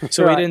head.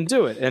 So we didn't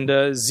do it. And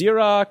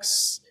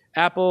Xerox,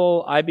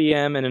 Apple,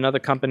 IBM, and another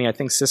company, I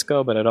think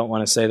Cisco, but I don't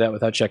want to say that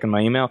without checking my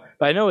email.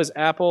 But I know it was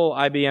Apple,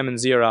 IBM, and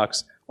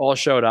Xerox all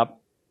showed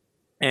up,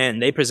 and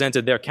they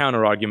presented their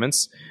counter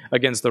arguments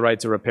against the right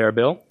to repair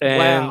bill.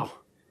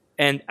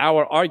 And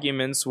our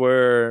arguments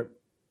were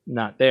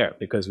not there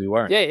because we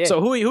weren't. Yeah. So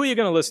who are you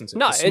going to listen to?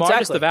 No, the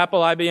smartest exactly. of Apple,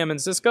 IBM, and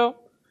Cisco,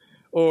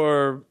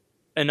 or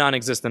a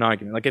non-existent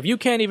argument? Like if you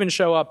can't even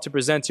show up to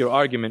present your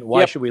argument,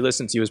 why should we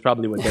listen to you? Is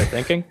probably what they're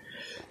thinking.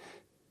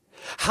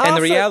 And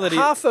the reality,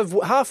 half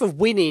of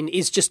winning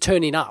is just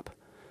turning up.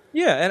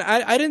 Yeah, and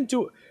I didn't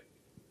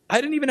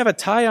even have a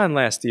tie on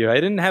last year. I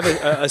didn't have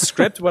a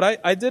script. What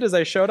I did is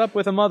I showed up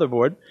with a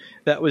motherboard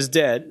that was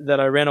dead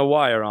that I ran a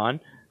wire on.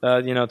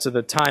 To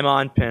the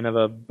time-on pin of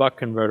a buck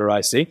converter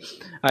IC.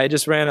 I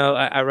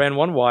ran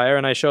one wire,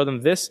 and I showed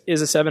them this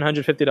is a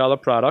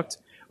 $750 product.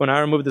 When I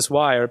remove this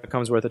wire, it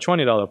becomes worth a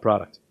 $20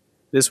 product.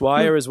 This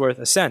wire is worth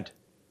a cent.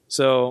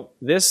 So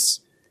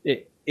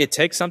it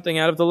takes something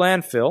out of the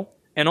landfill,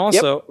 and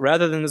also,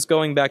 rather than this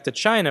going back to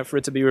China for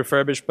it to be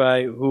refurbished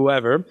by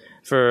whoever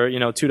for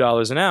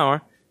 $2 an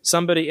hour,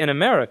 somebody in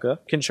America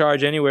can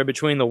charge anywhere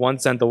between the 1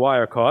 cent the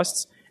wire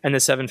costs and the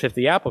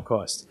 $750 Apple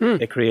cost.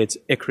 It creates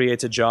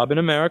a job in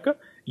America.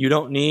 You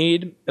don't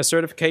need a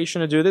certification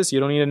to do this. You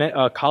don't need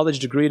a college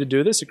degree to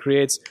do this. It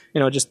creates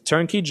just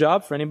turnkey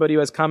job for anybody who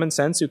has common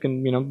sense, who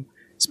can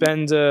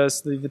spend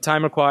the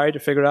time required to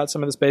figure out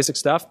some of this basic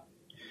stuff.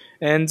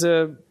 And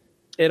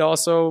it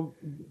also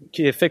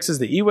fixes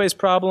the e-waste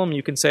problem.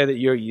 You can say that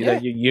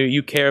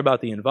you care about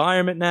the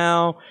environment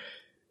now.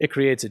 It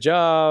creates a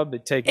job.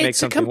 Makes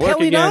something work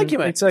again.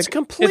 It's a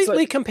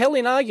completely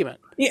compelling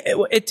argument. Yeah,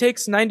 it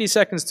takes 90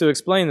 seconds to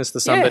explain this to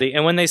somebody,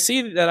 and when they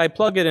see that I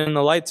plug it in and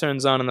the light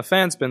turns on and the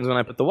fan spins when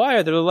I put the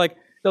wire, they're like,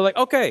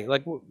 okay,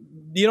 like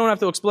you don't have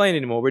to explain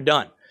anymore. We're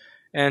done,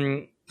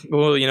 and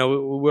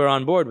we're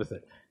on board with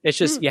it. It's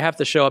just you have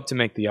to show up to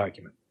make the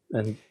argument.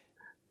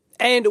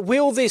 And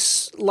will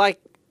this,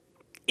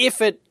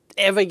 if it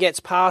ever gets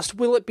passed,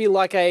 will it be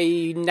like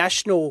a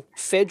national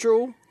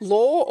federal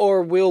law,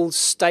 or will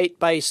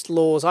state-based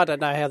laws? I don't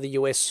know how the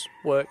US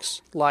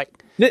works.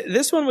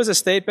 This one was a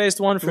state-based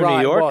one for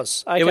New York. It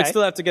was. Okay. It would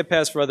still have to get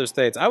passed for other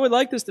states. I would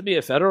like this to be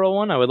a federal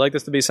one. I would like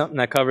this to be something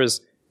that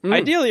covers.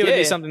 Ideally, it would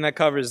be something that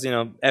covers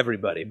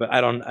everybody. But I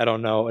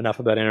don't know enough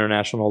about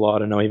international law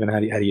to know even how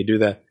do you do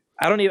that.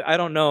 I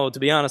don't know. To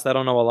be honest, I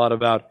don't know a lot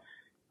about.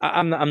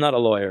 I'm not a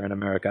lawyer in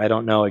America. I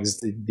don't know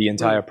the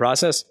entire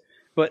process.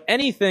 But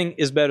anything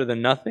is better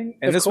than nothing,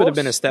 and this would have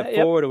been a step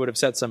forward. It would have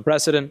set some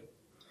precedent.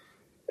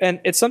 And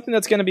it's something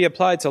that's going to be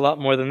applied to a lot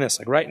more than this.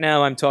 Like right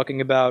now, I'm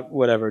talking about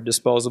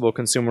disposable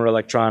consumer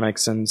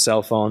electronics and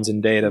cell phones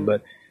and data.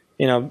 But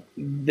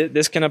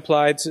this can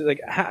apply to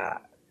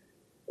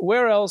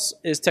where else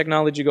is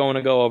technology going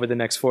to go over the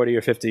next 40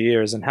 or 50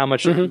 years, and how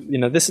much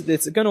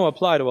it's going to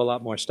apply to a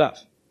lot more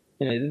stuff.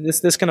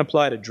 This can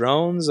apply to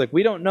drones. Like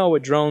we don't know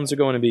what drones are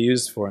going to be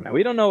used for now.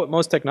 We don't know what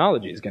most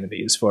technology is going to be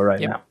used for right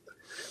now.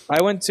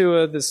 I went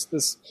to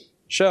this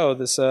show,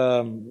 this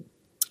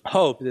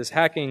Hope, this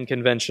hacking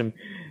convention.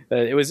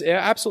 It was an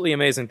absolutely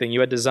amazing thing. You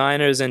had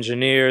designers,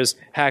 engineers,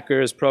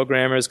 hackers,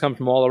 programmers come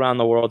from all around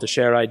the world to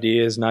share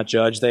ideas, not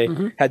judge. They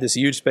had this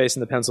huge space in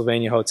the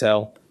Pennsylvania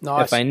hotel.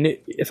 Nice.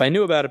 If I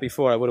knew about it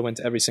before, I would have went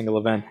to every single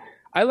event.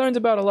 I learned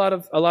about a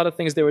lot of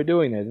things they were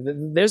doing there.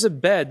 There's a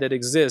bed that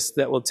exists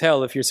that will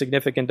tell if your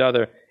significant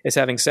other is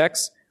having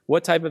sex,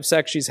 what type of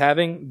sex she's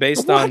having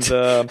based on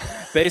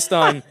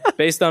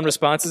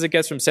responses it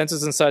gets from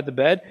sensors inside the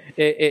bed.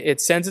 It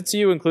sends it to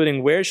you,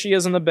 including where she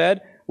is on the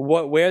bed,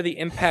 where the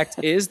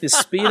impact is, the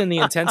speed and the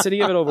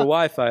intensity of it over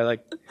Wi-Fi.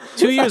 Like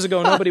 2 years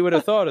ago, nobody would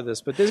have thought of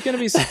this, but there's going to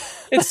be,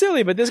 it's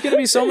silly, but there's going to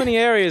be so many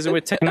areas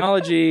where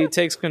technology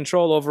takes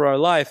control over our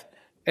life.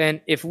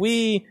 And if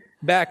we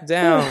back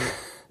down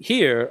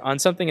here on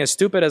something as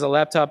stupid as a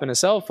laptop and a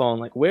cell phone,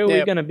 like where are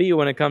we going to be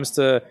when it comes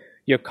to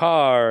your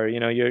car,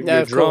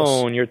 your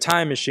drone, your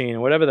time machine,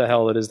 whatever the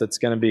hell it is that's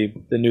going to be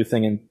the new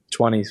thing in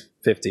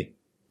 2050.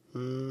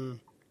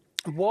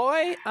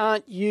 Why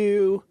aren't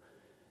you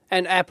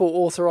an Apple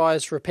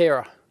authorized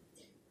repairer?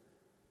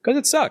 Because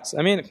it sucks.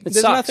 I mean,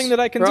 there's nothing that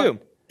I can do.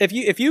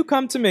 If you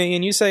come to me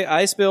and you say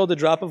I spilled a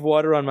drop of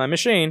water on my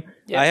machine,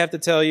 I have to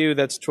tell you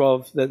that's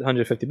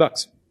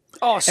 $150.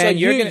 Oh, so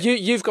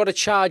you've got to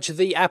charge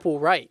the Apple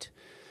rate.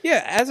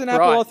 Yeah, as an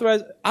Apple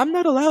authorized, I'm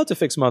not allowed to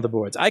fix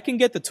motherboards. I can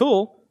get the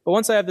tool, but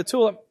once I have the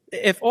tool,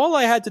 if all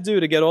I had to do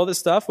to get all this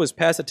stuff was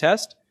pass a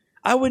test,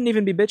 I wouldn't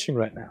even be bitching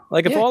right now.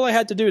 Like if all I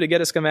had to do to get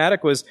a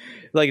schematic was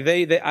like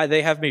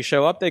they have me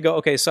show up, they go,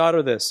 okay,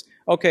 solder this.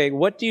 Okay,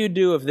 what do you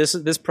do if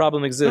this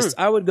problem exists?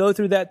 I would go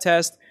through that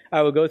test,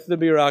 I would go through the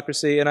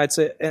bureaucracy, and I'd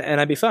say, and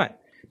I'd be fine.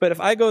 But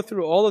if I go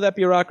through all of that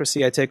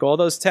bureaucracy, I take all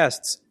those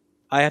tests,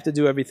 I have to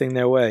do everything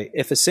their way.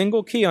 If a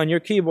single key on your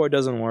keyboard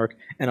doesn't work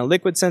and a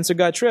liquid sensor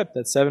got tripped,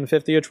 that's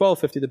 $750 or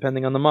 $1,250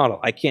 depending on the model.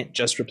 I can't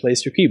just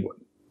replace your keyboard.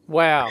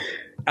 Wow.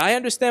 I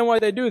understand why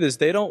they do this.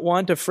 They don't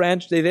want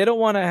to they don't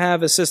want to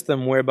have a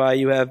system whereby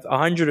you have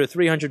 100 or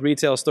 300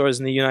 retail stores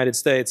in the United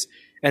States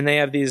and they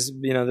have these,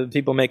 the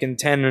people making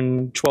 10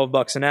 and 12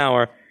 bucks an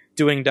hour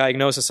doing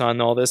diagnosis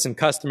on all this and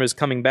customers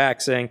coming back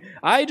saying,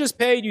 "I just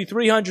paid you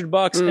 300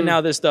 bucks and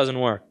now this doesn't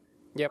work."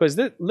 Because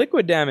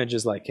liquid damage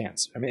is like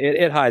cancer. I mean,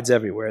 it hides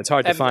everywhere. It's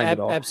hard to find it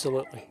all.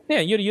 Absolutely. Yeah,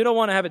 you don't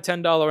want to have a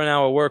 $10 an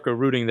hour worker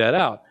rooting that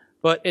out.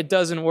 But it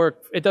doesn't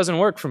work. It doesn't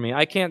work for me.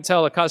 I can't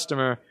tell a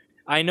customer,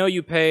 I know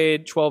you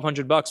paid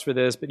 $1,200 for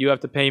this, but you have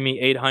to pay me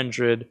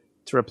 $800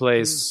 to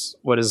replace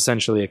what is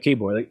essentially a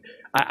keyboard. Like,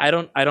 I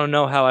don't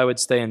know how I would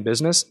stay in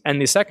business.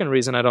 And the second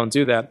reason I don't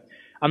do that,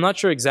 I'm not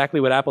sure exactly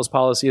what Apple's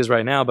policy is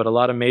right now, but a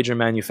lot of major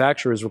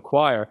manufacturers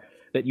require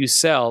that you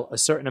sell a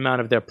certain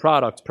amount of their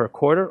product per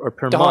quarter or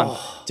per month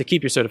to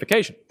keep your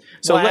certification.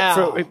 So,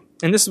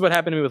 and this is what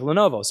happened to me with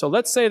Lenovo. So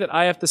let's say that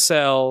I have to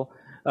sell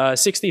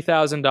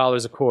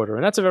 $60,000 a quarter,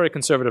 and that's a very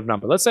conservative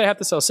number. Let's say I have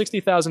to sell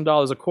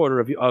 $60,000 a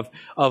quarter of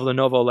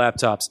Lenovo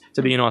laptops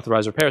to be an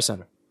authorized repair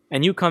center,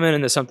 and you come in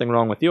and there's something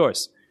wrong with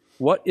yours.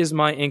 What is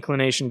my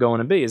inclination going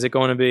to be? Is it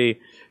going to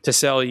be to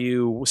sell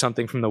you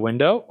something from the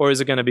window, or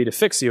is it going to be to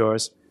fix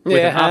yours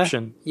with an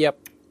option?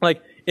 Yep.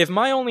 Like, if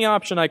my only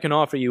option I can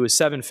offer you is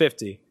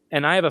 $750,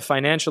 and I have a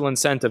financial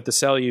incentive to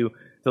sell you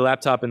the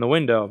laptop in the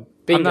window,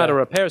 I'm not a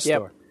repair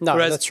store. No,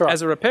 whereas, that's right.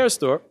 as a repair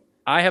store,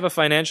 I have a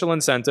financial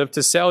incentive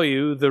to sell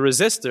you the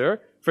resistor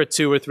for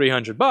 $200 or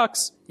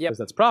 $300 because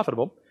that's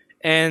profitable.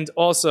 And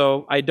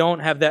also, I don't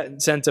have that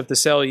incentive to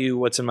sell you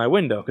what's in my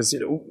window because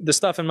the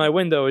stuff in my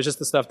window is just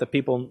the stuff that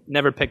people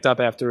never picked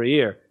up after a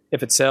year.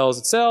 If it sells,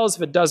 it sells.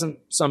 If it doesn't,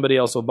 somebody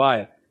else will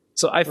buy it.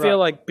 So I feel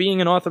like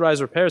being an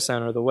authorized repair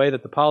center, the way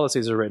that the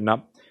policies are written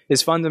up,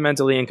 is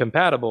fundamentally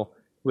incompatible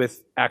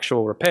with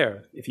actual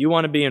repair. If you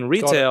want to be in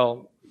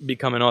retail,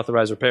 become an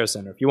authorized repair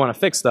center. If you want to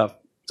fix stuff,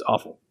 it's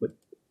awful. But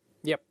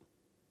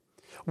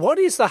what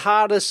is the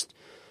hardest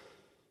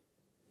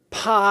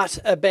part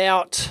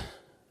about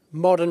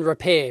modern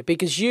repair?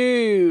 Because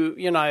you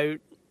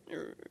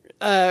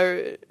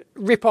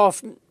rip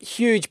off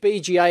huge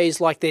BGAs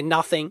like they're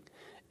nothing,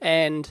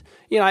 and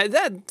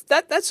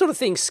that sort of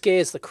thing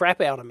scares the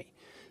crap out of me,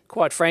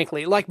 quite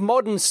frankly. Like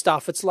modern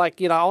stuff, it's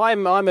like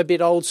I'm a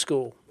bit old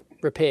school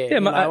repair,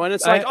 and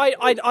it's like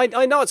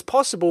I know it's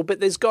possible, but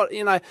there's got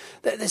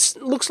this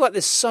looks like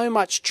there's so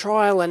much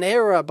trial and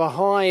error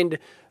behind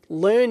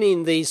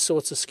learning these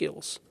sorts of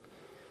skills.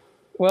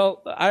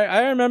 Well,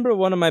 I remember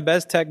one of my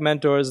best tech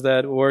mentors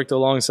that worked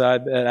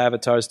alongside at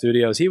Avatar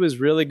Studios. He was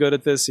really good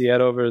at this. He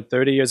had over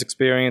 30 years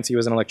experience. He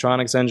was an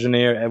electronics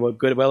engineer,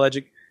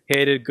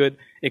 well-educated, good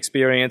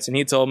experience. And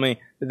he told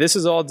me that this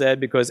is all dead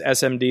because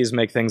SMDs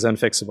make things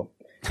unfixable.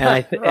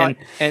 And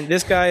and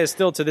this guy is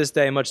still to this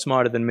day much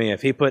smarter than me.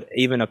 If he put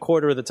even a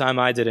quarter of the time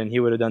I did in, he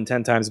would have done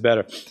 10 times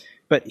better.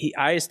 But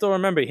I still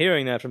remember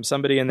hearing that from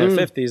somebody in their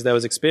 50s that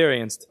was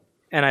experienced.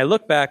 And I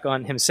look back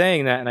on him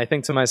saying that, and I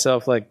think to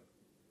myself, like,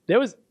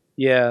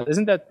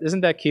 isn't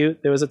that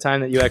cute? There was a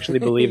time that you actually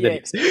believed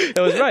that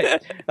was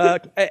right.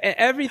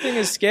 Everything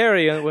is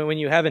scary when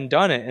you haven't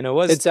done it, and it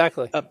was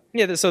exactly.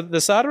 So the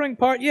soldering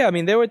part, I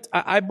mean,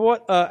 I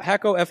bought a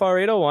Hacko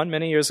FR801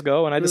 many years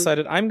ago, and I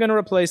decided I'm going to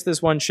replace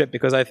this one chip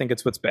because I think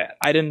it's what's bad.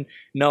 I didn't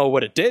know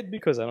what it did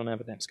because I don't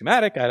have a damn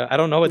schematic. I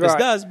don't know what this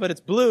does, but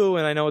it's blue,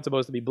 and I know it's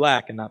supposed to be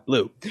black and not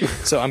blue.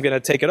 So I'm going to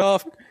take it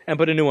off and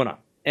put a new one on.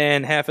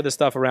 And half of the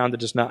stuff around it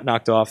just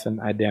knocked off,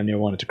 and I damn near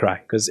wanted to cry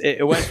because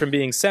it went from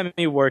being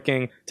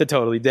semi-working to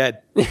totally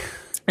dead.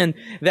 And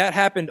that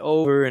happened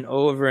over and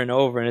over and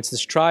over, and it's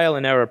this trial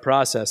and error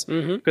process.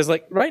 Because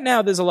like right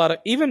now, there's a lot of,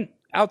 even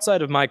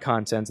outside of my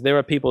content, there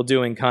are people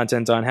doing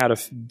content on how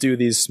to do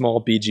these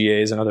small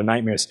BGAs and other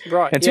nightmares.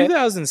 Right. In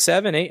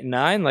 2007, 8, and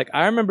 9, like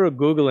I remember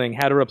Googling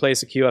how to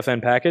replace a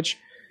QFN package.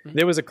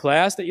 There was a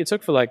class that you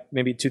took for like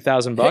maybe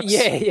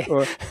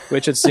 $2,000.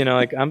 Which it's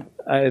like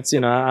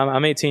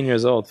I'm 18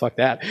 years old. Fuck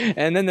that.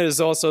 And then there's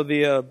also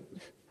there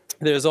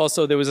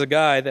was a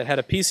guy that had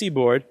a PC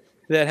board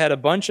that had a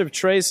bunch of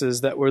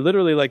traces that were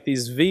literally like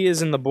these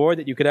V's in the board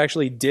that you could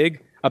actually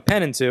dig a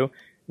pen into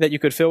that you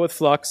could fill with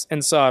flux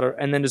and solder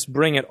and then just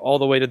bring it all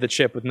the way to the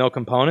chip with no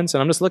components.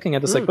 And I'm just looking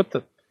at this like, what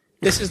the.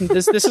 This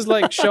is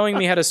like showing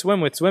me how to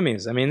swim with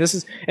swimmies. I mean, this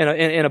is in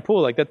a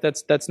pool like that.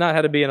 That's not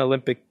how to be an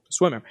Olympic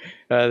swimmer.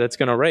 That's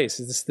going to race.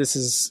 This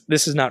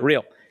is not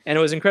real, and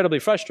it was incredibly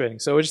frustrating.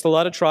 So it was just a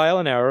lot of trial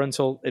and error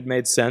until it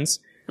made sense.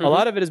 A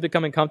lot of it is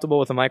becoming comfortable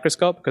with a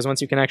microscope because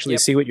once you can actually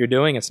see what you're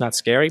doing, it's not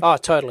scary. Oh,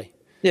 totally.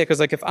 Yeah, because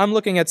like if I'm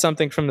looking at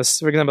something from this,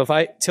 for example, if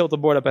I tilt the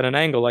board up at an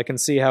angle, I can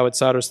see how it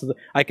solders to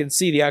I can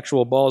see the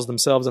actual balls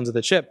themselves under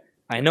the chip.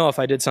 I know if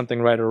I did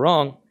something right or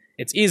wrong.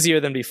 it's easier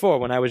than before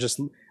when I was just,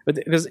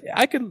 because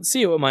I could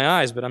see it with my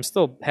eyes, but I'm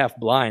still half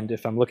blind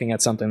if I'm looking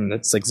at something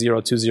that's like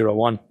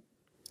 0201.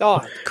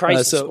 Oh,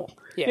 crazy small.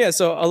 Yeah,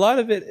 so a lot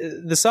of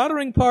it, the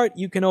soldering part,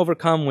 you can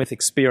overcome with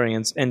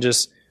experience and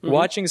just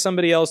watching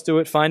somebody else do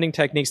it, finding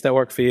techniques that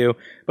work for you.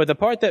 But the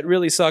part that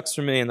really sucks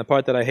for me and the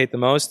part that I hate the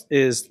most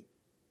is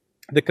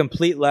the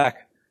complete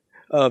lack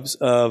of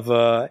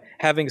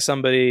having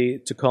somebody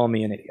to call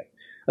me an idiot.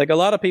 Like a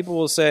lot of people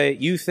will say,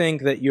 you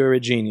think that you're a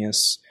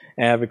genius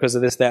because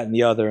of this, that, and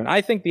the other. And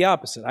I think the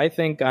opposite. I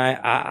think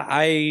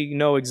I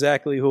know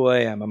exactly who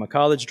I am. I'm a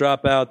college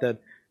dropout that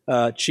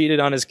cheated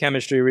on his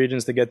chemistry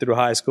regions to get through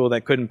high school,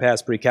 that couldn't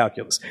pass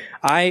pre-calculus.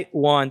 I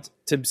want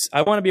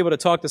to be able to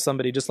talk to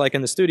somebody just like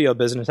in the studio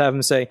business, have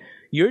them say,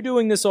 you're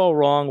doing this all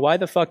wrong. Why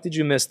the fuck did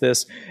you miss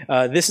this?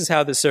 This is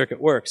how the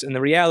circuit works. And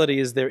the reality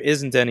is there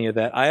isn't any of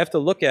that. I have to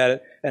look at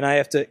it and I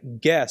have to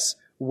guess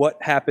what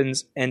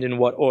happens and in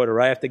what order.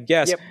 I have to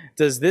guess,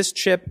 does this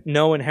chip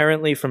know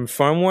inherently from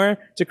firmware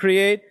to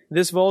create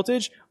this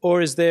voltage,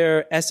 or is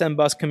there SM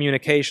bus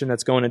communication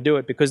that's going to do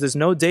it? Because there's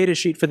no data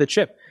sheet for the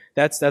chip.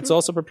 That's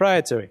also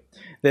proprietary.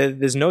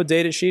 There's no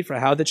data sheet for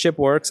how the chip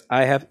works.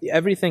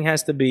 Everything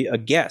has to be a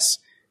guess.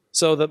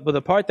 So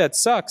the part that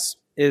sucks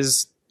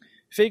is,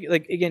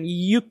 like again,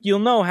 you'll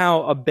know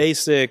how a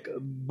basic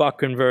buck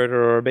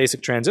converter or a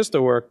basic transistor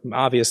work,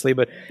 obviously,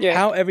 but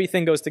how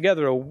everything goes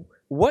together.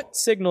 What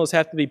signals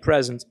have to be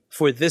present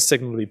for this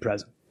signal to be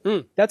present?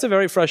 That's a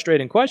very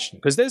frustrating question,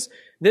 because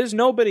there's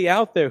nobody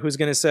out there who's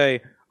going to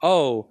say,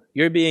 oh,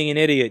 you're being an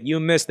idiot. You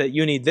missed that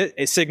you need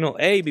a signal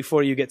A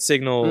before you get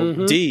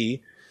signal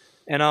D.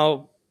 And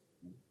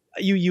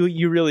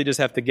you really just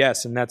have to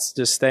guess. And that's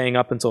just staying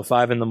up until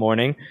 5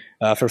 a.m.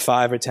 For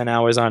 5 or 10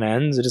 hours on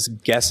end,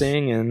 just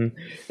guessing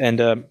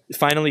and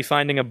finally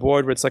finding a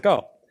board where it's like,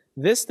 oh,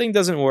 this thing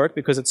doesn't work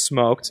because it's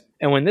smoked.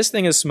 And when this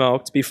thing is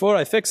smoked, before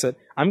I fix it,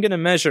 I'm going to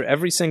measure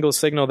every single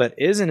signal that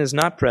is and is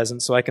not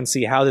present so I can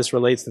see how this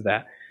relates to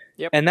that.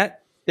 And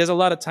there's a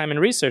lot of time and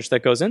research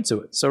that goes into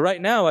it. So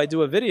right now I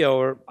do a video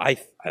where I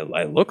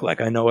look like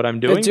I know what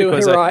I'm doing.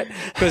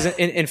 Because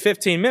in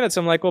 15 minutes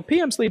I'm like, well,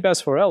 PM Sleep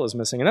S4L is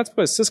missing. And that's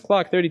because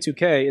sysclock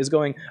 32K is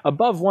going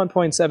above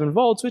 1.7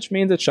 volts, which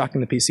means it's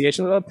shocking the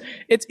PCH.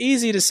 It's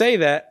easy to say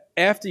that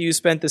after you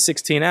spent the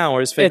 16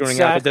 hours figuring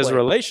out that there's a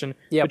relation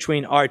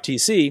between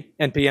RTC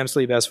and PM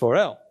Sleep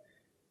S4L.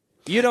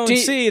 You don't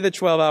see the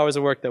 12 hours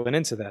of work that went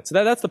into that.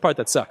 So that's the part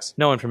that sucks.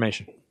 No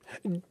information.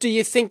 Do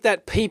you think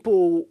that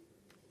people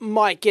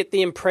might get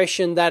the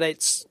impression that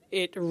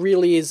it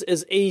really is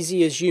as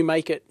easy as you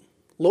make it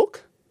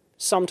look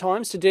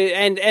sometimes to do?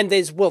 And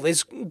there's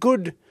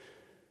good,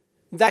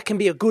 that can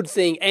be a good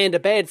thing and a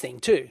bad thing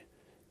too,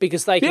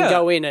 because they can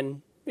go in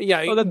and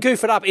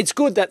goof it up. It's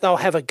good that they'll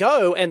have a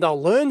go and they'll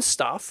learn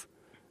stuff,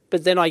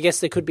 but then I guess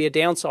there could be a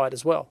downside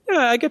as well. Yeah,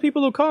 I get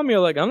people who call me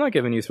like, I'm not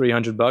giving you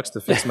 $300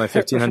 to fix my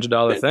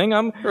 $1,500 thing.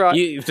 I'm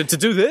to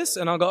do this,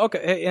 and I'll go,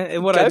 okay.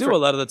 And what I do a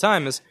lot of the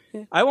time is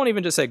I won't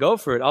even just say go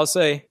for it. I'll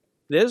say,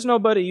 there's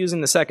nobody using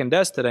the second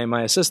desk today.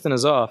 My assistant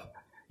is off.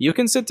 You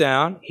can sit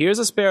down. Here's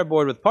a spare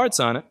board with parts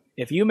on it.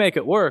 If you make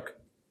it work,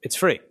 it's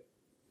free.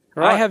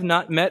 I have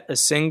not met a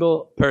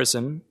single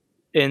person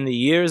in the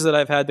years that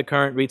I've had the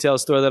current retail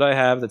store that I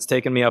have that's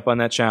taken me up on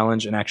that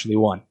challenge and actually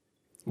won.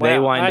 Wow, they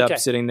wind up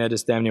sitting there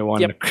just damn near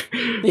wanting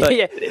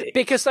to...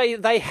 because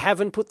they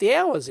haven't put the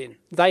hours in.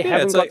 They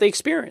haven't got the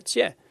experience,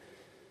 Yeah,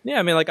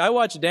 I mean, like I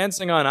watch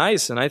Dancing on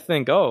Ice and I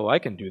think, oh, I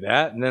can do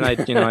that. And then I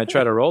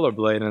try to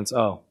rollerblade and it's,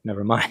 oh,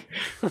 never mind.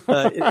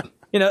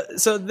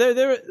 So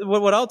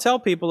what I'll tell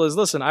people is,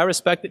 listen, I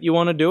respect that you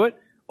want to do it.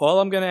 All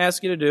I'm going to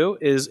ask you to do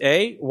is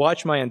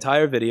watch my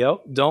entire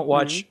video. Don't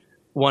watch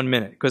 1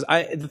 minute. Because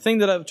the thing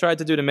that I've tried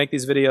to do to make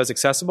these videos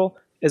accessible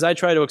is I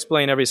try to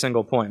explain every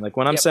single point. Like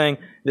when I'm saying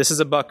this is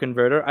a buck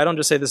converter, I don't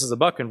just say this is a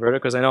buck converter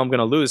because I know I'm going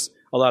to lose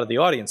a lot of the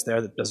audience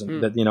there that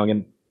doesn't,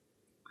 again,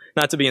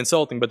 not to be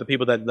insulting, but the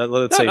people that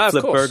let's say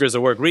flip burgers or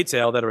work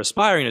retail that are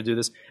aspiring to do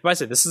this. If I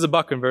say this is a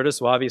buck converter,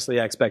 so obviously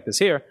I expect this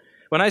here.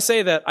 When I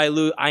say that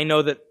I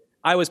know that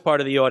I was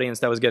part of the audience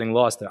that was getting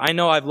lost there. I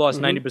know I've lost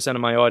 90%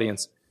 of my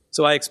audience.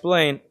 So I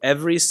explain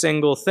every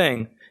single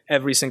thing,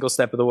 every single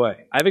step of the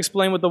way. I've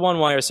explained what the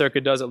one-wire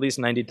circuit does at least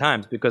 90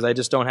 times because I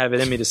just don't have it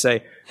in me to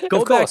say,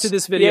 go back to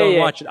this video and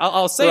watch it.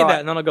 I'll say that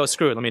and then I'll go,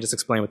 screw it, let me just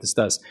explain what this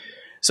does.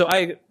 So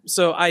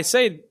I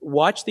say,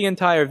 watch the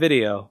entire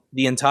video,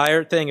 the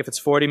entire thing if it's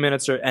 40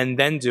 minutes and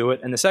then do it.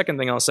 And the second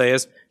thing I'll say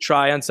is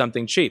try on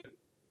something cheap.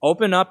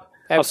 Open up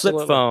a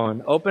flip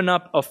phone. Open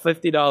up a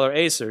 $50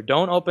 Acer.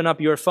 Don't open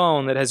up your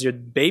phone that has your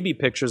baby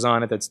pictures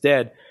on it that's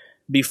dead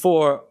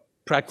before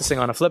practicing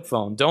on a flip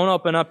phone. Don't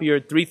open up your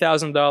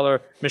 $3,000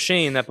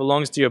 machine that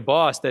belongs to your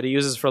boss that he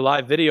uses for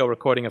live video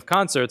recording of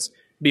concerts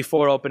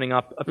before opening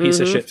up a piece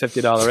of shit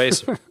 $50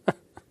 Acer.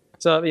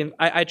 So, I mean,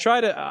 I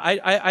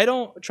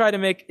don't try to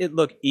make it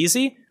look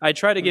easy. I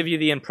try to give you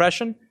the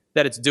impression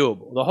that it's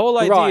doable. The whole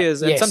idea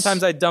is, and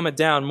sometimes I dumb it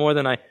down more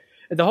than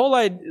the whole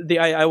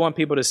idea I want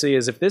people to see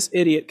is if this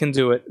idiot can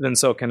do it, then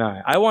so can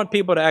I. I want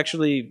people to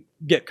actually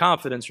get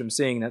confidence from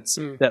seeing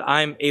that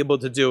I'm able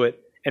to do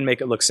it and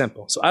make it look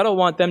simple. So I don't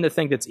want them to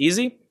think it's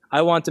easy.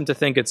 I want them to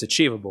think it's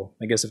achievable,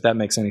 I guess, if that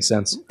makes any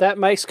sense. That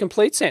makes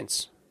complete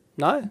sense.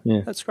 No,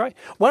 That's great.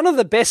 One of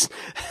the best,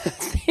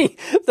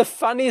 the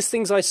funniest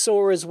things I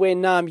saw is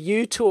when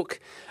you took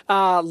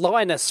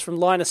Linus from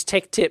Linus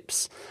Tech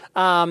Tips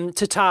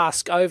to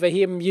task over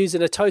him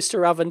using a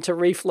toaster oven to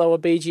reflow a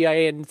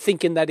BGA and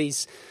thinking that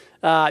he's,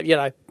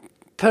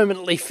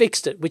 permanently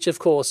fixed it, which of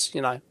course,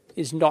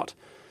 is not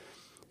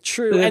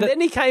true. And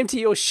then he came to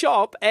your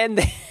shop and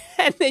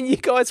then you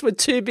guys were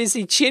too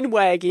busy chin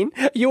wagging.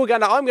 You were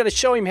I'm going to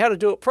show him how to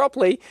do it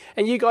properly.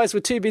 And you guys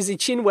were too busy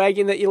chin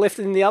wagging that you left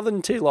it in the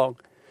oven too long.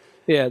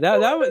 Yeah,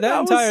 that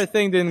entire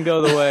thing didn't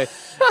go the way.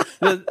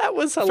 That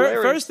was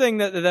hilarious. First thing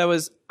that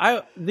was,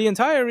 the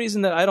entire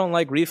reason that I don't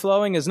like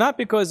reflowing is not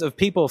because of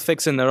people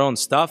fixing their own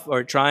stuff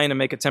or trying to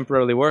make it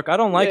temporarily work. I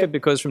don't like it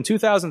because from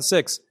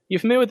 2006, you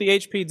familiar with the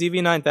HP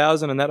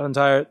DV9000 and that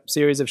entire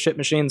series of ship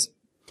machines?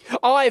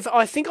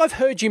 I think I've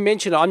heard you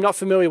mention it. I'm not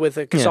familiar with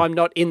it because I'm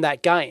not in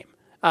that game.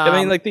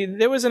 I mean,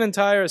 there was an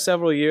entire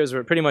several years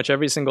where pretty much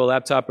every single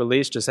laptop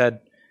release just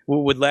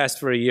would last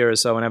for a year or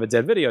so and have a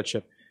dead video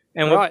chip.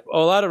 And with a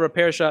lot of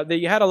repair shop,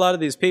 you had a lot of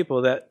these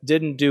people that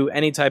didn't do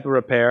any type of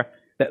repair,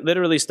 that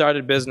literally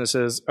started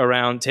businesses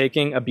around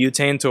taking a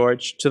butane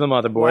torch to the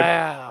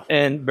motherboard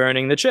and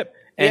burning the chip.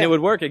 And it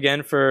would work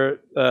again for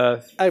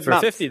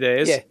 50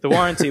 days. Yeah. The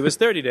warranty was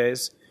 30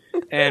 days.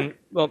 And,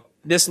 well,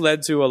 this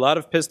led to a lot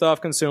of pissed off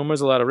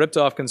consumers, a lot of ripped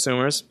off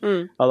consumers,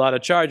 a lot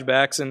of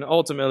chargebacks, and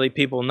ultimately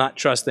people not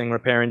trusting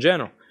repair in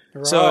general.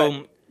 Right.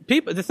 So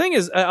the thing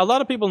is, a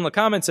lot of people in the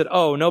comments said,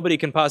 oh, nobody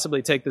can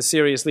possibly take this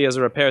seriously as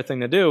a repair thing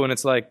to do. And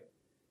it's like,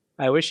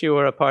 I wish you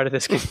were a part of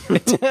this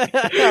community.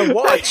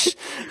 Watch.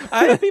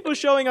 I have people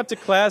showing up to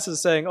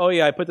classes saying, oh,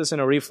 yeah, I put this in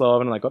a reflow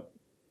oven. I'm like, oh.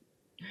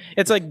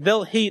 It's like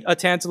they'll heat a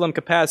tantalum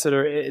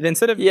capacitor.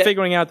 Instead of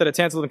figuring out that a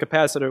tantalum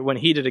capacitor, when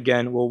heated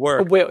again, will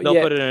work,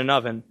 they'll put it in an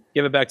oven,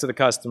 give it back to the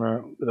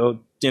customer,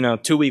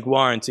 2-week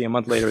warranty, a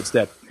month later it's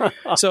dead.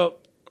 So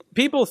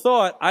people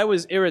thought I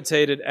was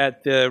irritated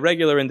at the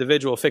regular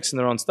individual fixing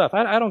their own stuff.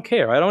 I don't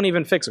care. I don't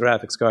even fix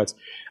graphics cards.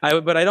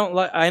 But I don't.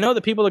 I know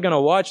that people are going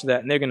to watch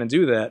that and they're going to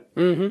do that.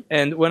 Mm-hmm.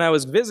 And when I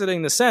was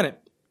visiting the Senate,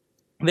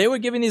 they were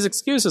giving these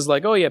excuses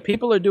like, oh, yeah,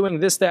 people are doing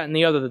this, that, and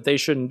the other that they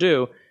shouldn't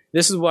do.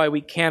 This is why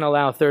we can't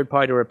allow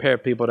third-party repair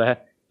people to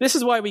this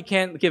is why we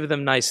can't give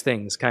them nice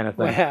things, kind of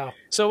thing. Wow.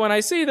 So when I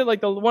see that,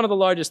 like, one of the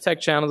largest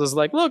tech channels is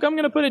like, look, I'm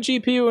going to put a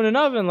GPU in an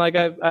oven, like,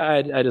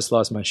 I just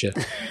lost my shit.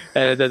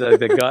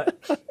 the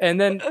gut.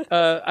 And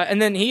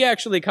then he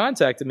actually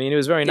contacted me, and he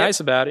was very nice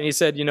about it. And he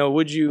said,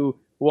 would you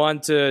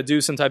want to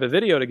do some type of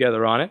video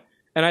together on it?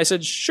 And I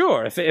said,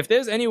 sure. If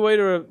there's any way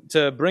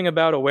to bring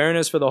about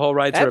awareness for the whole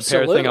right to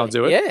repair thing, I'll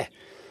do it. Yeah.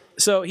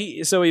 So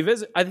he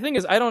visit. The thing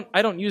is, I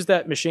don't use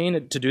that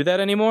machine to do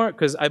that anymore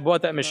because I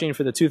bought that machine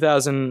for the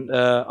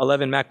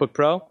 2011 MacBook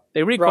Pro.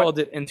 They recalled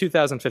it in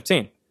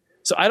 2015.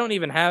 So I don't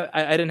even have.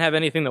 I didn't have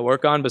anything to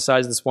work on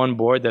besides this one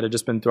board that had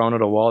just been thrown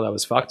at a wall that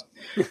was fucked.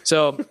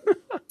 So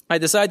I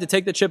decided to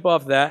take the chip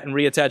off that and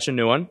reattach a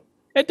new one.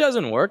 It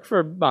doesn't work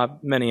for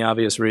many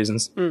obvious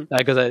reasons.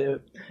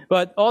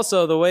 But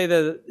also the way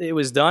that it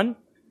was done,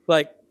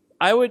 like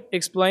I would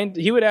explain.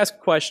 He would ask a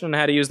question on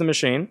how to use the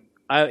machine.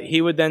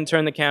 He would then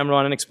turn the camera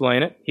on and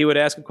explain it. He would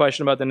ask a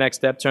question about the next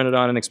step, turn it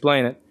on and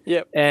explain it.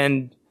 Yep.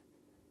 And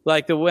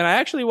like when I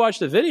actually watched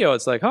the video,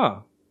 it's like,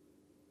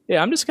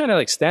 yeah, I'm just kind of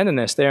like standing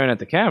there staring at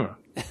the camera.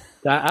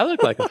 I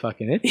look like a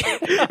fucking idiot.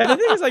 And the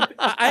thing is, like,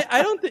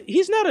 I don't think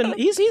he's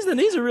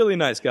a really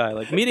nice guy.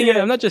 Like meeting him,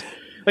 I'm not just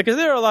because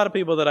there are a lot of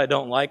people that I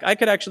don't like. I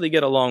could actually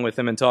get along with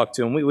him and talk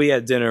to him. We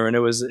had dinner and it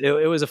was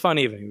a fun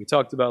evening. We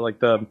talked about like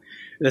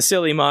the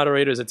silly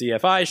moderators at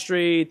DFI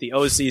Street, the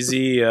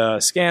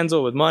OCZ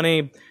scandal with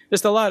money,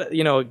 just a lot of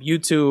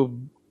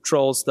YouTube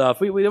troll stuff.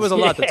 There was a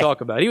lot to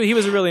talk about. He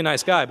was a really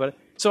nice guy, but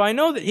so I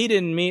know that he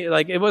didn't mean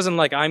like it wasn't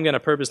like I'm going to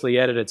purposely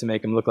edit it to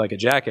make him look like a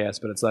jackass.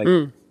 But it's like,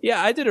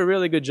 yeah, I did a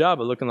really good job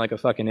of looking like a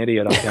fucking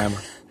idiot on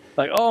camera.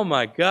 Like, oh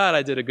my god,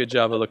 I did a good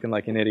job of looking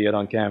like an idiot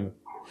on cammer.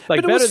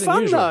 Like, but it was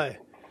fun though.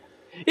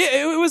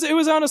 Yeah, it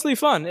was honestly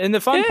fun. And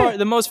the fun part,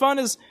 the most fun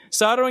is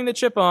soldering the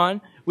chip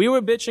on. We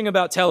were bitching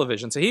about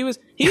television. So he was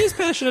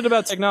passionate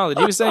about technology.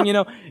 He was saying,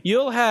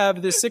 you'll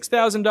have this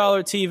 $6,000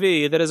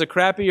 TV that has a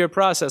crappier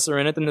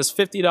processor in it than this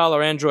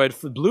 $50 Android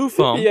Blue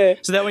phone.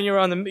 So that when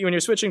you're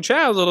switching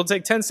channels, it'll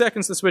take 10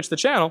 seconds to switch the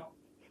channel.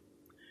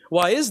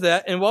 Why is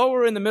that? And while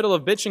we're in the middle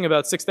of bitching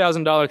about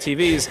 $6,000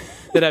 TVs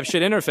that have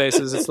shit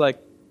interfaces, it's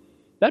like,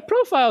 that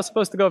profile is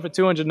supposed to go for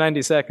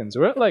 290 seconds.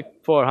 We're at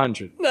like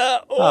 400. Oops.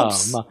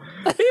 Oh,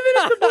 even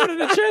if the board had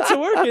a chance of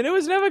working, it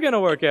was never going to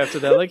work after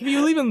that. Like if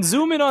you even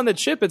zoom in on the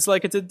chip, it's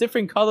like it's a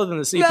different color than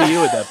the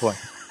CPU at that point.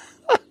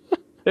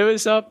 It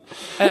was up.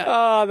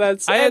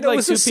 It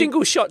was a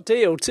single shot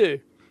deal too.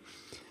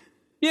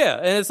 Yeah,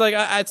 and it's like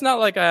it's not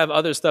like I have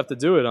other stuff to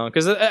do it on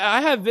because I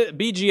have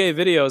BGA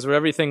videos where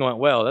everything went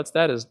well. It's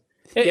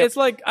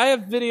like I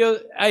have video.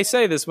 I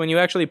say this when you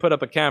actually put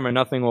up a camera,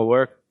 nothing will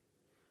work.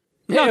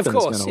 Yeah, of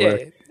course. Yeah.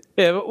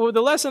 Yeah, well,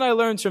 the lesson I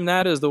learned from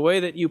that is the way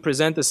that you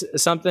present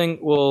something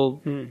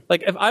will,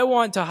 like, if I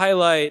want to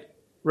highlight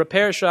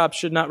repair shops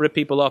should not rip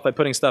people off by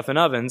putting stuff in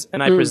ovens,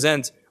 and I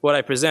present what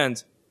I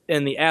present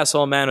in the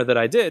asshole manner that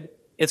I did,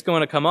 it's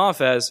going to come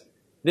off as,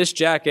 this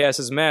jackass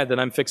is mad that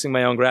I'm fixing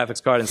my own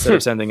graphics card instead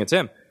of sending it to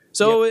him.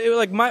 So,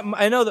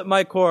 I know that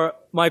my core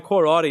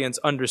audience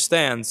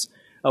understands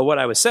what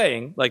I was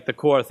saying, like the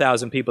core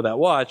 1,000 people that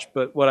watch.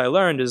 But what I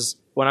learned is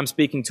when I'm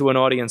speaking to an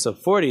audience of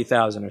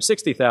 40,000 or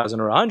 60,000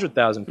 or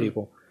 100,000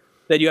 people,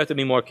 that you have to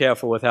be more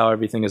careful with how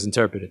everything is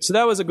interpreted. So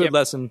that was a good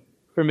lesson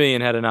for me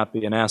in how to not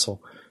be an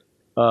asshole.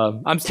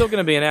 I'm still going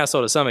to be an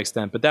asshole to some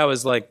extent, but that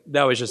was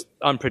just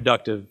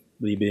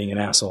unproductively being an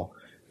asshole.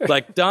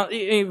 Like,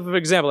 for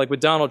example, like with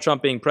Donald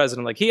Trump being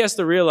president, like he has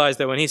to realize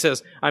that when he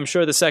says, I'm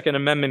sure the Second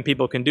Amendment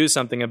people can do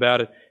something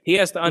about it, he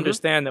has to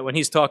understand that when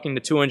he's talking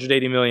to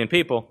 280 million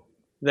people,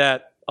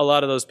 that a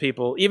lot of those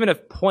people, even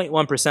if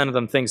 0.1% of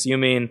them thinks you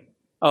mean,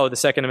 oh, the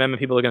Second Amendment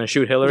people are going to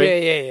shoot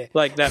Hillary, yeah.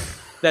 like that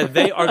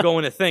they are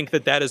going to think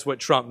that is what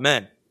Trump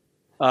meant.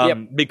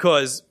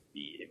 Because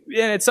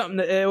it's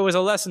something it was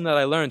a lesson that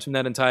I learned from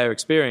that entire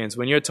experience.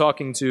 When you're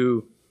talking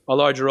to a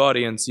larger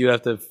audience, you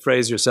have to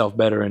phrase yourself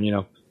better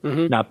and,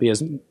 not be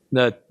as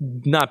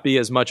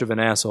much of an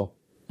asshole.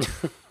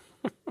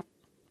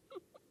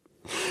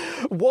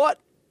 What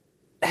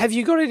have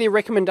you got any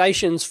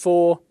recommendations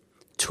for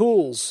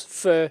tools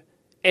for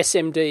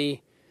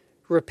SMD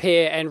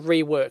repair and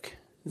rework?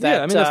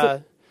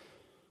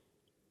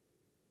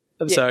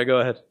 Sorry, go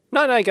ahead.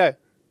 No, go.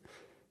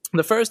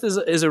 The first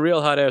is a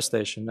real hot air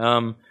station.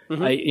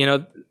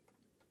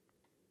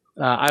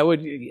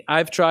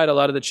 I've tried a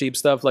lot of the cheap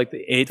stuff like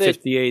the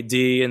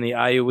 858D and the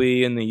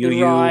IUE and the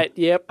UU. Right,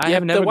 yep. I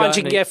have never the ones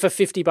you can get for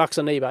 $50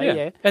 on eBay,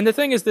 yeah. And the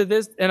thing is that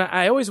and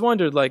I always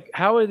wondered, like,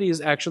 how are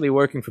these actually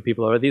working for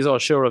people? Are these all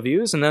show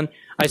reviews? And then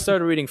I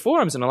started reading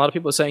forums and a lot of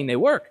people are saying they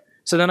work.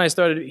 So then I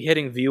started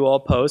hitting view all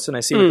posts and I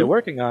see what they're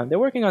working on. They're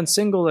working on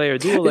single layer,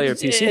 dual layer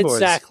PC boards.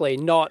 Exactly,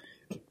 not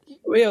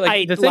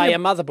 8-layer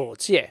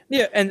motherboards, yeah.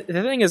 Yeah, and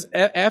the thing is,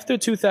 after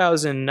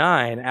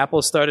 2009,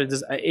 Apple started.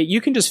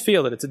 You can just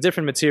feel it. It's a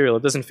different material.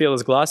 It doesn't feel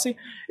as glossy.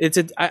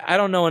 I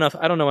don't know enough.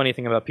 I don't know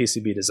anything about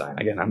PCB design.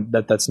 Again,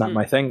 that's not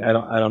my thing. I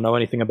don't know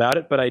anything about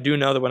it. But I do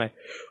know that when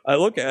I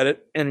look at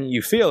it and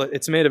you feel it,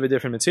 it's made of a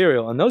different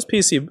material. And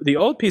the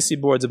old PC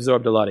boards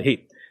absorbed a lot of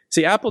heat.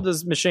 See,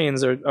 Apple's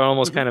machines are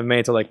almost kind of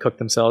made to like cook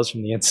themselves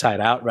from the inside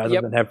out rather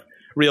than have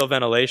real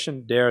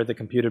ventilation. Dare the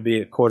computer be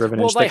a quarter of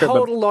an inch thicker? Well, they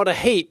hold a lot of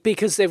heat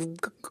because they've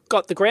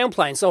got the ground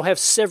planes. They'll have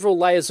several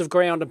layers of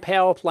ground and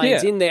power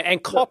planes in there,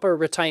 and copper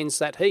retains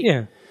that heat.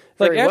 Yeah.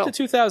 Like after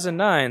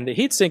 2009, the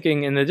heat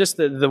sinking and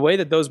the way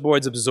that those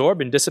boards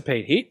absorb and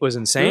dissipate heat was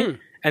insane.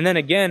 And then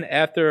again,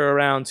 after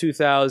around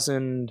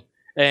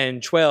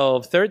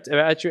 2012,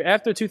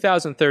 after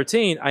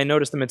 2013, I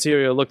noticed the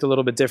material looked a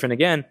little bit different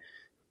again.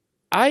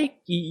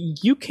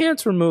 You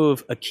can't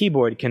remove a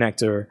keyboard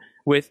connector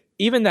with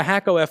even the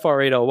Hacko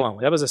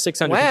FR801. That was a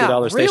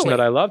 $650 station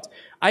that I loved.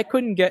 I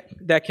couldn't get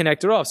that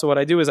connector off. So what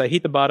I do is I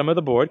heat the bottom of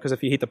the board, because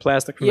if you heat the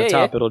plastic from the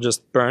top, it'll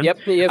just burn. Yep,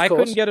 I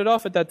couldn't get it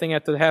off at that thing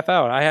after the half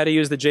hour. I had to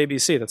use the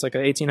JBC. That's like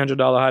an $1,800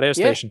 hot air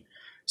station.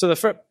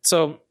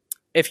 So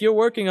if you're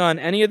working on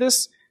any of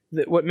this,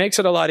 what makes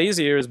it a lot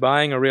easier is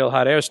buying a real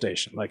hot air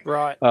station. Like,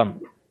 well, a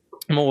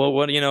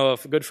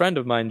good friend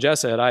of mine,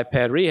 Jessa at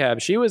iPad Rehab,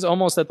 she was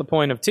almost at the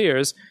point of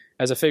tears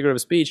as a figure of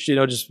speech, and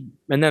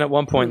then at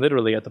one point,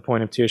 literally at the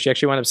point of tears, she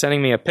actually wound up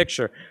sending me a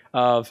picture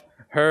of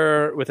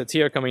her with a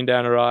tear coming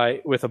down her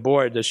eye with a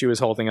board that she was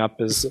holding up,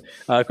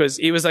 because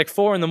it was like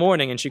 4 a.m.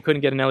 and she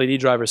couldn't get an LED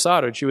driver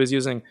soldered. She was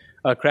using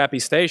a crappy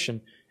station.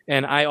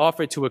 And I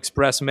offered to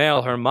express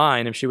mail her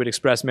mine if she would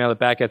express mail it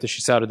back after she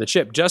soldered the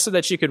chip, just so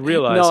that she could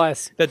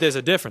realize that there's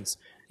a difference.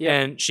 Yeah.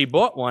 And she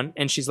bought one,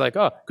 and she's like,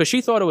 oh, because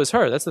she thought it was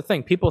her. That's the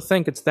thing. People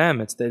think it's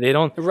them. They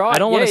don't. I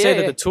don't want to say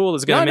that the tool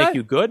is going to make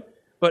you good.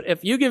 But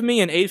if you give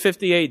me an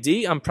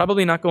 858D, I'm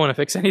probably not going to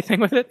fix anything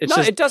with it.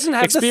 It doesn't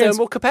have the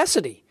thermal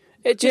capacity.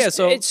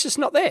 It's just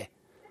not there.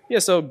 Yeah,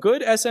 so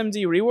good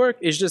SMD rework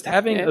is just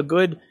having a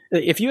good.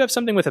 If you have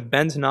something with a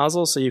bent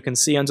nozzle, so you can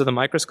see under the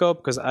microscope,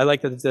 because I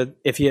like the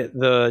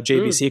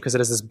JVC because it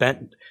has this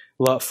bent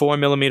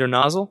 4mm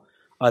nozzle.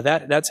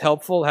 That's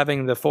helpful,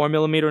 having the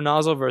 4mm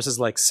nozzle versus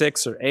like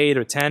 6 or 8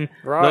 or 10.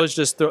 Right.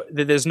 Those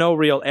there's no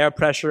real air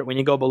pressure. When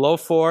you go below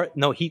 4,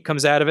 no heat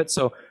comes out of it.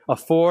 So a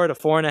 4 to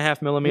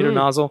 4.5mm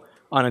nozzle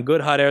on a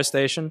good hot air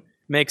station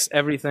makes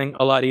everything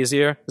a lot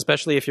easier,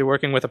 especially if you're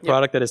working with a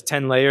product that has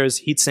 10 layers,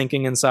 heat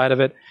sinking inside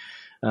of it.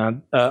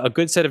 A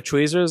good set of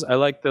tweezers. I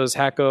like those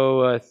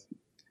Hacko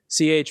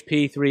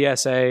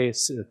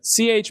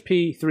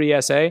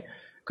CHP3SA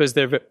because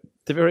they're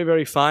very,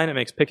 very fine. It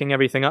makes picking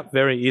everything up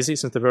very easy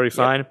since they're very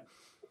fine.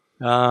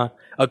 You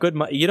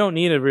don't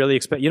need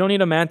you don't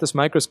need a Mantis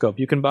microscope.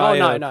 You can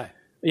buy like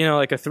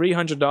a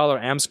 $300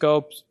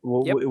 Amscope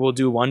will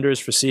do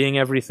wonders for seeing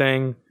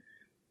everything.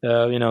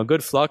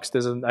 Good flux. Do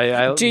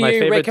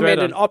you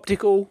recommend an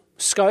optical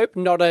scope,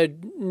 not a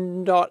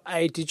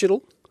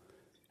digital?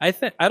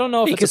 I don't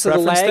know if because it's a of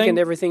the preference lag thing. and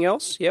everything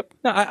else. Yep.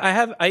 No,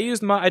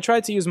 I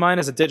tried to use mine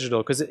as a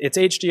digital because it's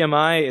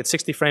HDMI. It's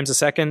 60 frames a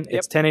second.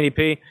 It's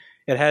 1080p.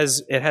 It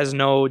has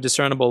no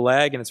discernible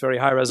lag and it's very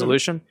high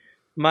resolution.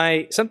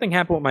 Something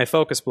happened with my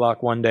focus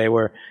block one day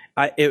where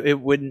I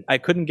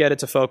couldn't get it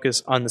to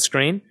focus on the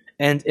screen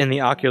and in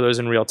the oculars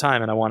in real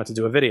time, and I wanted to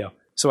do a video.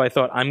 So I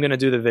thought I'm going to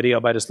do the video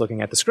by just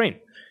looking at the screen.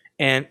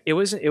 And there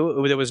was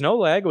no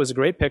lag. It was a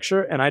great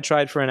picture, and I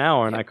tried for an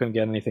hour and I couldn't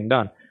get anything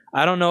done.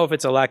 I don't know if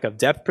it's a lack of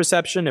depth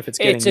perception, if it's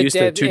getting used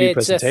to 2D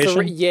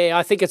presentation.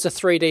 I think it's a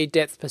 3D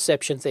depth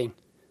perception thing.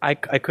 I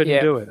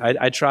couldn't do it.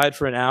 I tried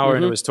for an hour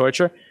and it was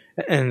torture.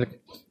 And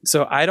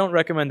so I don't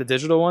recommend the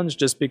digital ones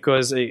just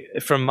because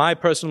from my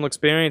personal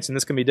experience, and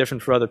this can be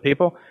different for other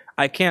people,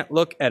 I can't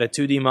look at a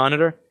 2D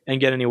monitor and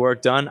get any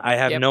work done. I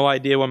have no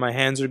idea where my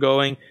hands are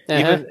going.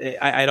 Even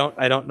I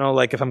don't know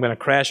like if I'm going to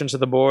crash into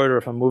the board or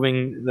if I'm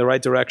moving the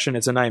right direction.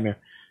 It's a nightmare.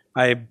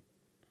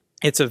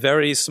 It's a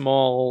very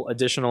small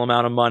additional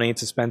amount of money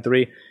to spend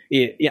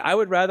I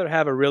would rather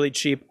have a really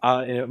cheap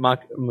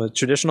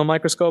traditional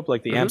microscope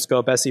like the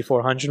AmpScope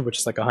SE400, which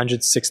is like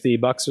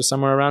 $160 or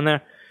somewhere around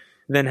there,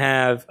 than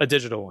have a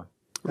digital one.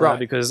 Right.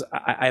 Because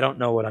I don't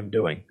know what I'm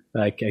doing.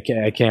 Like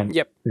I can't.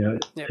 Yep.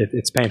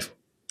 It's painful.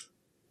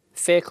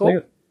 Fair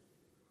call.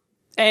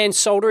 And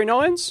soldering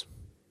irons?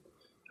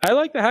 I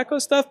like the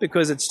Hakko stuff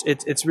because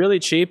it's really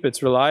cheap,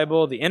 it's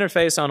reliable. The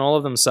interface on all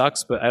of them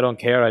sucks, but I don't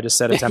care. I just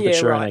set a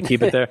temperature and I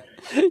keep it there.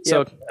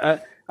 So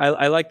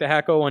I like the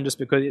Hakko one just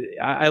because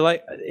I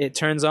like it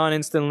turns on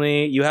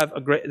instantly. You have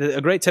a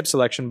great tip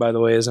selection, by the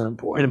way, is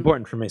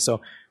important for me. So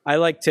I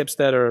like tips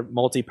that are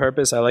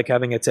multi-purpose. I like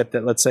having a tip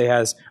that, let's say,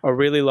 has a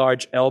really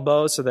large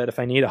elbow so that if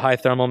I need a high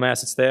thermal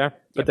mass, it's there,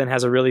 but then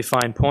has a really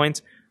fine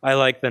point. I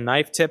like the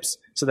knife tips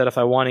so that if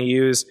I want to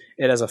use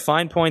it as a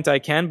fine point, I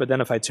can, but then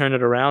if I turn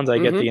it around, I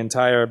get the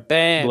entire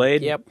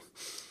blade. Yep.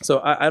 So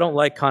I don't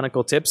like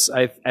conical tips.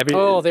 They're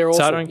awful.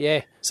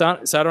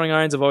 Soldering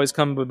irons have always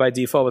come by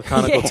default with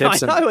conical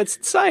tips. I know, it's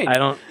insane.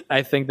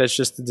 I think that's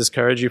just to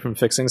discourage you from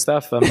fixing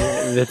stuff.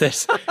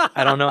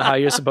 I don't know how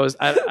you're supposed.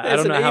 I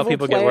don't know how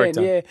people get work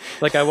done. Yeah.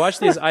 Like I watch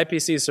these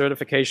IPC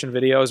certification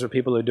videos where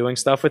people are doing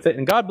stuff with it,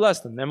 and God bless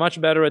them. They're much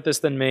better at this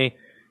than me.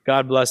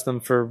 God bless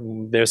them for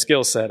their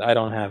skill set. I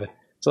don't have it.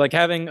 So like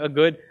having a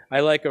good,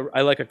 I like a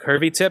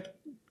curvy tip,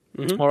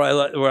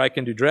 where I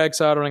can do drag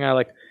soldering. I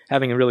like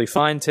having really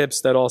fine tips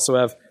that also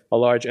have a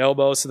large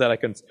elbow so that I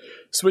can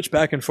switch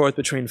back and forth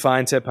between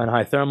fine tip and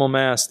high thermal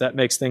mass. That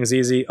makes things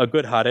easy. A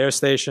good hot air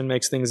station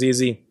makes things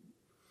easy.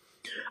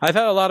 I've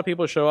had a lot of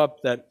people show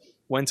up that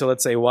went to,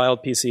 let's say,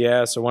 Wild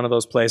PCS or one of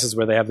those places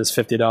where they have this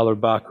 $50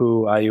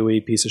 Baku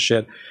IUE piece of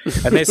shit,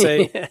 and they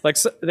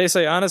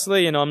say,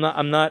 honestly,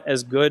 I'm not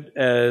as good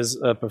as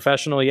a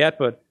professional yet,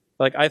 but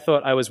like I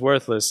thought I was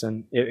worthless,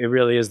 and it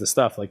really is the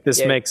stuff. Like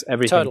this makes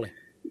everything. Totally.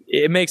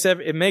 It makes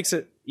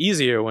it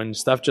easier when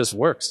stuff just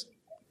works.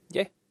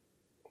 Yeah.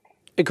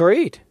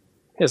 Agreed.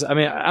 Yes, I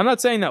mean, I'm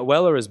not saying that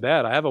Weller is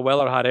bad. I have a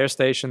Weller hot air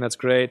station that's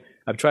great.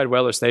 I've tried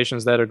Weller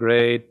stations that are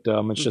great.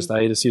 It's just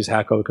I just use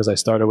Hakko because I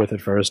started with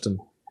it first. And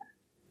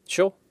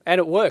sure, and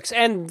it works.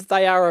 And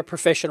they are a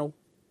professional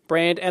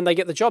brand, and they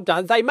get the job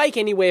done. They make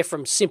anywhere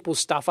from simple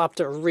stuff up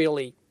to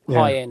really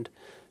high-end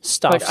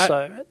stuff.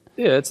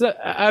 It's not.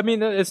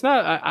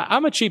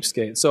 I'm a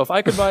cheapskate, so if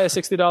I could buy a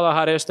 $60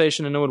 hot air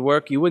station and it would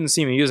work, you wouldn't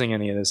see me using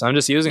any of this. I'm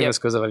just using this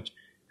because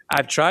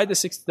I've tried the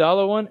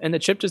 $60 one, and the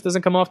chip just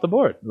doesn't come off the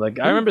board. Like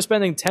I remember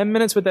spending 10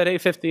 minutes with that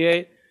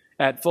 858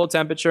 at full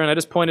temperature, and I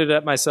just pointed it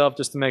at myself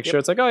just to make sure.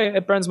 It's like, oh yeah,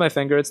 it burns my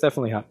finger. It's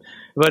definitely hot,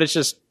 but it's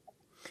just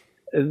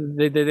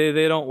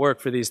they don't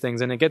work for these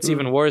things, and it gets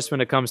even worse when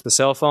it comes to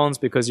cell phones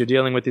because you're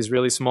dealing with these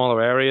really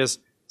smaller areas,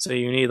 so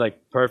you need like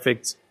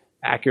perfect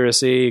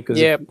accuracy because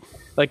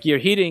like you're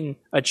heating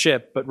a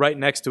chip, but right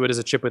next to it is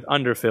a chip with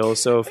underfill.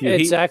 So if you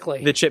heat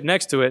the chip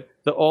next to it,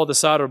 all the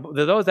solder,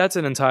 that's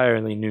an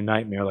entirely new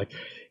nightmare. Like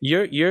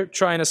you're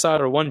trying to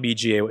solder one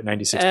BGA with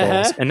 96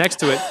 balls, and next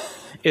to it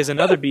is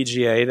another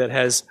BGA that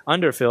has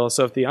underfill.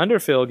 So if the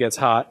underfill gets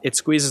hot, it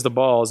squeezes the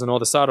balls, and all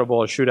the solder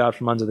balls shoot out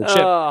from under the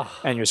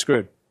chip, and you're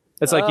screwed.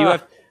 It's like you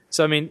have.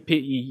 So I mean,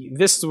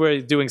 this is where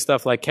doing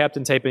stuff like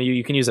Captain Tape, and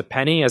you can use a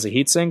penny as a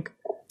heatsink.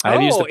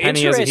 I've used a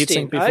penny as a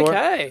heatsink before.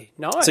 Okay,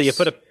 nice. So you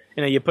put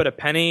a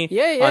penny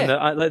on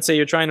the. Let's say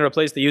you're trying to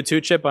replace the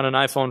U2 chip on an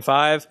iPhone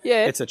 5.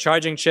 Yeah. It's a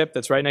charging chip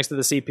that's right next to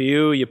the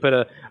CPU. You put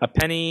a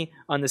penny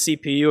on the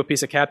CPU, a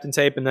piece of Captain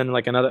Tape, and then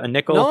like a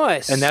nickel.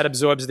 Nice. And that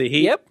absorbs the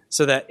heat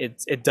so that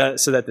it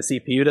does so that the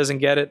CPU doesn't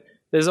get it.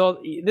 This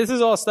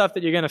is all stuff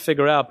that you're going to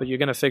figure out, but you're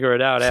going to figure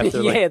it out after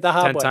the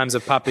 10 times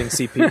of popping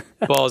CPU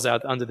balls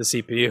out under the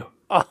CPU.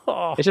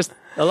 Oh. It's just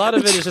a lot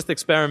of it is just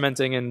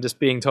experimenting and just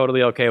being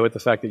totally okay with the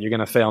fact that you're going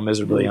to fail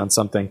miserably on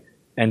something,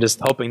 and just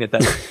hoping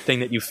that thing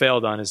that you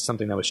failed on is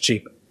something that was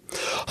cheap.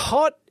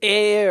 Hot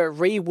air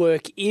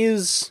rework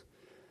is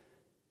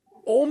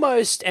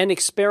almost an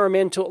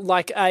experimental,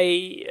 like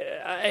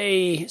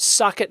a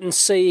suck it and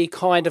see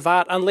kind of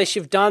art, unless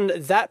you've done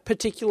that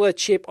particular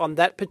chip on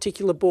that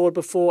particular board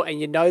before and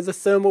you know the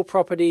thermal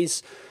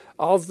properties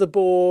of the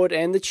board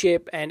and the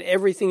chip and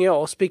everything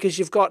else, because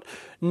you've got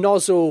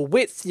nozzle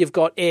width, you've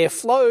got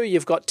airflow,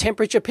 you've got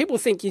temperature. People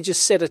think you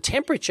just set a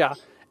temperature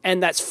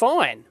and that's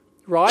fine,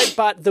 right?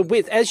 But the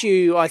width, as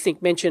you, I think,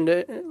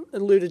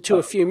 alluded to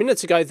a few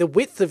minutes ago, the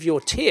width of your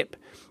tip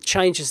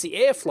changes the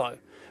airflow,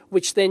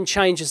 which then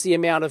changes the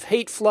amount of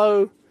heat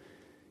flow,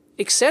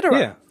 etc.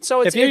 Yeah.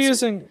 So if you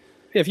use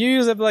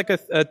like a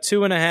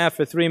 2.5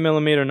 or 3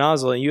 millimeter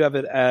nozzle and you have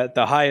it at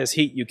the highest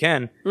heat you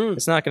can,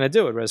 it's not going to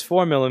do it. Whereas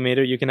 4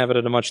 millimeter, you can have it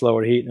at a much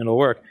lower heat and it'll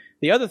work.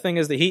 The other thing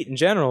is the heat in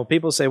general.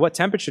 People say, "What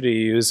temperature do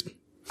you use?"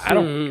 I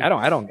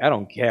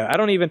don't care. I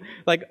don't even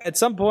like. At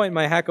some point,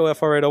 my Hacko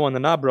FR801, the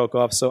knob broke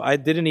off, so I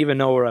didn't even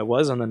know where I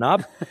was on the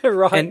knob.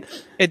 Right. And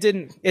it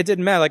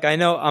didn't matter. Like I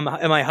know, am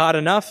I hot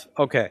enough?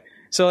 Okay.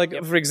 So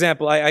like for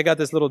example, I got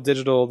this little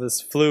digital,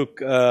 this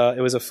Fluke.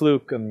 It was a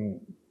Fluke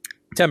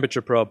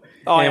temperature probe.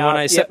 When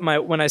I set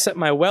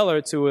my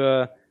Weller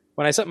to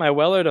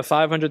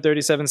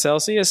 537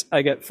 Celsius,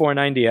 I get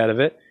 490 out of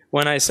it.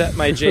 When I set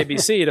my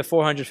JBC to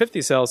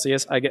 450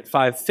 Celsius, I get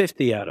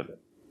 550 out of it.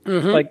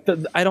 Mm-hmm. Like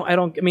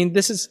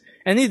this is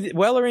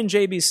Weller and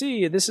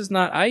JBC. This is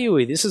not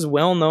IUE. This is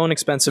well-known,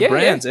 expensive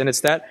brands, and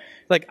it's that.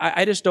 Like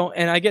I just don't,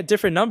 and I get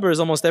different numbers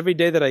almost every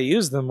day that I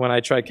use them when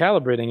I try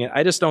calibrating it.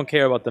 I just don't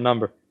care about the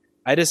number.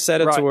 I just set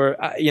it to where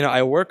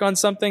I work on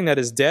something that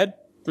is dead,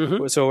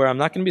 so where I'm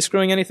not going to be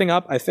screwing anything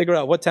up. I figure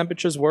out what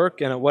temperatures work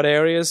and at what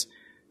areas,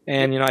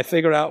 and I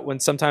figure out when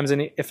sometimes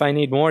if I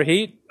need more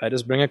heat, I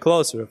just bring it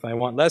closer. If I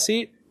want less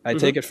heat, I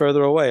take it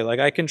further away. Like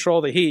I control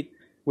the heat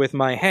with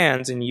my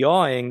hands and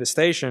yawing the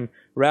station.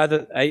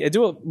 Rather, I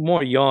do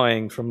more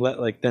yawing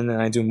than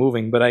I do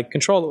moving, but I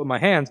control it with my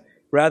hands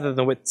rather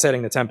than with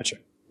setting the temperature.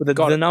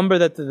 The number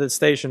that the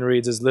station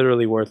reads is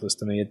literally worthless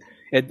to me.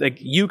 Like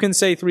you can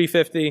say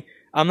 350.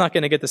 I'm not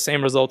going to get the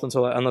same result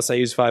unless I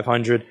use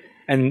 500,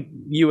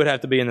 and you would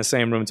have to be in the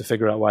same room to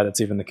figure out why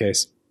that's even the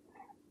case.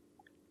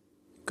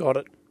 Got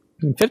it.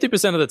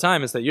 50% of the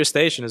time is that your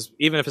station is,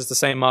 even if it's the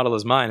same model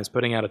as mine, is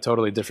putting out a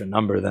totally different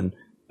number than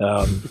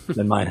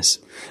mine is.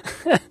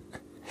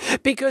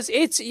 Because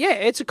it's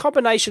a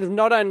combination of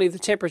not only the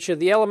temperature of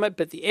the element,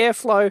 but the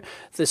airflow,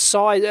 the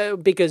size,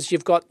 because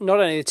you've got not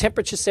only the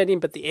temperature setting,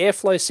 but the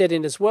airflow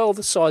setting as well,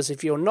 the size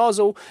of your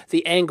nozzle,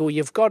 the angle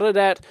you've got it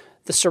at,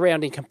 the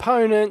surrounding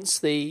components,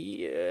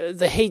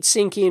 the heat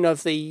sinking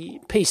of the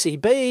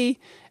PCB,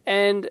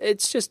 and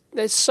it's just,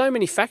 there's so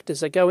many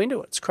factors that go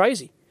into it. It's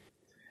crazy.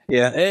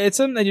 Yeah, it's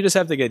something that you just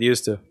have to get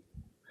used to.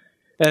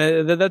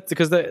 And that's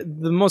because the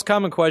most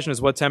common question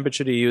is, what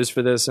temperature do you use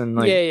for this? And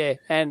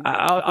and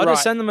I'll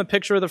just send them a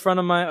picture of the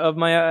front of my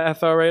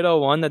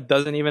FR801 that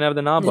doesn't even have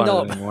the knob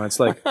on it anymore. It's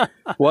like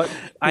what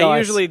nice. I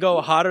usually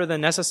go hotter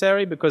than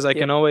necessary because I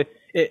can always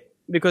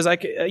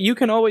you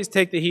can always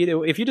take the heat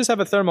if you just have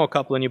a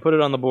thermocouple and you put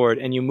it on the board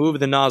and you move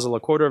the nozzle a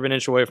quarter of an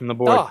inch away from the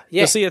board.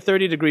 You'll see a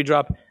 30-degree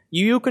drop.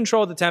 You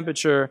control the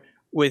temperature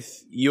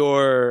with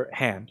your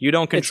hand. You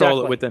don't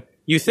control it with the.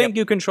 You think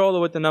you control it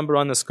with the number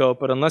on the scope,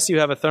 but unless you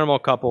have a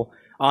thermocouple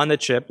on the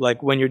chip,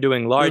 like when you're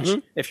doing large,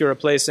 if you're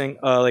replacing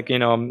a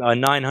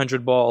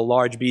 900 ball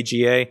large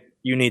BGA,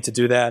 you need to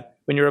do that.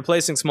 When you're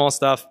replacing small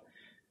stuff,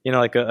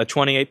 like a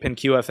 28 pin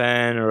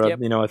QFN or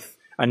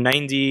a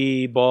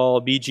 90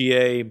 ball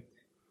BGA,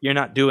 you're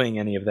not doing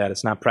any of that.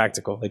 It's not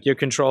practical. Like you're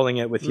controlling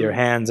it with your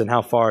hands and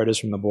how far it is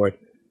from the board.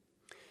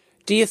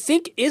 Do you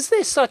think, is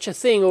there such a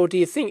thing, or do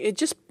you think, it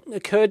just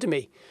occurred to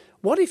me,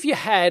 what if you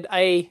had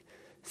a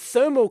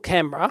thermal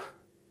camera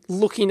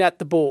looking at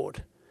the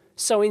board?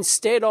 So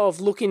instead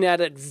of looking at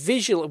it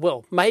visually,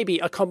 well, maybe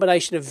a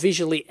combination of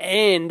visually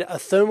and a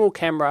thermal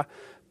camera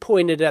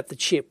pointed at the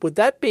chip, would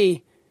that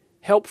be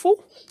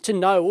helpful to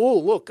know, oh,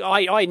 look,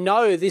 I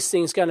know this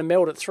thing's going to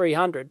melt at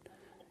 300,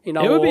 it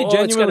would be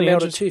genuinely it's going to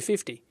melt at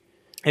 250.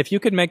 If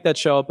you could make that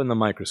show up in the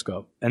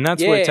microscope, and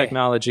that's where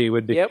technology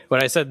would be.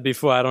 What I said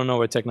before, I don't know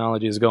where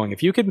technology is going.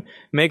 If you could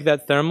make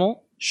that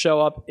thermal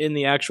show up in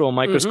the actual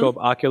microscope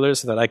ocular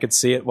so that I could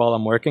see it while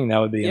I'm working, that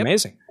would be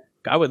amazing.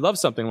 I would love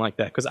something like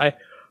that, because I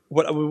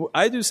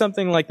do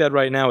something like that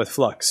right now with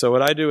flux. So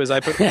what I do is I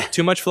put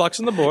too much flux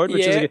on the board,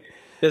 which is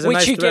there's a which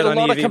nice you get a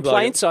lot of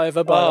complaints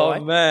over, by the way.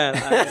 Oh man,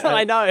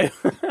 I know.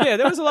 Yeah,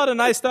 there was a lot of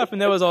nice stuff,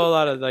 and there was a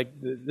lot of other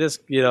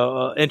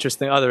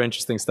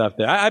interesting stuff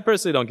there. I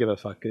personally don't give a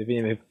fuck.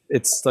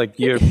 It's like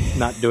you're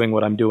not doing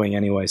what I'm doing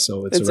anyway,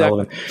 so it's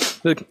irrelevant.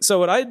 So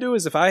what I do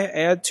is, if I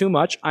add too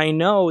much, I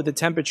know the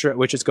temperature at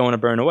which it's going to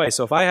burn away.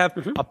 So if I have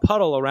a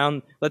puddle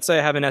around, let's say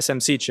I have an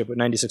SMC chip with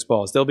 96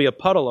 balls, there'll be a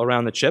puddle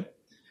around the chip,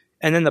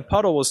 and then the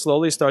puddle will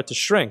slowly start to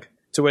shrink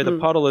to where the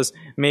puddle is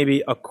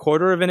maybe a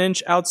quarter of an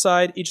inch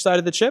outside each side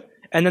of the chip,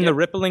 and then the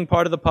rippling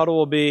part of the puddle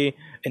will be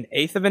an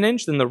eighth of an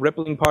inch, then the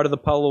rippling part of the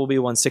puddle will be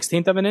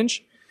 1/16 of an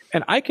inch.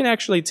 And I can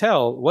actually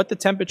tell what the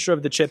temperature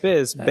of the chip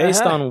is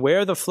based on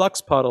where the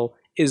flux puddle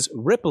is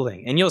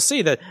rippling. And you'll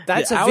see that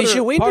that's a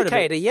visual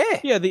indicator,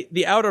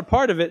 the outer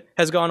part of it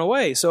has gone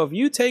away. So if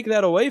you take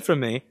that away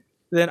from me,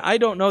 then I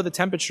don't know the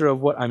temperature of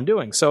what I'm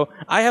doing. So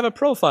I have a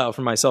profile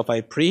for myself.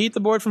 I preheat the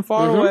board from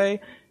far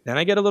away, then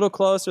I get a little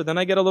closer, then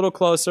I get a little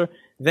closer.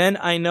 Then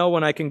I know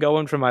when I can go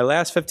in for my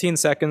last 15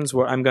 seconds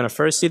where I'm going to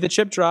first see the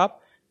chip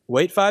drop,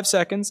 wait 5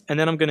 seconds, and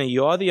then I'm going to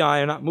yaw the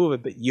iron, not move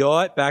it, but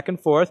yaw it back and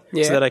forth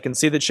so that I can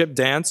see the chip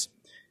dance.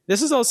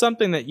 This is all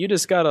something that you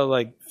just got to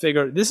like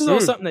figure. This is all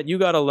something that you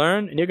got to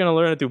learn, and you're going to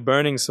learn it through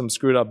burning some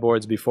screwed up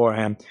boards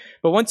beforehand.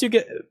 But once you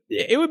get,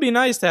 it would be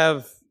nice to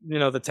have,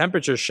 the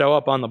temperature show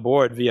up on the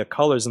board via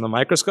colors in the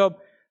microscope.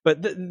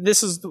 But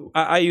this is,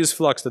 I use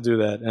flux to do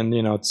that. And,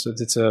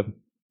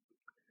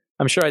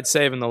 I'm sure I'd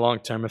save in the long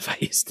term if I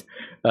used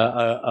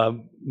a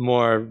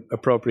more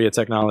appropriate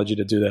technology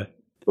to do that.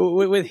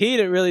 With heat,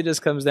 it really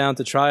just comes down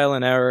to trial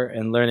and error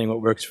and learning what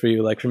works for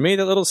you. Like for me,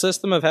 the little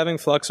system of having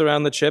flux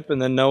around the chip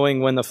and then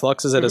knowing when the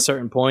flux is at a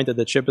certain point that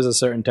the chip is a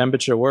certain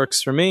temperature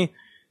works for me.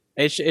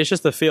 It's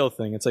just a feel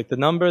thing. It's like the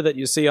number that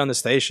you see on the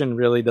station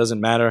really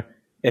doesn't matter.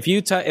 If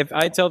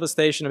I tell the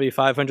station to be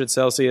 500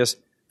 Celsius,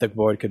 the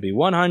board could be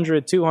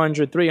 100,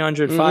 200,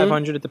 300,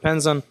 500. It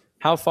depends on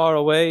how far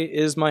away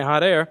is my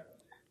hot air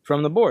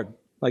from the board.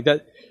 Like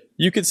that.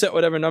 You could set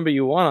whatever number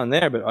you want on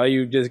there, but are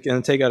you just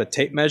going to take out a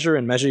tape measure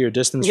and measure your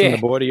distance from the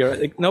board?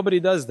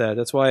 Nobody does that.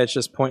 That's why it's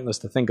just pointless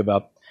to think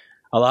about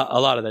a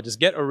lot of that. Just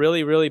get a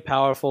really, really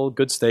powerful,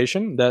 good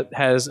station that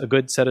has a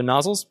good set of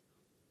nozzles.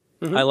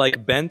 I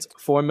like bent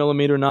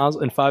 4mm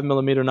nozzles and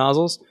 5mm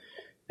nozzles,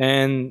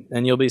 and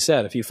you'll be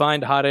set. If you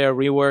find hot air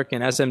rework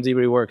and SMD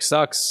rework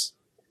sucks,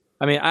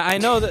 I mean, I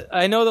know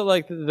that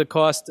like the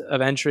cost of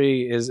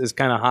entry is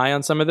kind of high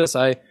on some of this.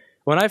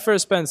 When I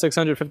first spent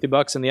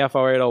 $650 in the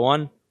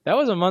FR801. That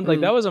was a month.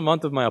 Like that was a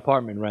month of my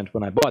apartment rent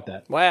when I bought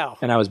that. Wow!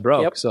 And I was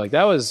broke, so like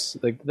that was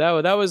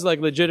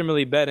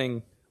legitimately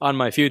betting on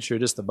my future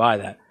just to buy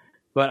that.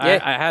 But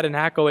I had an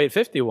Hacko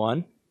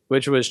 851,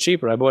 which was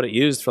cheaper. I bought it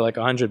used for like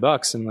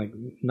 $100, and like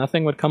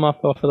nothing would come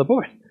up off of the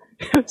board.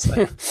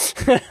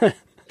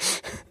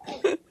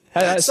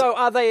 So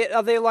are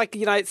they like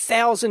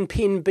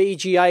 1,000-pin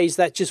BGAs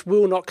that just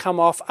will not come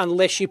off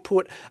unless you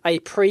put a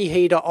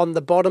preheater on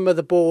the bottom of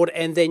the board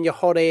and then your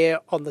hot air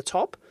on the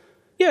top?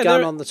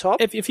 Gun on the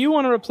top. If you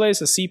want to replace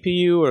a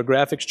CPU or a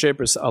graphics chip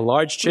or a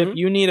large chip,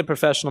 you need a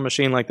professional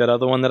machine like that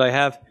other one that I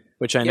have,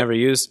 which I never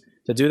use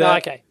to do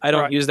that. I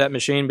don't use that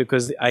machine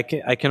because I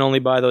can only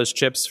buy those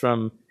chips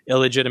from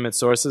illegitimate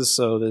sources.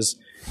 So there's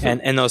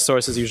and those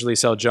sources usually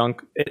sell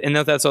junk, and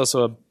that's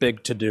also a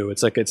big to do.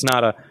 It's like it's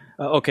not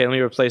okay. Let me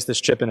replace this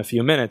chip in a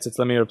few minutes. It's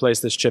let me replace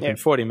this chip in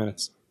 40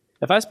 minutes.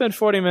 If I spend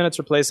 40 minutes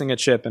replacing a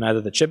chip and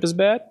either the chip is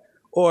bad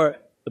or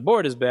the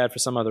board is bad for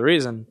some other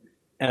reason,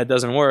 and it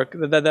doesn't work,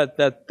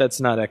 that's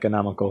not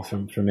economical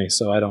for me,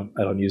 so I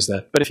don't use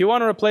that. But if you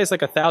want to replace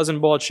like a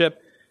 1,000-ball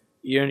chip,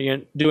 you're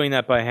doing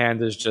that by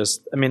hand is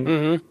just, I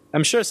mean,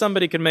 I'm sure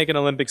somebody could make an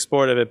Olympic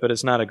sport of it, but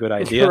it's not a good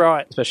idea,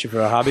 right? Especially for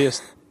a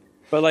hobbyist.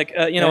 But like,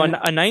 a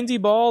 90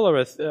 ball or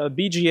a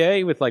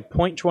BGA with like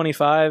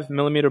 0.25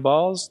 millimeter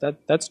balls,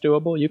 that's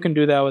doable. You can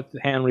do that with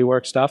hand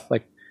rework stuff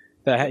like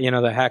the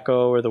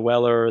Hacko or the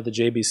Weller or the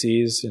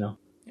JBCs,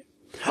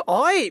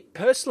 I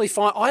personally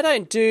find I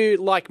don't do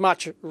like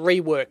much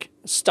rework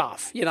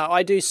stuff.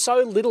 I do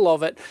so little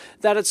of it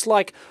that it's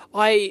like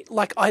I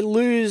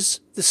lose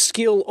the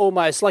skill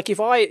almost. Like if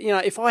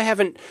I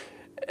haven't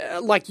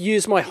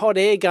used my hot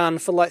air gun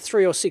for like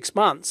 3 or 6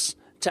 months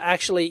to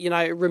actually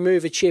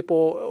remove a chip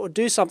or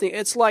do something,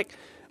 it's like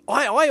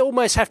I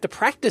almost have to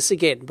practice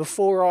again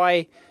before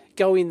I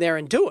go in there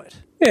and do it.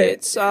 Yeah,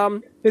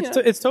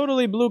 it's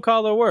totally blue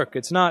collar work.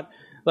 It's not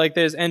like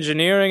there's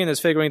engineering and there's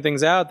figuring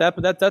things out.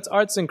 That's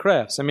arts and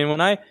crafts. I mean, when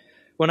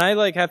I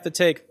like have to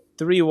take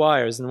 3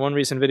 wires in one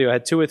recent video, I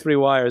had 2 or 3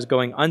 wires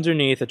going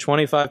underneath a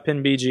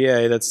 25-pin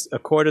BGA that's a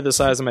quarter the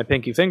size of my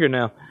pinky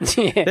fingernail.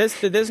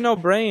 There's no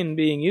brain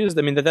being used.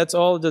 I mean, that's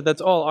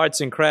all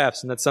arts and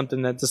crafts, and that's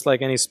something that just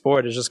like any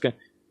sport is just going.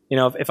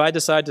 If I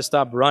decide to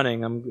stop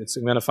running, I'm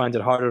going to find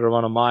it harder to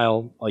run a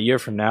mile a year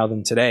from now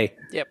than today.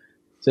 Yep.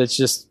 So it's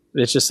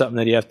just something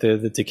that you have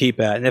to keep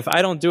at. And if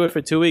I don't do it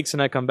for 2 weeks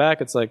and I come back,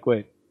 it's like,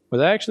 wait, was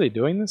I actually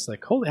doing this?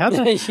 Like, holy, how did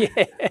I?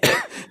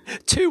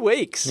 2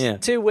 weeks. Yeah.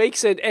 2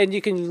 weeks, and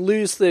you can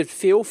lose the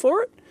feel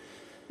for it.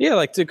 Yeah,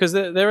 like, because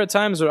there are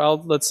times where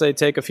I'll, let's say,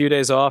 take a few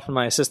days off, and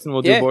my assistant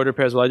will do board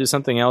repairs while I do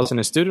something else, and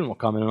a student will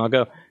come in, and I'll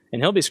go,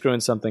 and he'll be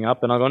screwing something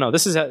up, and I'll go, no,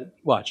 this is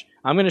watch.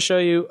 I'm going to show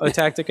you a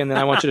tactic, and then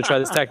I want you to try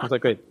this tactic. It's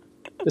like, wait,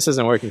 this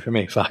isn't working for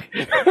me. Fuck.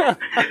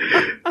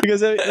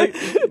 Because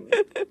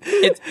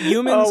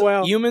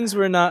humans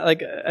were not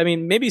like, I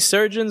mean, maybe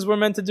surgeons were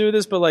meant to do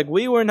this, but like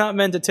we were not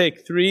meant to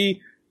take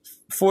 3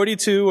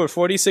 42 or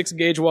 46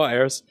 gauge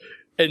wires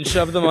and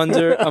shove them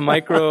under a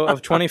micro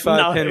of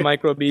 25 pin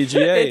micro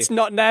BGA. It's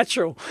not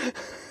natural.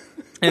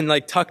 And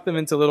like tuck them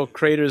into little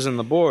craters in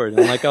the board,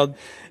 and like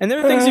and there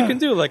are things you can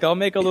do. Like I'll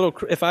make a little.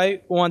 If I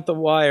want the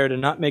wire to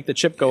not make the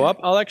chip go up,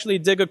 I'll actually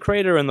dig a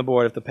crater in the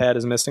board if the pad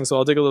is missing. So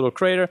I'll dig a little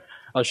crater.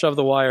 I'll shove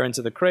the wire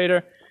into the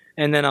crater,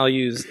 and then I'll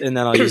use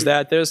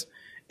that.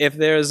 If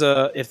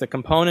the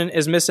component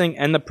is missing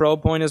and the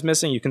probe point is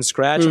missing, you can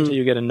scratch until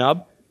you get a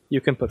nub. You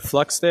can put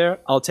flux there.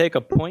 I'll take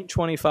a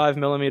 .25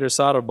 millimeter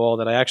solder ball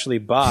that I actually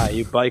buy.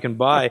 You can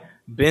buy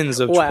bins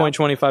of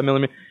 .25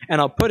 millimeter,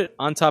 and I'll put it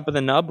on top of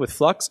the nub with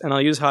flux, and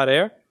I'll use hot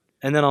air,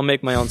 and then I'll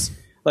make my own.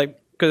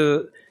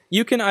 Because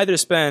you can either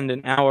spend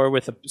an hour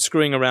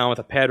screwing around with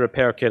a pad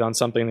repair kit on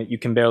something that you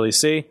can barely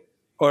see,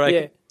 or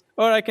I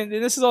can.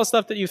 This is all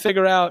stuff that you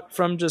figure out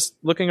from just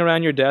looking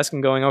around your desk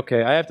and going,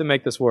 okay, I have to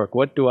make this work.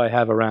 What do I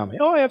have around me?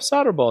 Oh, I have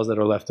solder balls that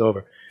are left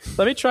over.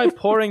 Let me try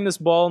pouring this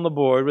ball on the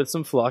board with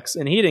some flux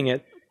and heating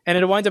it, and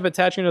it winds up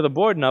attaching to the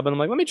board nub, and I'm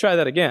like, let me try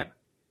that again.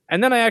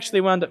 And then I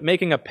actually wound up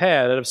making a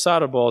pad out of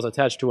solder balls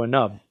attached to a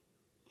nub.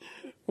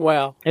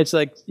 Wow. It's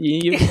like,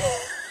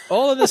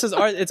 all of this is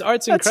art. It's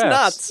arts and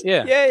crafts. That's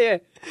nuts. Yeah.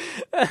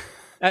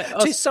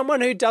 To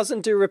someone who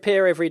doesn't do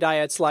repair every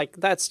day, it's like,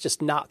 that's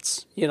just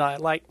nuts.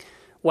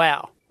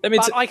 Wow.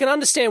 But I can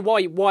understand why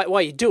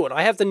you do it.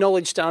 I have the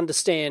knowledge to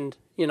understand,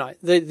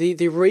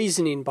 the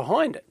reasoning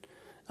behind it.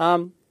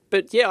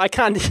 But yeah, I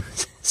can't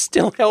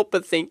still help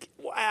but think,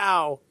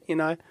 wow,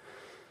 I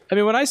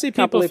mean, when I see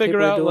people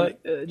figure out,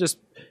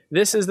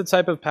 this is the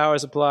type of power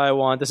supply I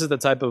want, this is the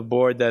type of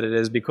board that it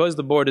is, because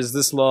the board is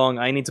this long,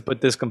 I need to put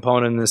this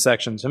component in this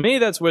section. To me,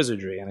 that's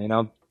wizardry.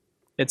 And,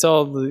 it's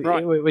all,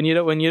 right. when you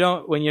don't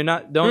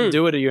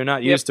do it or you're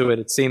not used to it,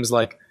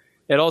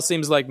 it all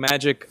seems like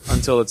magic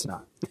until it's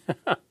not.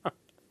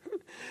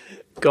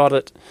 Got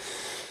it.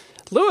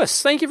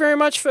 Lewis, thank you very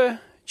much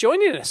for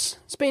joining us.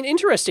 It's been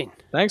interesting.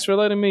 Thanks for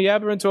letting me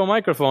yabber into a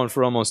microphone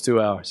for almost 2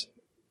 hours.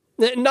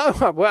 No,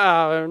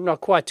 well,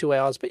 not quite 2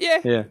 hours, but yeah.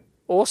 Yeah.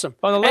 Awesome.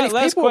 On the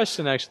last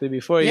question, actually,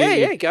 before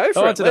go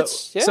for it.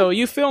 So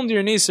you filmed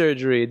your knee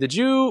surgery.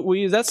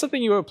 Is that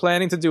something you were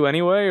planning to do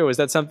anyway, or was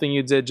that something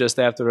you did just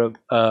after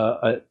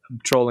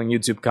trolling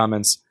YouTube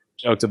comments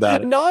joked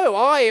about it? No,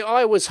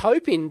 I was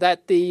hoping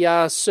that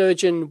the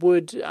surgeon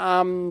would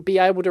be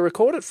able to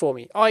record it for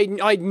me. I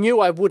knew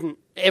I wouldn't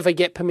ever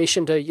get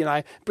permission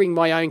to, bring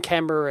my own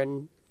camera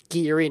and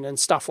gear in and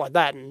stuff like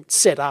that and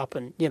set up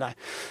and,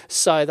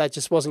 so that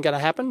just wasn't going to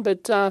happen.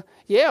 But,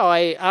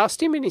 I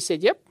asked him and he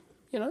said, yep,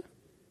 we'll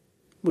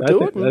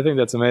do it. I think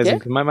that's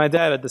amazing. Yeah. My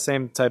dad had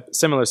the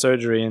similar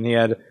surgery, and he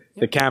had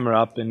the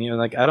camera up, and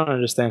I don't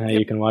understand how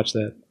you can watch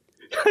that.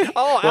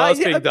 A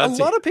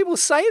lot of people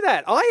say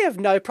that. I have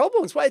no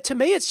problems. Well, to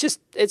me,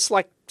 it's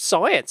like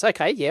science.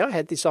 Okay, yeah, I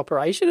had this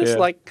operation. It's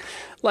like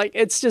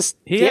it's just.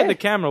 He had the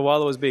camera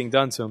while it was being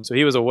done to him, so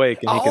he was awake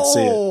and he could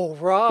see it. Oh,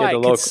 right,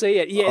 could see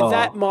it. Yeah,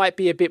 that might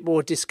be a bit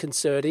more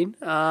disconcerting.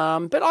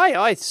 But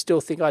I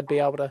still think I'd be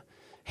able to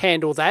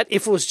handle that.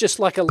 If it was just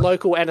like a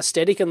local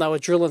anesthetic and they were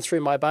drilling through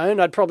my bone,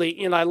 I'd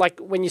probably, like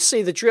when you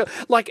see the drill,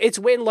 like it's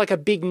when like a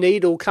big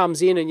needle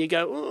comes in and you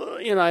go,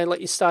 like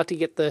you start to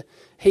get the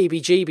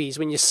heebie-jeebies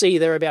when you see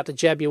they're about to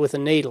jab you with a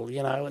needle,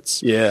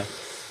 it's... Yeah.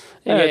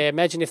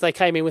 Imagine if they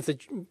came in with a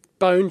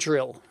bone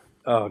drill.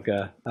 Oh,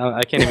 God.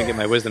 I can't even get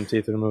my wisdom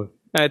teeth removed.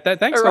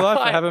 Thanks a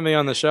lot for having me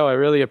on the show. I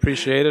really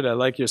appreciate it. I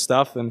like your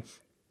stuff, and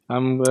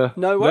I'm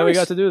glad we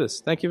got to do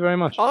this. Thank you very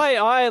much.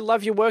 I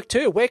love your work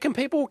too. Where can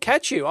people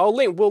catch you?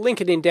 We'll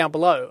link it in down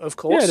below, of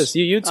course. Yeah, just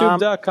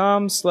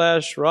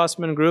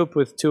youtube.com/Rossmann Group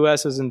with 2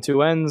 S's and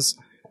 2 N's.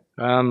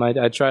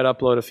 I try to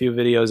upload a few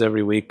videos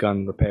every week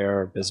on repair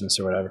or business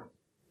or whatever.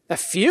 A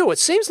few? It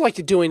seems like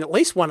you're doing at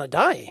least one a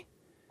day.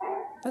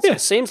 That's what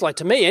it seems like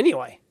to me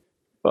anyway.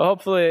 Well,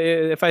 hopefully,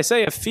 if I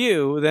say a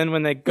few, then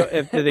when they go,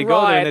 if they go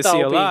there and they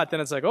see a lot,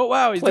 then it's like, oh,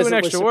 wow, he's doing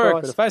extra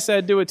work. But if I say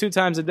I do it 2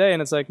 times a day,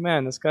 and it's like,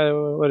 man, this guy,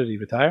 what did he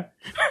retire?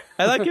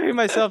 I like giving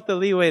myself the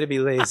leeway to be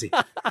lazy.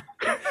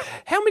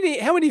 How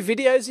many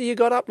videos have you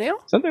got up now?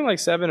 Something like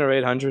 700 or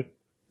 800.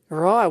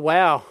 Right,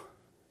 wow.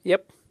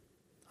 Yep.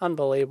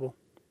 Unbelievable.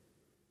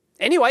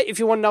 Anyway, if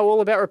you want to know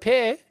all about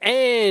repair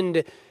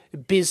and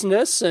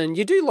business, and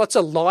you do lots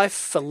of life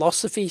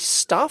philosophy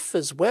stuff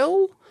as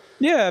well.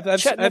 Yeah,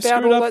 I've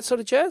about all that sort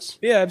of jazz.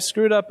 Yeah, I've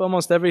screwed up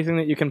almost everything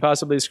that you can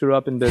possibly screw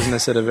up in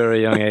business at a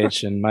very young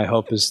age, and my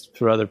hope is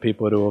for other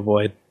people to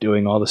avoid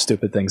doing all the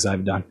stupid things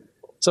I've done.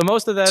 So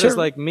most of that is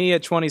like me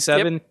at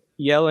 27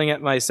 yelling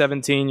at my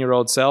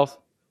 17-year-old self.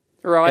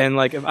 Right. And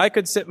like if I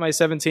could sit my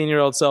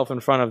 17-year-old self in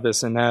front of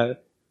this, and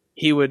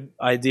he would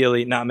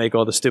ideally not make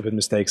all the stupid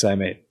mistakes I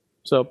made.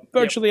 So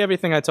virtually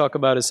everything I talk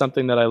about is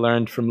something that I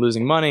learned from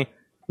losing money,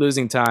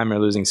 losing time, or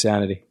losing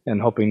sanity,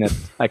 and hoping that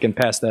I can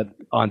pass that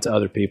on to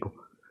other people.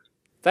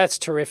 That's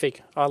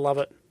terrific. I love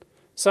it.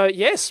 So,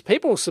 yes,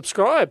 people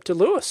subscribe to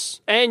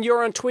Lewis. And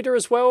you're on Twitter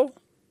as well?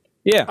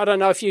 Yeah. I don't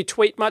know if you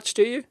tweet much,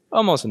 do you?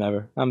 Almost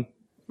never.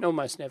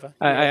 Almost never.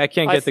 I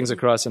can't get things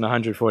across in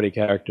 140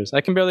 characters.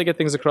 I can barely get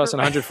things across in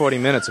 140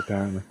 minutes,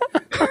 apparently.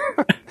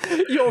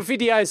 Your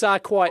videos are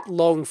quite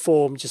long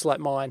form, just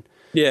like mine.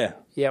 Yeah.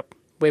 Yep.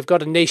 We've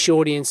got a niche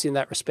audience in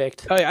that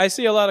respect. Oh, yeah, I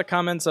see a lot of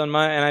comments on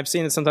mine, and I've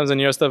seen it sometimes on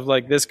your stuff.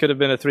 Like this could have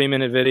been a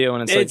 3-minute video,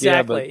 and it's like,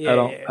 I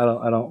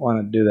don't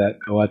want to do that.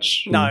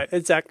 Watch. No,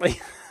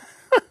 exactly.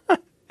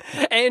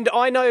 And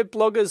I know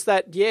bloggers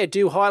that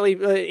do highly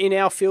in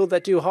our field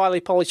that do highly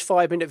polished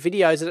 5-minute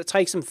videos, and it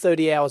takes them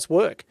 30 hours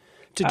work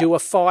to do a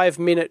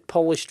 5-minute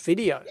polished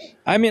video.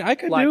 I mean, I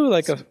could do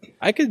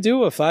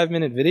a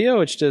 5-minute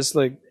video. It's just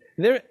like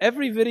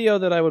every video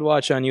that I would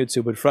watch on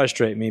YouTube would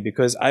frustrate me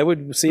because I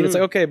would see it's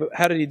like, okay, but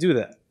how did he do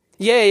that?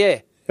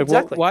 Yeah. Like,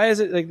 Exactly. why is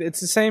it like it's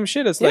the same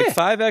shit? It's like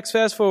 5x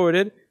fast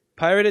forwarded,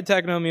 pirated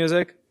techno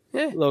music.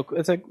 Yeah. Local.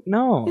 It's like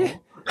no.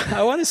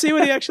 I want to see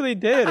what he actually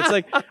did. It's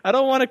like I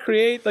don't want to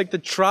create like the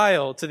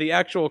trial to the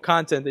actual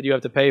content that you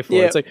have to pay for.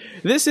 Yeah. It's like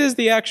this is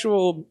the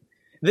actual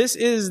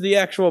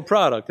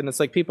product, and it's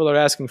like people are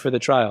asking for the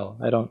trial.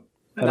 I don't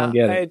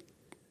get it.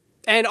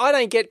 And I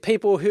don't get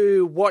people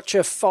who watch a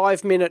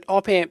 5-minute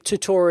op-amp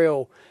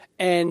tutorial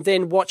and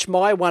then watch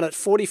my one at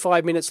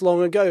 45 minutes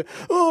long and go,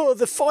 oh,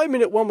 the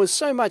 5-minute one was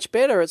so much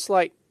better. It's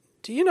like,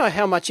 do you know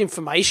how much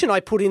information I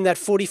put in that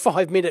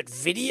 45-minute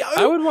video?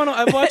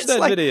 I've watched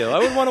that video. I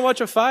would want to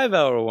watch a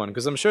 5-hour one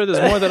because I'm sure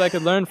there's more that I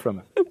could learn from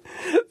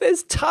it.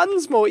 There's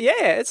tons more.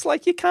 Yeah, it's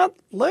like you can't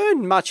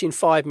learn much in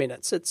 5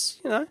 minutes.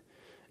 It's,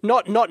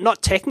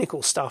 not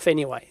technical stuff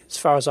anyway, as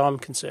far as I'm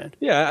concerned.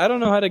 Yeah, I don't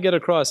know how to get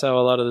across how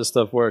a lot of this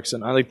stuff works,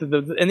 and I like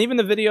and even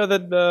the video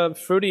that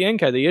Fruity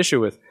Inc. had the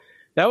issue with.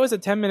 That was a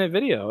 10-minute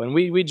video, and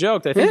we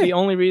joked. I think the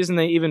only reason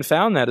they even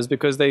found that is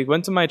because they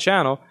went to my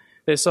channel.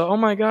 They saw, oh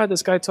my God,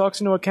 this guy talks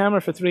into a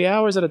camera for 3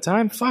 hours at a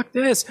time. Fuck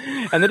this,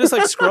 and they're just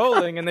like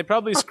scrolling, and they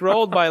probably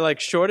scrolled by like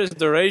shortest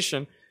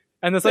duration.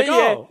 And it's like,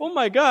 oh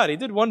my God, he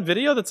did one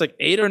video that's like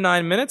 8 or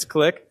 9 minutes.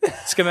 Click.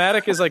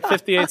 Schematic is like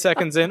 58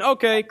 seconds in.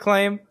 Okay,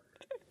 claim.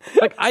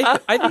 Like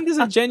I think there's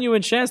a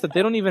genuine chance that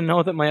they don't even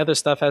know that my other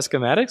stuff has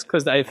schematics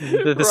because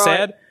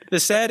the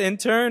sad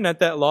intern at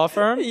that law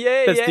firm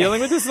that's dealing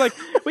with this is like,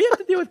 we have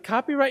to deal with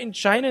copyright in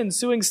China and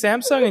suing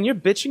Samsung, and you're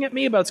bitching at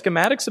me about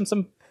schematics from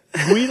some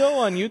guido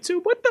on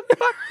YouTube? What the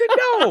fuck?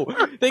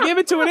 No, they gave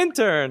it to an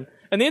intern,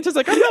 and the intern's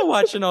like, I'm not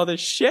watching all this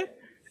shit.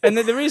 And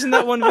the reason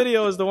that one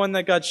video is the one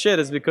that got shit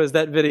is because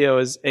that video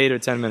is 8 or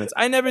 10 minutes.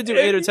 I never do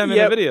 8 or 10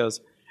 minute videos.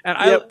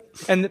 And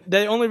and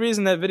the only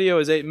reason that video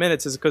is 8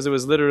 minutes is because it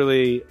was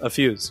literally a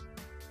fuse.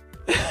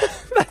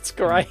 That's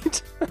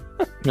great.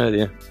 No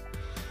idea.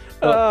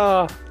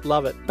 Oh,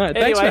 love it. All right,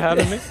 thanks for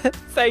having me.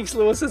 Thanks,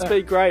 Lewis. It's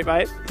been great,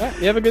 mate. All right,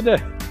 you have a good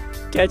day.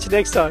 Catch you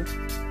next time.